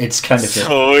 it's kind of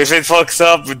So if it fucks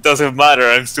up, it doesn't matter.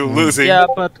 I'm still losing. Yeah,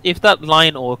 but if that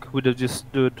line orc would have just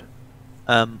stood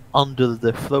under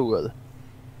the thrower,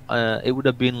 it would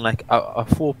have been like a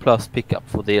 4+ pickup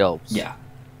for the elves. yeah.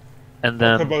 And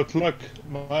Talk then about luck.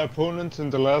 My opponent in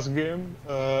the last game,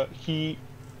 he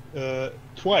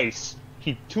twice,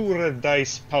 he 2 red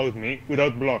dice powed me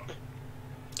without block.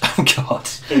 Oh god.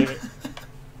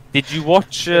 did you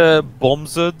watch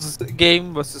Bombzard's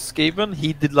game versus Skaven?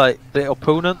 He did like the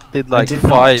opponent did like did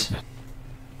 5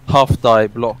 half die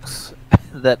blocks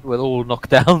that were all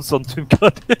knockdowns on Tomb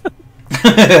Guardian.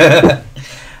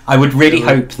 I would really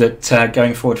hope that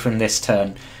going forward from this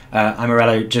turn,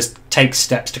 Imarello just takes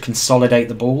steps to consolidate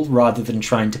the ball rather than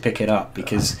trying to pick it up,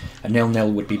 because a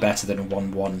 0-0 would be better than a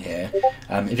 1-1 here.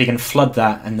 If he can flood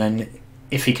that, and then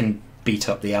if he can beat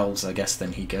up the elves, I guess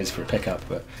then he goes for a pickup.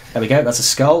 But there we go, that's a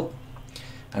skull,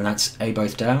 and that's a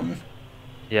both down.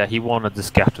 Yeah, he wanted the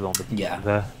scatter on the Yeah.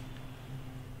 there.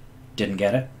 Didn't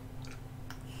get it.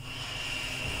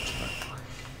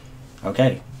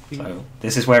 Okay, so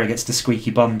this is where it gets to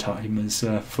squeaky bum time, as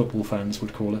football fans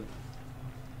would call it.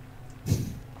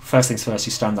 First things first,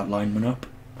 you stand that lineman up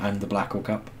and the Black Orc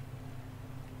up.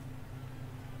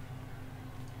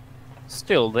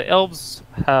 Still, the elves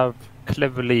have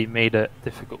cleverly made it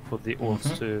difficult for the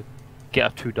orcs to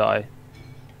get a 2-die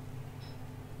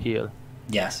heal.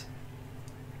 Yes.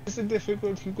 Is it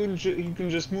difficult? You can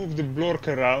just move the block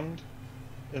around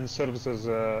and serves as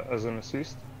an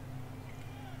assist.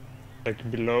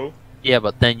 Like below. Yeah,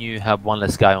 but then you have one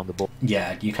less guy on the ball.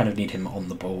 Yeah, you kind of need him on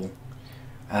the ball.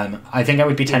 I think I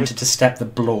would be tempted to step the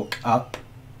block up,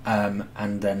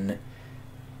 and then...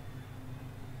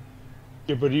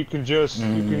 Yeah, but you can just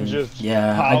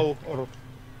pow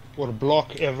or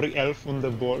block every elf on the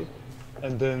ball,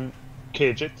 and then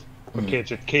cage it or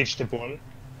cage the ball.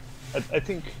 I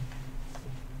think.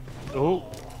 Oh.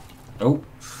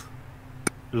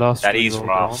 Last That is reroll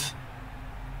rough. down.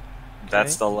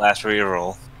 That's the last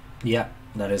reroll. Yeah,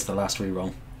 that is the last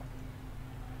reroll.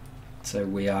 So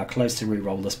we are close to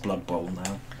reroll this Blood Bowl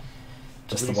now.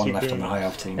 Just the one left on the High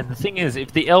Elf team. And the thing is,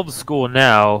 if the elves score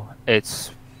now,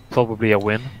 it's probably a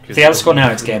win. If the Elves score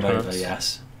now, it's game over,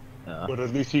 yes. But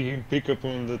at least he can pick up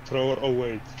on the thrower. Oh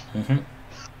wait.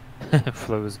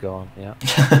 Flow is gone,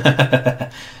 yeah.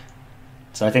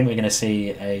 So I think we're going to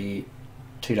see a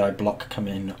 2-die block come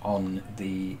in on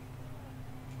the...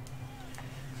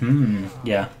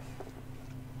 yeah.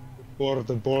 Or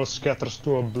the ball scatters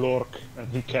to a block and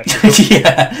he catches it.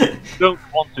 Yeah. You don't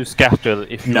want to scatter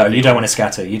if No, you don't want to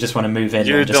scatter. You just want to move in.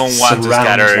 You and just don't want to surround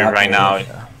scatter that right ball.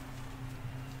 now.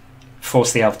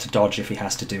 Force the elf to dodge if he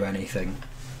has to do anything.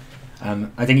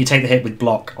 I think you take the hit with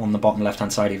block on the bottom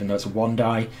left-hand side, even though it's a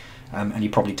 1-die, and you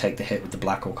probably take the hit with the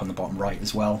Black Orc on the bottom right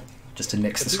as well, just to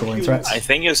nix the scoring threats. I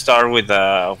think you start with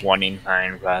a 1 in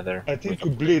 9 rather. I think you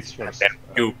blitz first. Then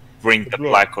you bring the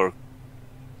Black Orc.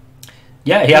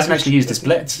 Yeah, he hasn't actually used his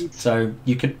blitz, so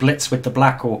you could blitz with the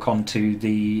black orc onto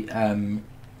the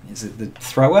is it the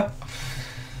thrower?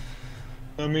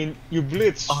 I mean, you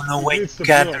blitz. Oh no, you wait, blitz the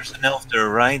God, block. there's an elf there,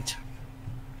 right?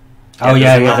 Oh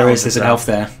Yeah, yeah, there is. there's There's an an elf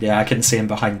there. Yeah, I couldn't see him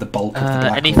behind the bulk of the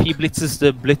black and if orc. he blitzes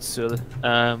the blitzer,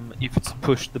 if it's a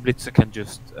push, the blitzer can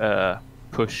just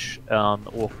push an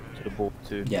orc to the ball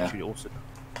to shoot also.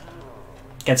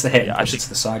 Gets the hit Yeah, and I pushes think to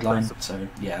the sideline. So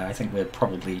yeah, I think we're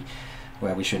probably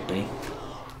where we should be.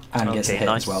 And gets the hit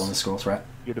as well on the score threat.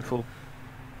 Beautiful.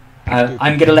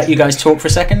 I'm going to let you guys talk for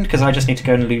a second because I just need to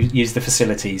go and use the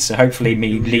facilities. So hopefully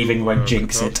me leaving won't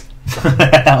jinx it.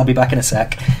 I'll be back in a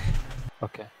sec.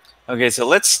 Okay. Okay, so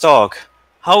let's talk.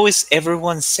 How is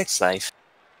everyone's sex life?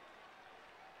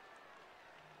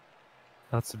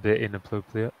 That's a bit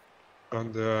inappropriate.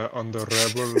 On the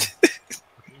REBBRL,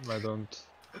 I don't.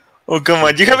 Oh come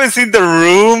on, you haven't seen The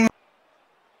Room?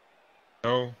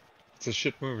 No, it's a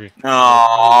shit movie.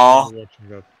 Aww. I'm watching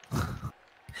that.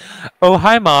 Oh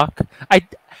hi Mark.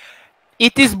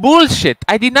 It is bullshit.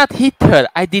 I did not hit her.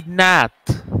 I did not.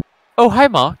 Oh hi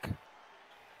Mark.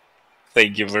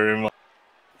 Thank you very much.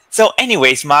 So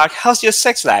anyways, Mark, how's your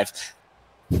sex life?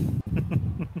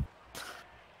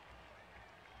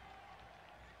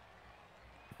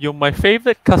 You're my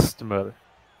favorite customer.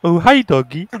 Oh hi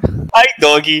doggy. Hi,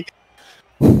 doggy.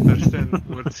 Understand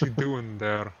what's he doing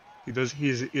there? He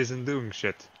isn't doing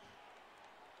shit.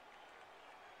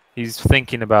 He's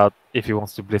thinking about if he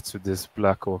wants to blitz with this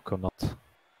black orc or not.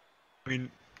 I mean,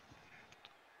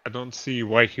 I don't see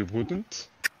why he wouldn't.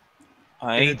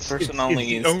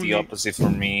 Personally, it's the opposite for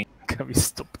me. Can we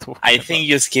stop talking? I think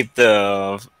you skip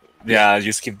the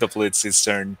you skip the blitz this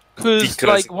turn. Because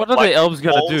like, what are the elves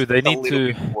gonna do? They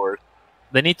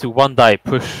need to one die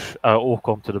push orc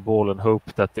onto the ball and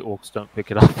hope that the orcs don't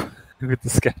pick it up with the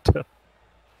scatter.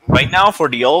 Right now, for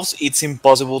the elves, it's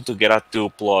impossible to get a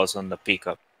 2+ on the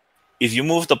pickup. If you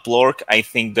move the plork, I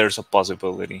think there's a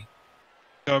possibility.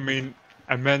 I mean,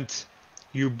 I meant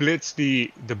you blitz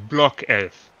the block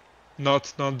elf,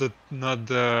 not the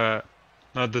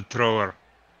thrower.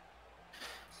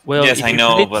 Well, yes, I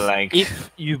know, but like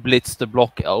if you blitz the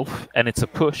block elf and it's a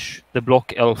push, the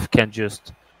block elf can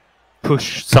just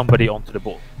push somebody onto the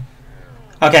ball.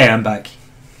 Okay, I'm back.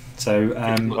 So,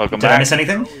 Welcome did I back. miss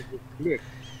anything?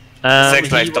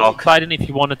 Sex life He talk. decided if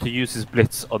he wanted to use his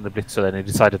blitz on the blitzer, and he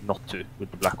decided not to with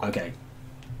the black orc. Okay. You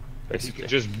Basically. can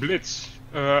just blitz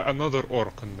another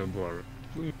orc on the ball.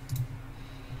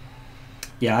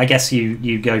 Yeah, I guess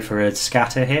you go for a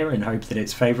scatter here and hope that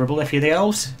it's favourable if you're the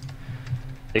elves.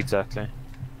 Exactly.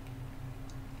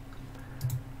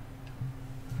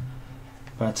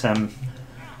 But,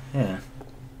 yeah.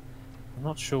 I'm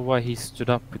not sure why he stood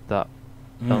up with that.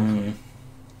 Mm.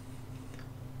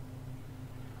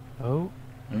 Oh.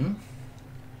 Mm.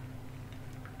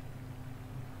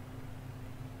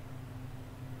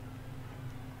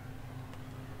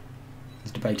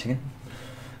 He's debating it.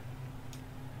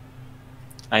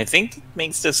 I think it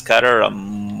makes the scatter a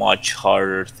much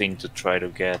harder thing to try to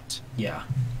get. Yeah.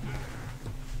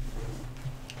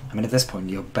 I mean, at this point,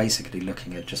 you're basically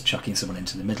looking at just chucking someone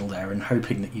into the middle there and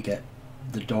hoping that you get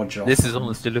the dodge off. This is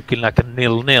honestly looking like a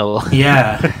 0-0.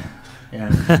 Yeah,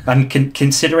 yeah. And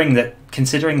considering that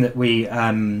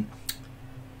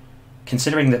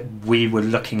we were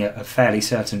looking at a fairly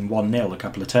certain 1-0 a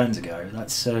couple of turns ago,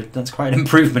 that's quite an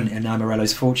improvement in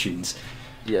Imarello's fortunes.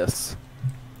 Yes.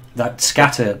 The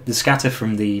scatter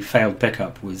from the failed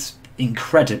pickup was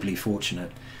incredibly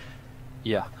fortunate.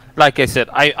 Yeah. Like I said,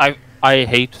 I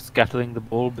hate scattering the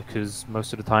ball because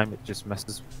most of the time it just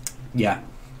messes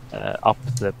up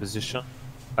the position.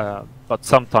 But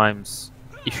sometimes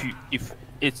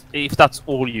if that's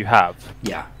all you have,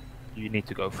 you need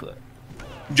to go for it.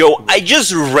 Joe, I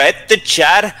just read the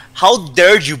chat. How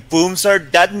dare you, Boomstar?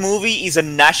 That movie is a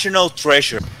national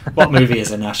treasure. What movie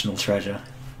is a national treasure?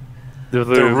 The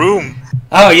Room.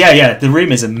 Oh yeah, The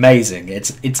Room is amazing.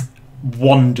 It's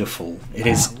wonderful. It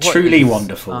is truly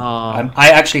wonderful. I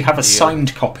actually have a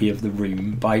signed copy of The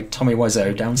Room by Tommy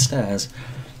Wiseau downstairs.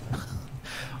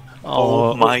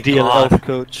 Oh my dear God. elf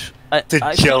coach.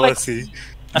 The jealousy.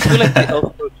 I feel like the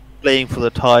elf coach is playing for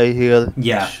the tie here.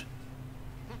 Yeah.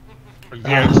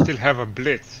 Yeah, you still have a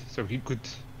blitz, so he could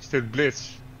still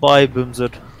blitz. Bye,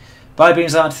 Boomzard. Bye,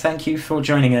 Boomzard. Thank you for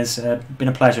joining us. Been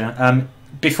a pleasure.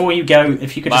 Before you go,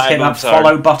 if you could just hit that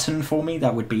follow button for me,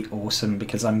 that would be awesome,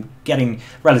 because I'm getting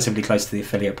relatively close to the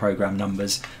affiliate program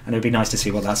numbers, and it would be nice to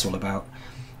see what that's all about.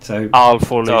 So I'll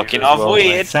follow Talking you of as well.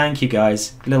 weird. Thank you,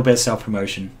 guys. A little bit of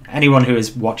self-promotion. Anyone who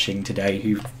is watching today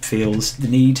who feels the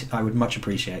need, I would much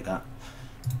appreciate that.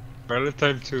 Well,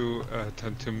 time to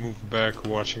move back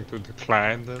watching to the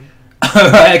client then.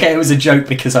 Right, okay, it was a joke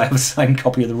because I have a signed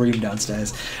copy of the room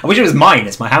downstairs. I wish it was mine,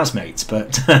 it's my housemate's,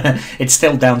 but it's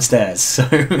still downstairs, so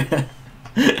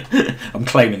I'm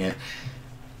claiming it.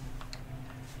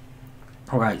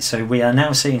 Alright, so we are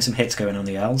now seeing some hits going on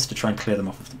the elves to try and clear them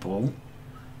off of the ball.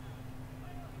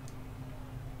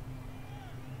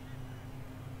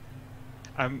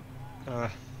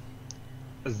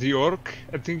 As the orc,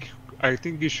 I think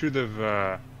you should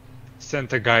have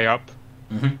sent a guy up,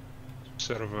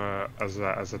 sort of as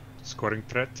a scoring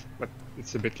threat, but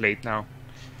it's a bit late now.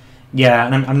 Yeah,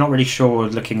 and I'm not really sure,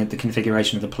 looking at the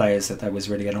configuration of the players, that there was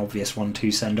really an obvious one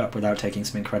to send up without taking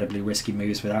some incredibly risky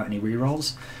moves without any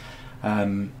rerolls.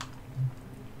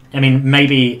 I mean,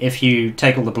 maybe if you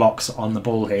take all the blocks on the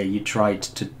ball here, you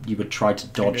would try to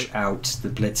dodge out the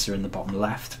blitzer in the bottom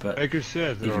left. But like you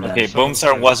said, okay,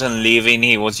 Boomstar wasn't leaving;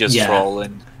 he was just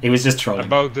trolling. He was just trolling.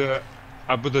 About the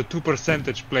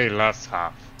 2% play last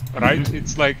half, right?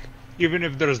 It's like even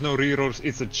if there's no rerolls,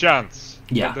 it's a chance.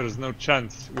 Yeah. But there's no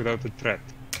chance without a threat.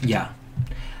 Yeah.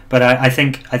 But I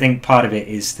think part of it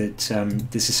is that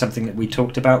this is something that we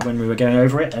talked about when we were going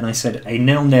over it, and I said a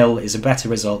 0-0 is a better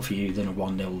result for you than a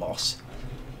 1-0 loss.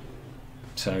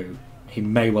 So he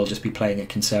may well just be playing it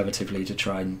conservatively to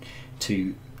try and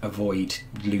to avoid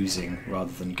losing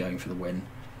rather than going for the win.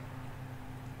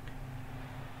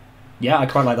 Yeah, I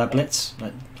quite like that blitz.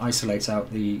 That isolates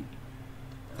out the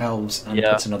elves and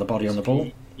puts another body on the ball.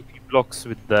 If he blocks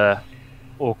with the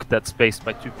orc that's spaced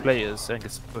by 2 players and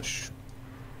gets a push.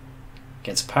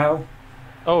 Gets a POW.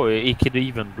 Oh, he could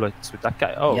even blitz with that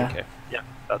guy. Oh, Yeah. okay. Yeah,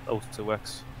 that also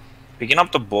works. Picking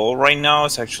up the ball right now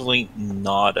is actually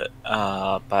not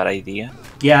a bad idea.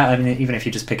 Yeah, I mean, even if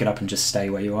you just pick it up and just stay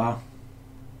where you are.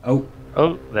 Oh,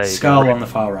 there you skull go. on the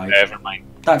far right. Never mind.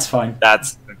 That's fine.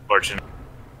 That's unfortunate.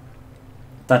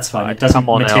 That's fine. It doesn't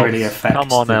materially affect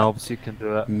Come on, elves, you can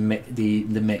do it.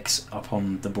 the mix up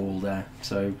on the ball there.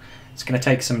 So it's going to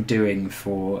take some doing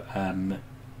for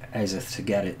Eseth to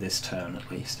get it this turn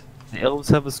at least. The elves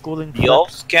have a schooling. The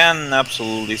elves can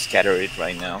absolutely scatter it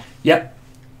right now. Yep.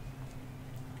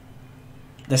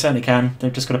 They certainly can.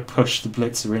 They've just got to push the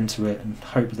blitzer into it and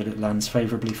hope that it lands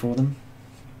favourably for them.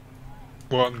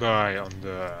 One guy on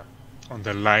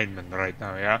the lineman right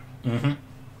now, yeah? Mm-hmm.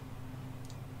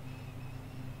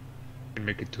 Can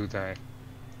make it 2 die.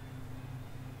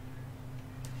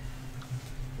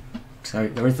 So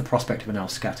there is the prospect of an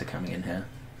elf scatter coming in here.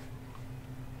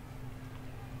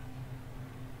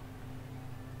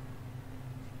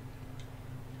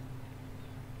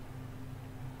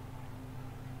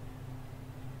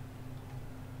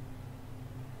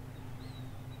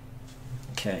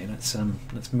 Okay, let's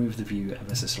move the view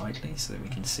ever so slightly so that we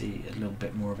can see a little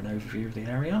bit more of an overview of the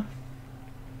area.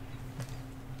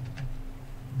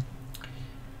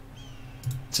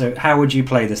 So how would you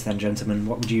play this then, gentlemen?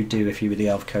 What would you do if you were the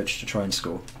elf coach to try and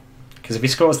score? Because if he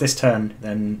scores this turn,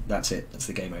 then that's it. That's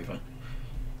the game over.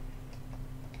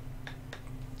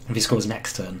 If he scores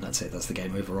next turn, that's it. That's the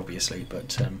game over, obviously.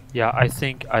 But yeah, I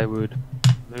think I would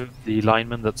move the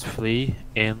lineman that's free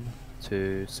in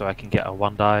so I can get a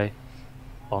 1 die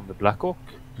on the Black Orc.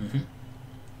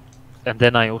 And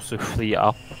then I also free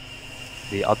up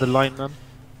the other lineman.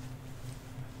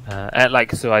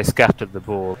 And so I scattered the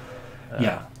ball.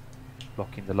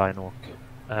 Blocking the Black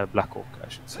Orc, I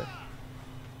should say.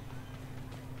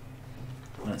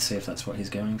 Let's see if that's what he's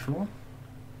going for.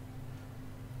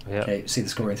 Yeah. Okay, see the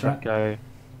scoring threat? Guy.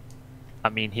 I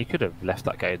mean, he could have left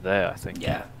that guy there, I think.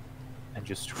 Yeah. And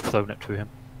just thrown it to him.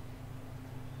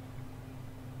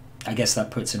 I guess that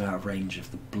puts him out of range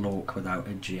of the Blork without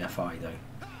a GFI,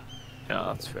 though. Yeah,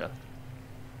 that's fair.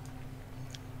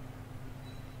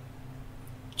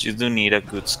 You do need a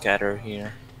good scatter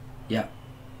here. Yeah.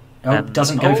 Oh,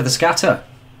 doesn't go for the scatter.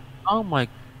 Oh my...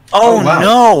 Oh,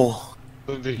 wow.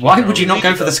 No! Why would you not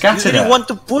go for the scatter You didn't want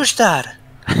to push that!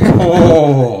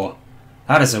 Oh,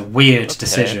 that is a weird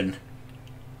decision.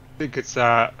 I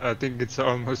think it's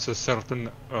almost a certain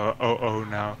 0-0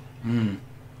 now. Hmm.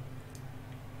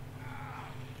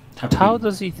 How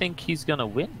does he think he's gonna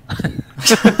win?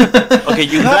 Okay,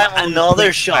 you have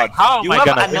another shot. How you am I have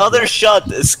gonna another win? shot.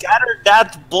 Scatter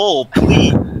that ball,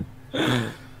 please.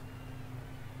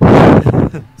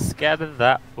 Scatter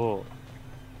that ball.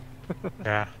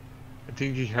 Yeah. I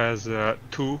think he has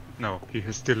 2. No, he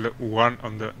has still 1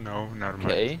 on the... No, never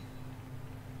mind. Okay.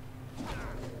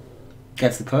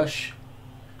 Gets the push.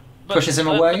 Pushes him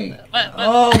away.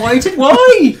 Oh,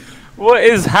 why? What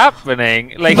is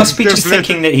happening? Like, He must be just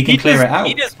thinking that he can clear it out.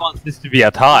 He just wants this to be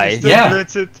a tie. Still Yeah.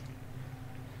 blitz it.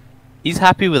 He's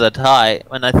happy with a tie,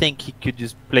 and I think he could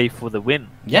just play for the win.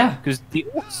 Yeah. Because the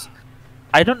orcs,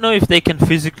 I don't know if they can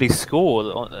physically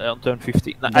score on turn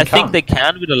 15. I think they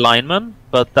can with a lineman,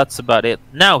 but that's about it.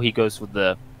 Now he goes with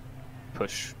the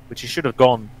push, which he should have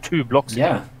gone 2 blocks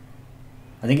ago.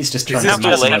 I think he's just trying to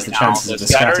maximize the chances of the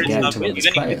scatter getting to one of his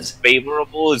players. Even if it's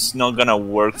favorable, it's not gonna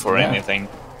work for anything.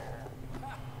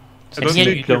 I don't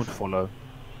think you don't follow.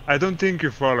 I don't think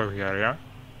you follow here, yeah?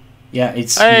 Yeah,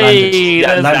 it's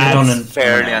landed on an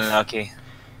fairly unlucky.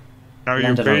 Now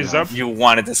you base up. You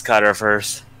wanted the scatter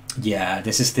first. Yeah,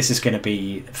 this is going to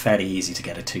be fairly easy to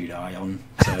get a 2-die on.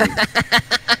 So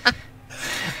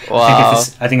Wow.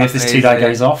 I think if this 2-die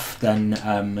goes off,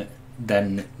 then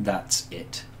that's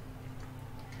it.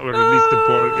 Or at least the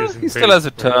ball isn't he still has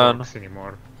a turn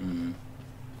anymore.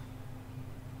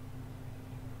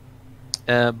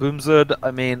 Boomzerd,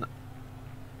 I mean,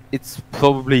 it's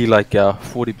probably like a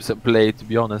 40% play, to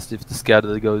be honest, if the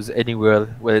scatter goes anywhere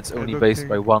where it's only based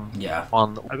by one. Yeah.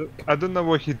 I don't know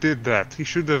why he did that. He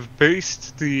should have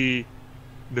based the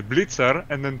blitzer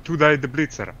and then 2-die the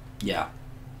blitzer. Yeah.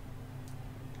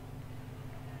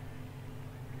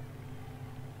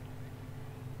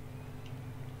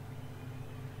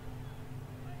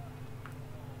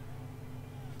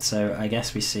 So I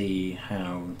guess we see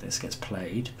how this gets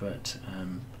played, but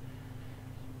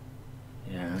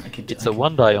yeah, It's a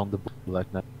 1-die on the ball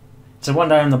right now. It's a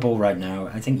 1-die on the ball right now.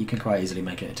 I think you can quite easily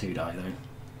make it a 2-die though.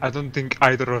 I don't think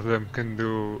either of them can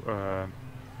do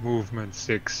movement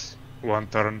 6 one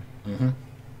turn.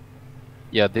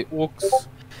 Yeah, the orcs.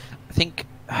 I think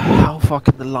how far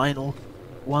can the line orc?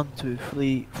 1, 2,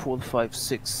 3, 4, 5,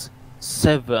 6,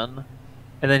 7,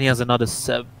 and then he has another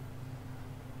 7.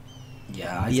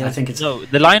 Yeah, I think it's... No,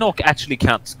 the line orc actually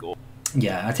can't score.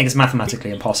 Yeah, I think it's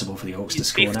mathematically impossible for the orcs to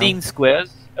score 15 now.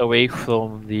 squares away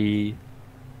from the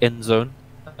end zone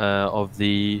of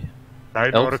the...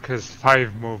 Line orc has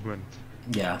 5 movement.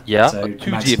 Yeah. Yeah, so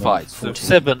 2 maximum GFIs. So 14.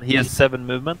 7, he has 7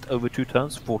 movement over 2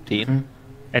 turns, 14.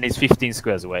 And he's 15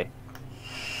 squares away.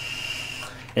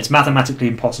 It's mathematically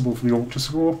impossible for the orc to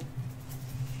score.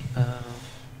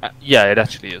 Yeah, it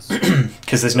actually is.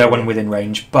 Because there's no one within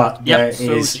range, but Yeah, there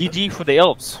so is... GG for the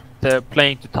elves. They're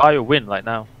playing to tie or win right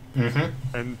now.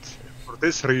 And for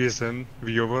this reason,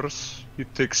 viewers, you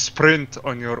take sprint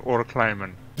on your orc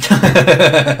lineman.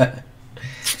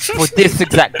 For this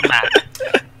exact match.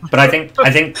 But I think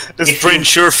the sprint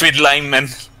sure-fit lineman.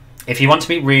 If you want to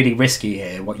be really risky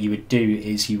here, what you would do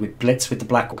is you would blitz with the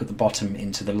black orc at the bottom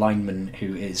into the lineman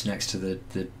who is next to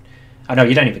the... Oh no,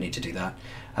 you don't even need to do that.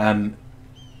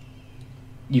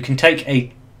 You can take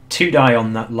a 2-die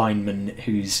on that lineman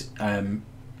who's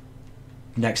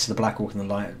next to the black orc and the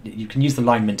line. You can use the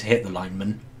lineman to hit the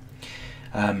lineman.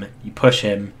 You push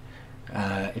him.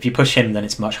 If you push him, then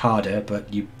it's much harder,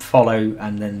 but you follow,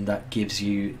 and then that gives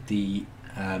you the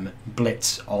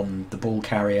blitz on the ball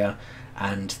carrier,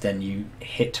 and then you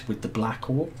hit with the black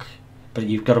orc. But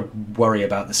you've got to worry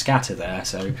about the scatter there,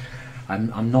 so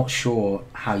I'm not sure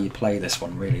how you play this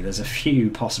one really. There's a few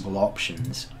possible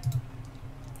options.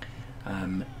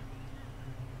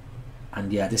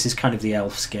 And yeah, this is kind of the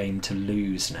elf's game to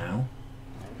lose now.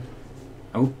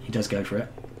 Oh, he does go for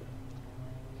it.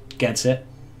 Gets it.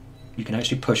 You can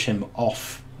actually push him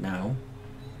off now.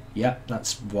 Yeah,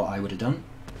 that's what I would have done.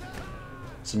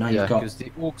 So now you've got... because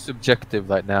the orc's objective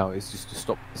right now is just to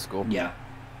stop the score. Yeah.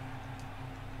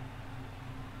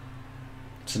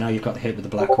 So now you've got the hit with the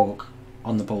black orc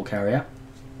on the ball carrier.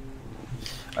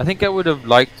 I think I would have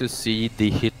liked to see the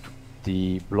hit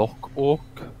the block orc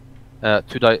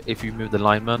to die if you move the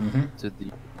lineman to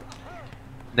the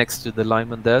next to the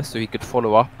lineman there, so he could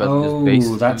follow up and just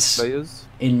base that's players.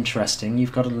 Interesting.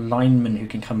 You've got a lineman who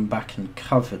can come back and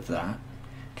cover that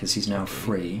because he's now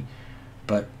free.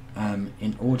 But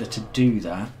in order to do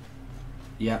that,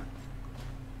 yeah,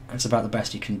 that's about the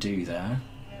best you can do there.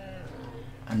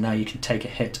 And now you can take a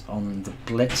hit on the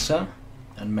blitzer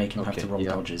and make him have to roll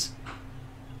dodges.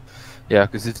 Yeah,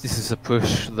 because if this is a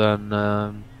push, then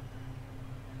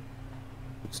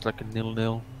looks like a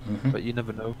 0-0. But you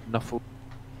never know. Nuffle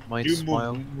might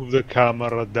smile. Move the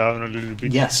camera down a little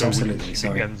bit. Yes, so absolutely.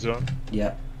 Sorry. End zone.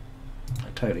 Yeah, I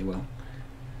totally will.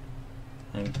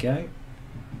 There we go.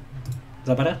 Is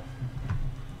that better?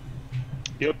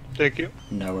 Yep. Thank you.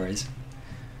 No worries.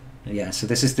 Yeah, so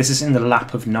this is in the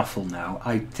lap of Nuffle now.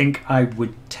 I think I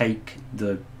would take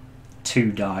the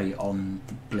 2-die on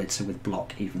the blitzer with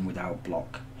block, even without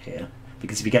block here,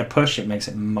 because if you get a push, it makes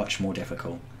it much more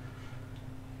difficult.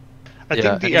 I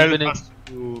think the elf has to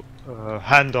do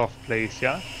handoff plays,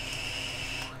 yeah?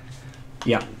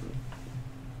 Yeah.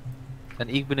 And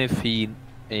even if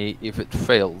if it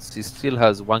fails, he still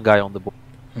has one guy on the board.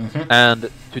 and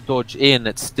to dodge in,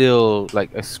 it's still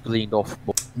like a screened off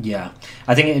ball. Yeah,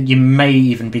 I think you may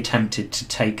even be tempted to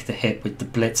take the hit with the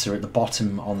blitzer at the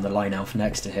bottom on the line elf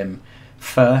next to him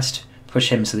first, push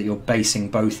him so that you're basing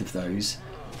both of those.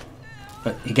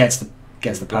 But he gets the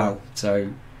PAL,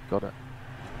 so got it.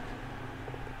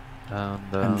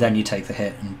 And then you take the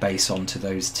hit and base onto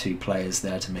those two players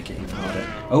there to make it even harder.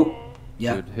 Oh,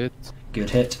 yeah, good hit. Good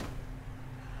hit.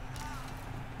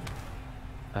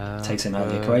 Takes him out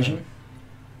of the equation.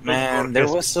 Man, there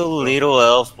was so little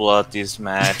elf blood this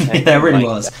match. There really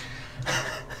was.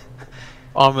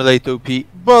 Armulate OP,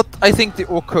 but I think the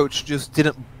Orc coach just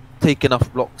didn't take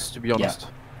enough blocks, to be honest.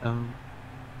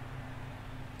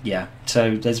 Yeah,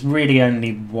 so there's really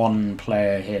only one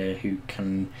player here who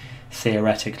can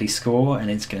theoretically score,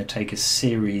 and it's going to take a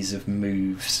series of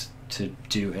moves to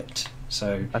do it.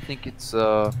 So I think it's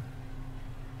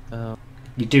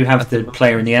you do have the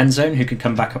player in the end zone who can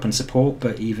come back up and support,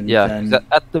 but even then...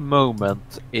 at the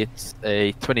moment it's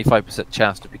a 25%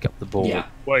 chance to pick up the ball. Yeah.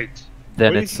 Wait.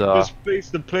 Then Why it's did he just place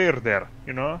the player there,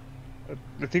 you know?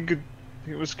 I think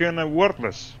it was kinda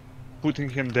worthless putting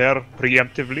him there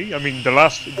preemptively. I mean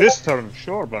this turn,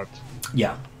 sure, but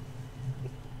yeah.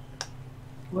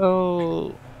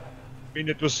 Well, I mean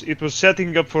it was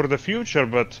setting up for the future,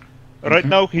 but right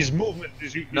now his movement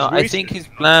is no, wasted. I think his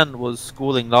plan was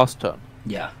schooling last turn.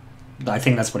 Yeah, I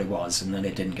think that's what it was, and then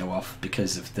it didn't go off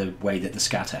because of the way that the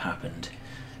scatter happened.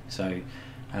 So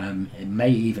it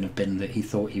may even have been that he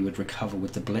thought he would recover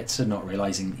with the blitzer, not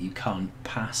realizing that you can't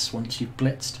pass once you've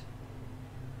blitzed.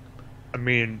 I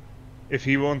mean, if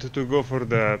he wanted to go for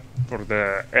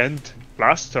the end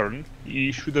last turn,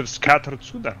 he should have scattered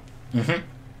sooner.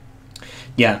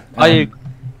 Yeah, I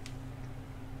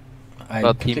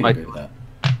completely agree with that.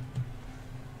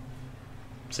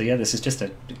 So yeah, this is just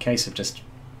a case of just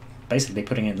basically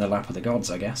putting it in the lap of the gods,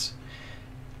 I guess.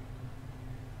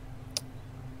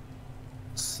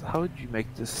 How would you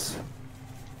make this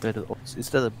better? Is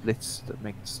there a blitz that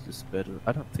makes this better?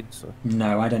 I don't think so.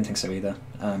 No, I don't think so either.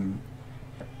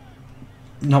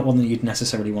 Not one that you'd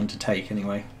necessarily want to take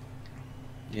anyway.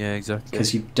 Yeah, exactly.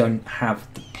 Because you don't have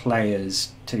the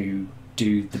players to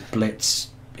do the blitz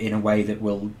in a way that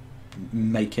will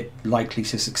make it likely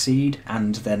to succeed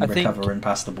and then recover and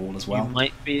pass the ball as well. You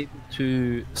might be able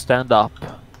to stand up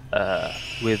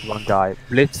with one guy,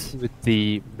 blitz with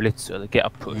the blitzer, get a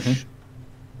push.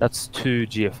 That's 2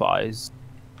 GFIs.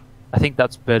 I think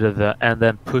that's better than, and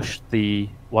then push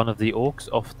one of the orcs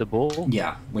off the ball.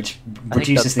 Yeah, which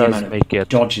reduces the amount of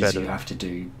dodges you have to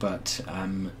do, but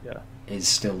is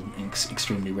still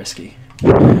extremely risky.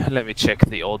 Let me check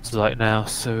the odds right now.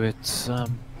 So it's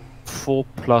 4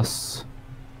 plus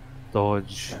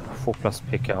dodge, 4 plus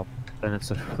pickup, then it's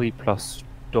a 3 plus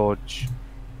dodge,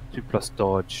 2 plus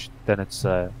dodge, then it's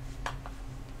a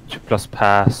 2 plus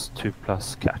pass, 2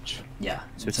 plus catch. Yeah,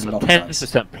 so it's a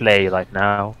 10% play right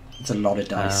now. It's a lot of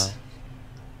dice.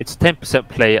 It's 10%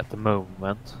 play at the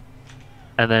moment,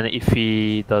 and then if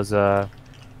he does a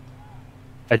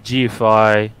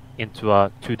GFI into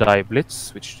a 2-die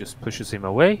blitz, which just pushes him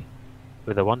away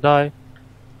with a 1 die,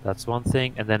 that's one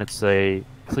thing, and then it's a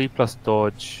 3 plus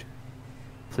dodge,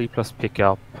 3 plus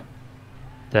pickup,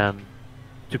 then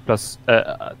 2 plus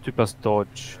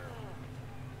dodge,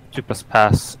 2 plus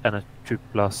pass, and a 2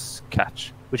 plus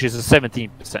catch, which is a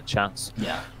 17% chance.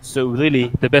 Yeah. So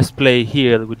really, the best play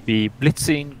here would be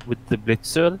blitzing with the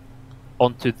blitzer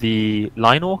onto the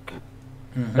line orc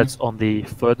that's on the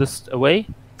furthest away.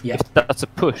 Yeah. If that's a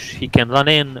push, he can run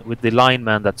in with the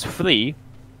lineman that's free,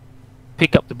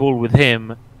 pick up the ball with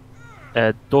him,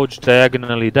 dodge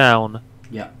diagonally down,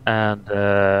 and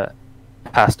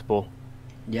pass the ball.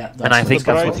 Yeah, and I think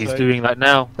that's what he's doing right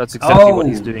now. That's exactly what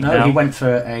he's doing now. No, he went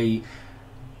for a...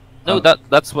 No,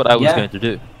 that's what I was going to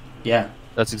do. Yeah.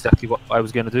 That's exactly what I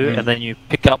was going to do. And then you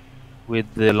pick up with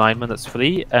the lineman that's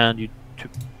free, and you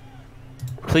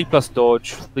 3 plus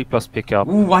dodge, 3 plus pickup.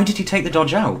 Ooh, why did he take the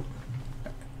dodge out?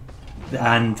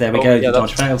 And there we go, the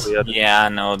dodge fails. Weird. Yeah,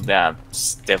 no,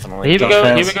 that's definitely... Here we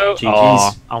go. GG's.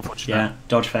 Oh, unfortunate. Yeah,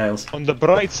 dodge fails. On the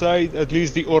bright side, at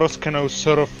least the Auras can now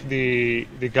surf the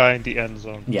guy in the end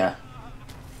zone. Yeah.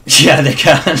 Yeah, they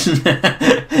can.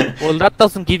 Well, that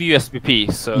doesn't give you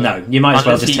SPP, so... No, you might as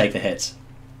well just take the hits.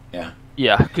 Yeah.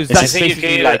 Yeah, because that's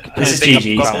basically like... This is take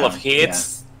GG's a couple of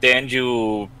hits, then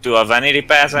you do a vanity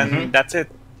pass, and that's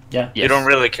it. Yeah. You don't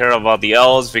really care about the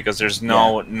elves because there's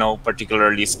no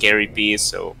particularly scary piece,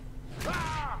 so...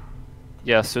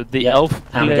 Yeah, so the elf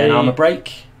play... And again, armor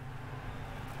break.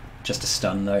 Just a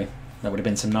stun, though. That would have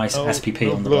been some nice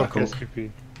SPP on the Black Orc.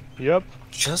 SPP. Yep.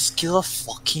 Just kill a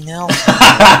fucking elf.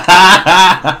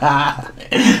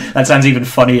 That sounds even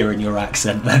funnier in your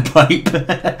accent than Pipe.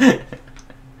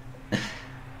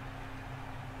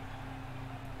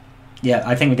 Yeah,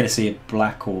 I think we're going to see a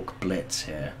Black Orc blitz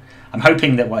here. I'm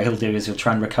hoping that what he'll do is he'll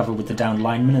try and recover with the down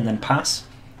lineman and then pass.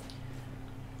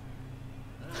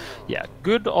 Yeah,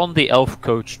 good on the elf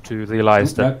coach to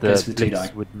realize that the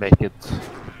blitz would make it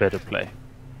a better play.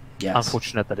 Yes.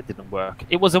 Unfortunate that it didn't work.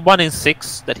 It was a 1 in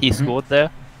 6 that he scored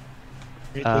there.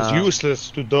 It was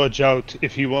useless to dodge out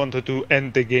if he wanted to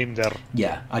end the game there.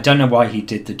 Yeah, I don't know why he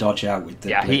did the dodge out with the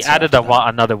Yeah, he blitz added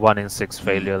another 1 in 6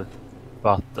 failure.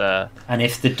 But and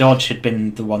if the dodge had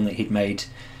been the one that he'd made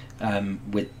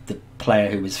with the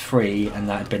player who was free, and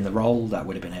that had been the roll, that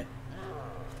would have been it.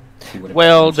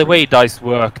 Well, the way dice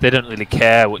work, they don't really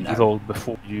care what you roll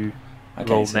before you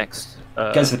roll next.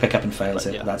 Goes to the pickup and fails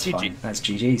it. Yeah. That's GG. Fine. That's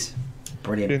GG's.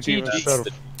 Brilliant.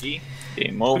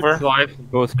 Game over. Good from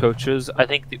both coaches. I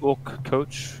think the Orc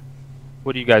coach.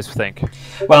 What do you guys think?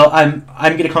 Well, I'm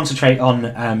going to concentrate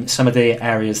on some of the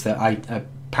areas that I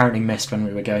apparently missed when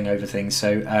we were going over things.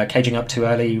 So caging up too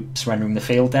early, surrendering the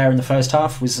field there in the first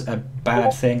half was a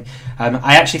bad thing.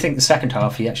 I actually think the second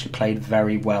half he actually played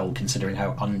very well considering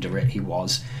how under it he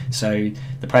was. So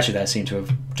the pressure there seemed to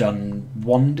have done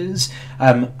wonders.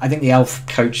 I think the elf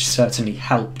coach certainly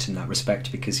helped in that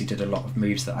respect because he did a lot of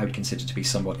moves that I would consider to be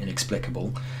somewhat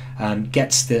inexplicable.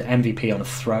 Gets the MVP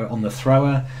on the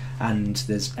thrower, and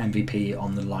there's MVP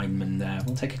on the lineman there.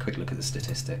 We'll take a quick look at the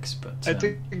statistics. But I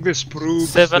think this proves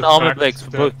 7 armor breaks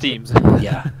for both teams.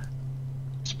 Yeah.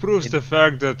 This proves the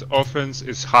fact that offense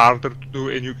is harder to do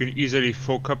and you can easily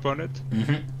fuck up on it.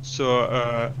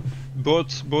 So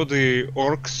both the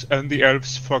orcs and the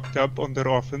elves fucked up on their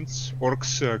offense.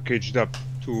 Orcs caged up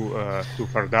too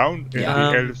far down, and the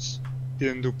elves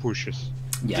didn't do pushes.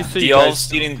 Yeah. The elves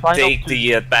didn't take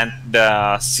the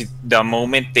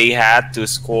moment they had to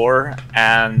score,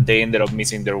 and they ended up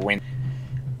missing their win.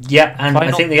 Yeah, and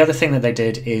I think the other thing that they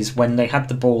did is when they had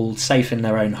the ball safe in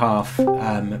their own half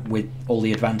with all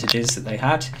the advantages that they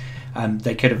had,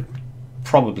 they could have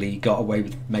probably got away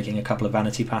with making a couple of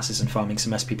vanity passes and farming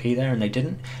some SPP there, and they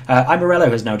didn't.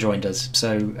 Imarello has now joined us,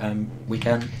 so we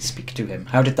can speak to him.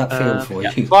 How did that feel for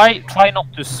you? Try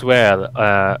not to swear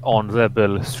on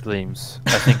REBBRL streams.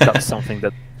 I think that's something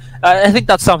that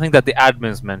the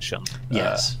admins mentioned.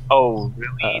 Yes. Oh,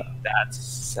 really?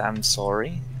 I'm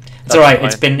sorry. It's all right.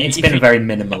 It's been a very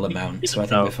minimal amount, so I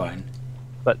think we're fine.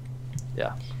 But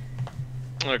yeah.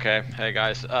 Okay. Hey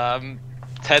guys.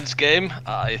 Ted's game,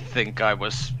 I think I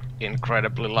was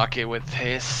incredibly lucky with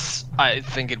his. I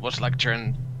think it was like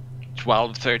turn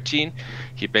 12, 13.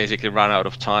 He basically ran out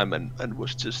of time and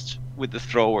was just with the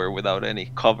thrower without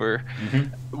any cover,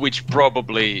 which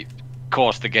probably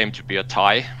caused the game to be a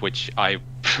tie, which I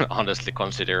honestly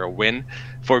consider a win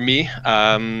for me.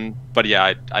 But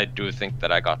yeah, I do think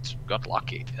that I got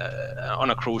lucky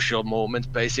on a crucial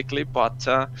moment, basically. But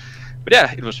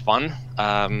yeah, it was fun,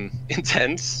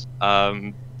 intense.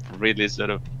 Really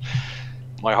sort of,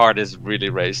 my heart is really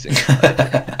racing.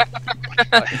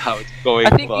 How it's going. I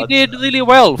think you did really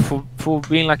well for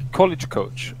being like a college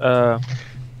coach. Oh,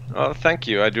 thank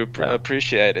you. I do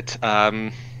appreciate it.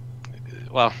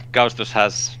 Well, Ghaustos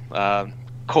has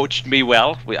coached me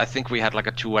well. I think we had like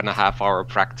a 2.5 hour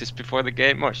practice before the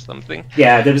game or something.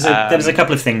 Yeah, there was a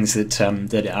couple of things that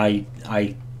that I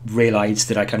realised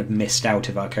that I kind of missed out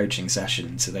of our coaching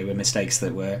session. So they were mistakes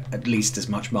that were at least as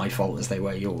much my fault as they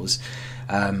were yours.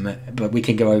 But we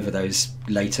can go over those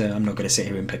later. I'm not going to sit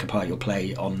here and pick apart your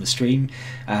play on the stream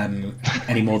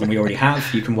any more than we already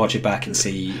have. You can watch it back and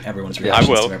see everyone's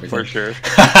reactions to everything. For sure.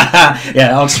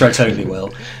 Yeah, Oxtra totally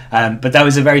will. But that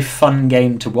was a very fun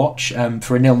game to watch.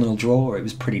 For a 0-0 draw, it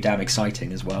was pretty damn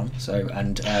exciting as well. So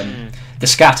the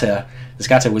scatter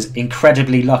was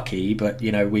incredibly lucky, but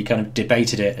you know, we kind of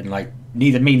debated it, and like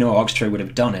neither me nor Oxtra would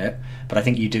have done it. But I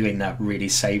think you doing that really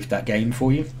saved that game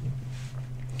for you.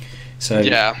 So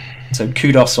yeah. So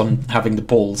kudos on having the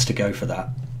balls to go for that.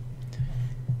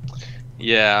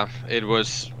 Yeah, it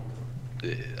was.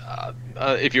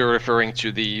 If you're referring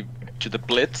to the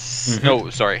blitz, no,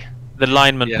 sorry, the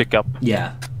lineman pickup.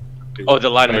 Yeah. Oh, the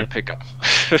lineman pickup.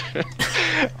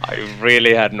 I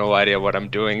really had no idea what I'm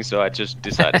doing, so I just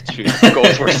decided to go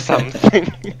for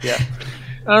something. Yeah.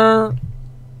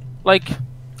 Like,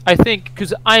 I think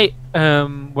because I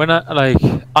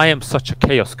am such a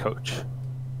chaos coach.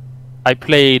 I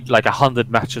played like 100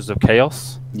 matches of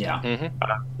chaos. Yeah.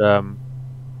 And,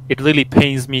 it really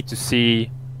pains me to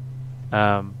see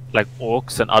like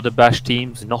orcs and other bash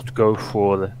teams not go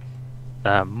for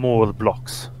more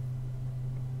blocks.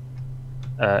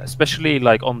 Especially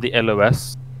like on the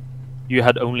LOS, you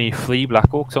had only 3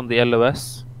 black orcs on the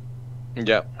LOS,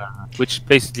 Yeah. Which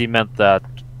basically meant that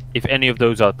if any of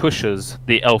those are pushes,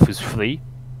 the elf is free.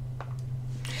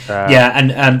 Yeah,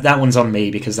 and that one's on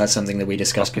me because that's something that we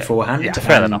discussed beforehand. Yeah,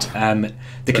 fair and enough.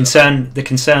 The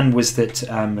concern was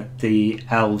that the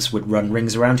elves would run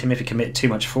rings around him if he committed too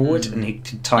much forward, and he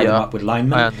could tie them up with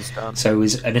linemen. I understand. So it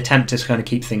was an attempt to kind of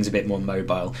keep things a bit more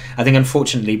mobile. I think,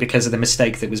 unfortunately, because of the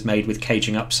mistake that was made with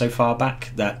caging up so far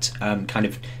back, that kind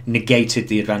of negated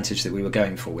the advantage that we were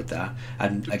going for with that.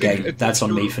 And again, that's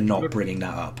on me for not bringing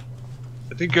that up.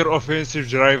 I think your offensive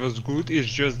drive was good.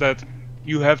 It's just that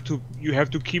you have to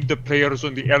keep the players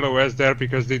on the LOS there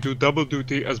because they do double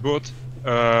duty as both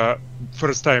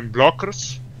first time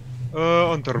blockers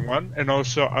on turn 1 and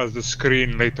also as the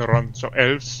screen later on, so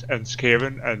elves and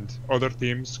Skaven and other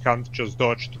teams can't just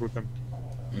dodge through them.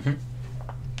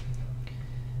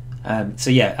 So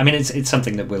yeah, I mean it's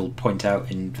something that we'll point out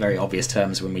in very obvious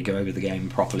terms when we go over the game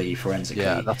properly forensically.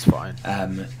 Yeah, that's fine.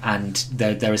 And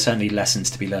there are certainly lessons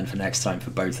to be learned for next time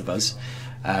for both of us.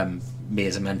 Me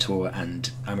as a mentor and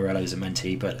Imarello as a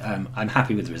mentee, but I'm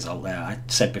happy with the result there. I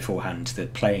said beforehand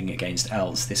that playing against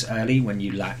elves this early, when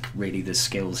you lack really the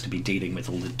skills to be dealing with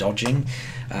all the dodging,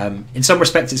 in some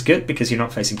respects it's good because you're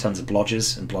not facing tons of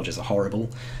blodgers, and blodgers are horrible,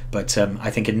 but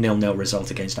I think a 0-0 result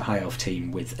against a high elf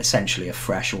team with essentially a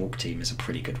fresh orc team is a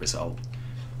pretty good result.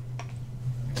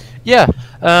 Yeah,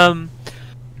 and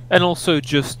also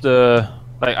just like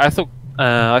I thought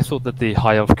that the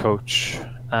high elf coach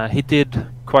he did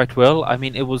quite well. I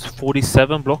mean, it was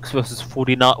 47 blocks versus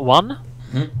 41.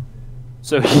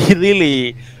 So he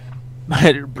really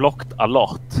blocked a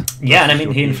lot. Yeah, and I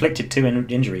mean, he inflicted 2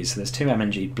 injuries, so there's 2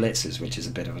 MNG blitzes, which is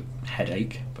a bit of a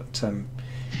headache, but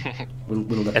we'll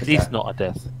look at least that. Not a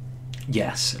death.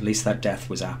 Yes, at least that death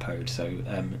was Apo'd, so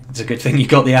it's a good thing you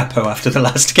got the Apo after the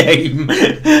last game.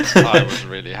 I was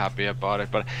really happy about it,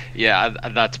 but yeah,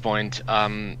 at that point, I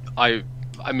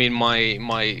mean,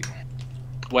 my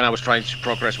when I was trying to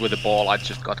progress with the ball, I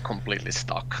just got completely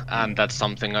stuck, and that's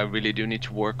something I really do need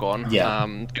to work on. Yeah.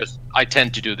 Because I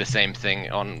tend to do the same thing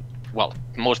on, well,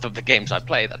 most of the games I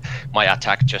play, that my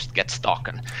attack just gets stuck,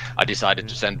 and I decided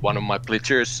to send one of my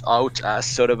blitzers out as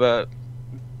sort of a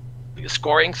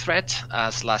scoring threat,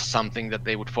 as something that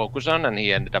they would focus on, and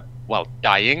he ended up, well,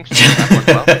 dying. So that worked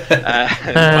well. But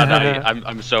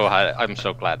I'm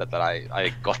so glad that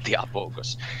I got the Apo,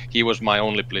 because he was my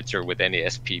only blitzer with any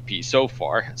SPP so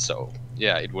far. So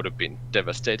yeah, it would have been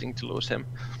devastating to lose him.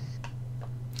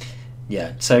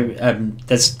 Yeah, so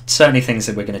there's certainly things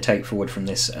that we're going to take forward from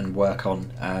this and work on,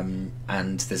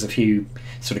 and there's a few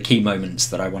sort of key moments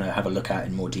that I want to have a look at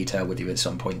in more detail with you at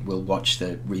some point. We'll watch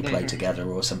the replay together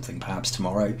or something perhaps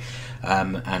tomorrow,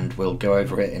 and we'll go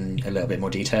over it in a little bit more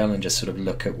detail and just sort of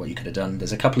look at what you could have done.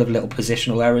 There's a couple of little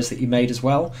positional errors that you made as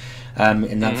well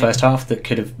in that first half that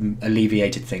could have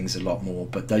alleviated things a lot more,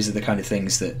 but those are the kind of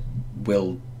things that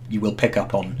you will pick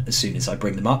up on as soon as I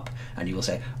bring them up, and you will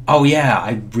say, oh yeah,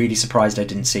 I'm really surprised I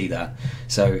didn't see that.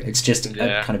 So it's just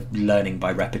a kind of learning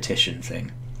by repetition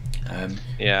thing.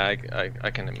 Yeah, I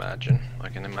can imagine.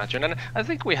 And I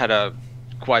think we had a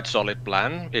quite solid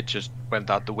plan. It just went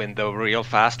out the window real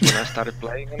fast when I started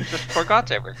playing and just forgot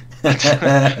everything.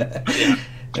 Yeah.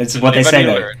 It's what they say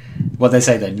though. What they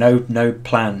say though, no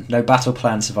battle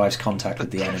plan survives contact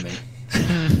with the enemy.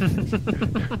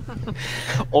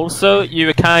 Also, you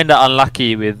were kind of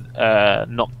unlucky with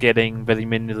not getting very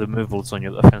many removals on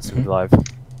your offensive drive.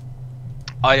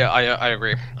 I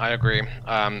agree.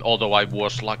 Although I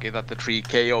was lucky that the 3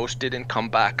 KOs didn't come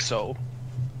back. So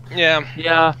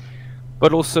yeah.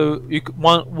 But also,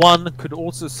 one could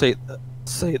also say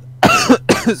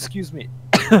excuse me.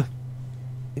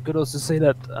 You could also say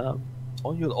that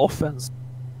on your offense,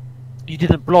 you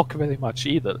didn't block very much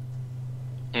either.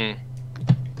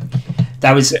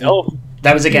 That was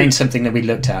again something that we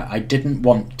looked at. I didn't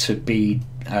want to be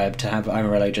to have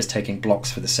Imarello just taking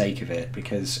blocks for the sake of it,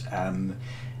 because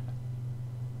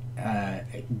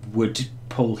it would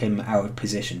pull him out of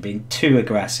position. Being too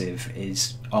aggressive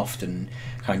is often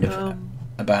kind of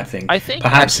a bad thing. I think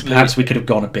perhaps we could have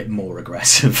gone a bit more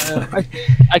aggressive. I think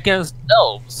against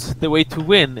elves, the way to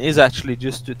win is actually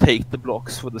just to take the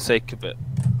blocks for the sake of it.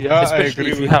 Yeah,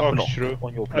 especially I agree with Oxtro.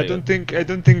 On your player. I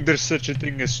don't think there's such a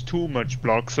thing as too much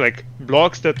blocks. Like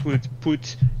blocks that would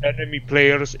put enemy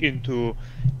players into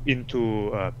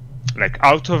like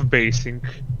out of basing,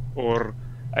 or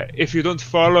if you don't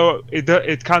follow it,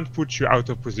 it can't put you out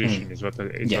of position. Is what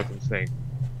I'm saying.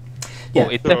 Yeah,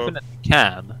 well, it definitely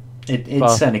can. It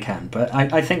certainly can, but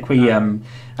I think we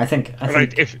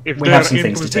if we have some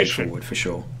things to take forward for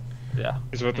sure. Yeah,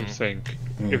 is what I'm saying.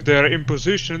 If they're in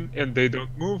position and they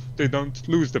don't move, they don't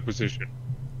lose the position.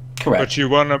 Correct. But you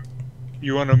wanna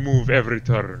you wanna move every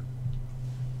turn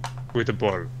with the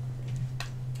ball.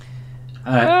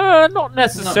 Not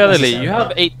necessarily. You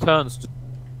have 8 turns to.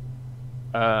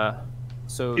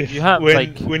 So you have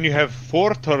when you have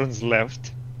 4 turns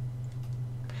left.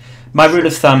 My rule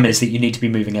of thumb is that you need to be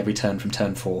moving every turn from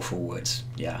turn 4 forwards.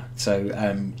 Yeah. So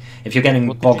if you're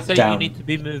getting bogged down, you need to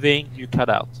be moving. You cut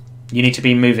out. You need to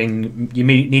be moving. You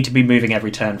need to be moving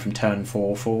every turn from turn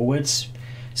 4 forwards.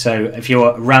 So if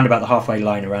you're around about the halfway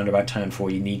line, around about turn 4,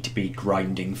 you need to be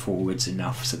grinding forwards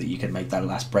enough so that you can make that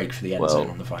last break for the end zone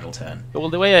on the final turn. Well,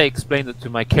 the way I explained it to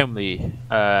my Kemley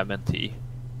mentee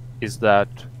is that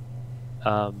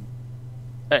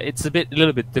it's a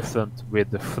little bit different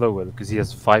with the thrower because he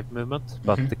has 5 movement,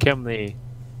 but the Kemley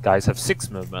guys have 6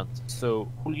 movement.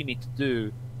 So all you need to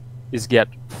do is get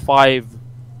 5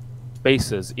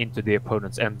 spaces into the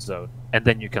opponent's end zone, and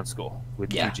then you can score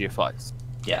with 2 GFIs.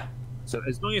 Yeah. So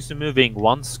as long as you're moving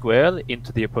 1 square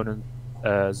into the opponent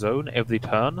zone every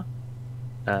turn,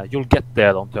 you'll get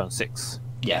there on turn 6.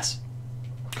 Yes,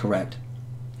 correct.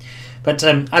 But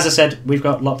as I said, we've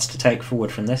got lots to take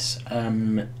forward from this.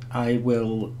 I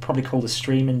will probably call the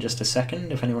stream in just a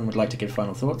second if anyone would like to give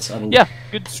final thoughts. Yeah,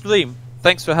 good stream.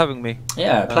 Thanks for having me.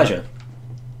 Yeah, pleasure.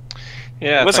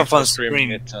 Yeah, it was a fun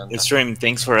stream.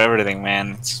 Thanks for everything,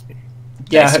 man.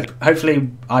 Yeah, hopefully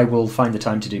I will find the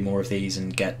time to do more of these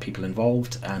and get people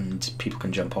involved, and people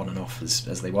can jump on and off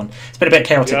as they want. It's been a bit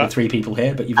chaotic with 3 people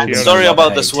here, but I'm sorry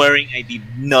about the swearing. I did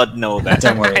not know that.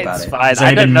 Don't worry about it. Fine.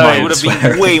 I don't know. I would have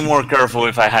been way more careful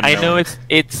if I had known. I know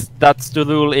that's the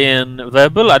rule in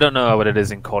REBBRL. I don't know what it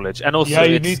is in college. And also,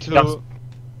 you need to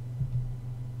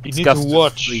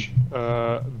watch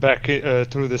back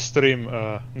through the stream,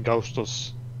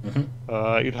 Ghaustos.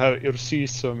 You'll see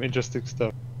some interesting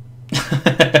stuff.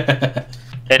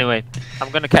 Anyway, I'm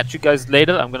gonna catch you guys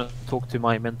later. I'm gonna talk to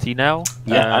my mentee now.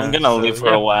 Yeah, I'm gonna leave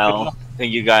for a while.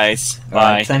 Thank you guys.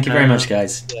 Bye. Right, thank you very much,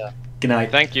 guys. Yeah. Good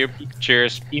night. Thank you.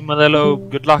 Cheers. Imarello,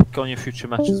 good luck on your future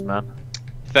matches, man.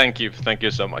 Thank you. Thank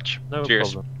you so much. No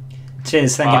Cheers. problem.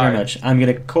 Cheers, thank you very much. I'm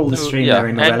going to call the stream there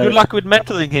in And good luck with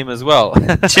mentoring him as well.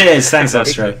 Cheers, thanks,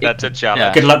 Astro. That's a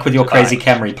challenge. Good luck with your crazy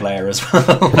Camry player as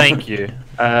well. Thank you.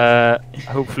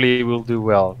 Hopefully we'll do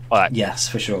well. Alright. Yes,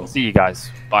 for sure. See you guys.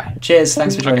 Bye. Cheers,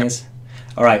 thanks for joining us.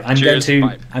 Alright, I'm Cheers,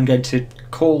 going to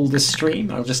call the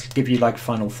stream. I'll just give you like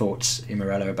final thoughts,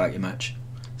 Imarello, about your match.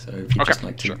 So if you'd just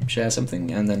like to share something,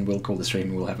 and then we'll call the stream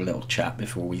and we'll have a little chat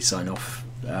before we sign off.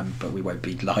 But we won't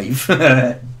be live.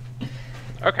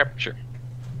 Okay, sure.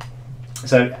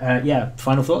 So, yeah,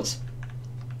 final thoughts?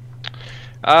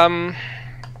 Yeah,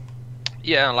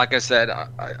 like I said,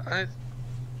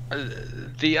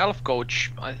 the elf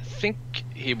coach, I think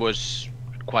he was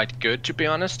quite good, to be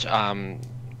honest. And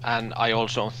I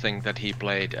also think that he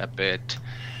played a bit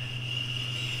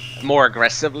more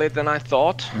aggressively than I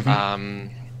thought.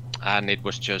 And it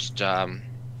was just...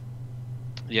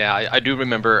 yeah, I do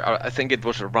remember. I think it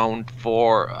was around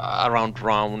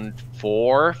round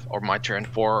 4 or my turn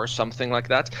 4 or something like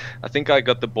that. I think I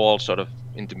got the ball sort of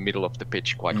in the middle of the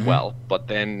pitch quite well, but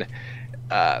then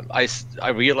I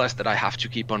realized that I have to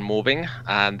keep on moving,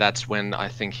 and that's when I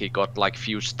think he got like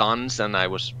few stuns, and I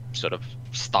was sort of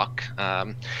stuck.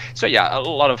 So yeah, a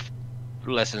lot of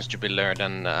lessons to be learned,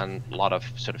 and a lot of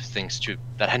sort of things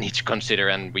that I need to consider,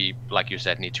 and we, like you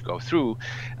said, need to go through.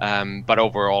 But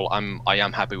overall, I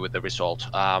am happy with the result.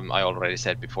 I already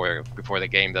said before the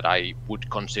game that I would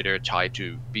consider tie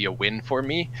to be a win for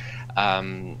me.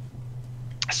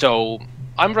 So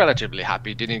I'm relatively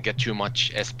happy. Didn't get too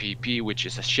much SPP, which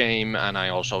is a shame, and I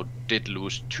also did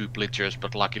lose 2 blitzers,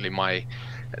 but luckily my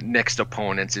next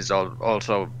opponent is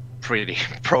also pretty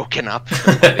broken up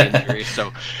by the injury,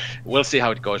 so we'll see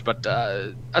how it goes. But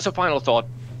as a final thought,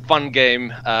 fun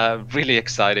game, really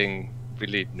exciting,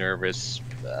 really nervous,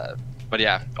 but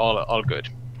yeah, all good.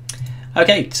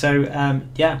 Okay, so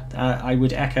yeah, I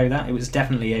would echo that. It was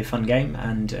definitely a fun game,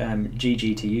 and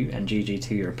GG to you, and GG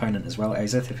to your opponent as well,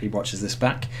 Eseth, if he watches this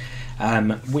back.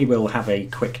 We will have a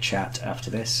quick chat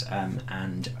after this,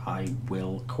 and I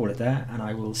will call it there, and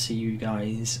I will see you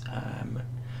guys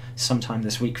sometime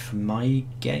this week for my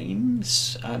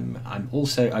games. I've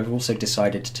also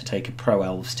decided to take a pro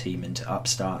elves team into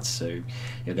upstarts, so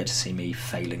you'll get to see me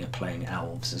failing at playing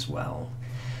elves as well.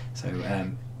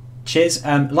 So cheers.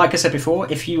 Like I said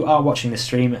before, if you are watching this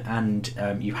stream and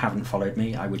you haven't followed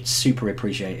me, I would super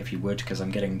appreciate if you would, because I'm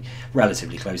getting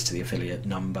relatively close to the affiliate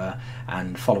number,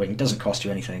 and following doesn't cost you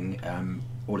anything.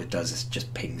 All it does is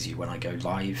just pings you when I go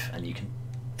live, and you can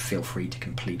feel free to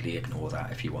completely ignore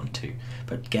that if you want to,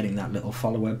 but getting that little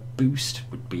follower boost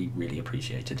would be really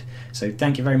appreciated. So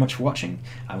thank you very much for watching.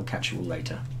 I will catch you all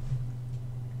later.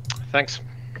 Thanks.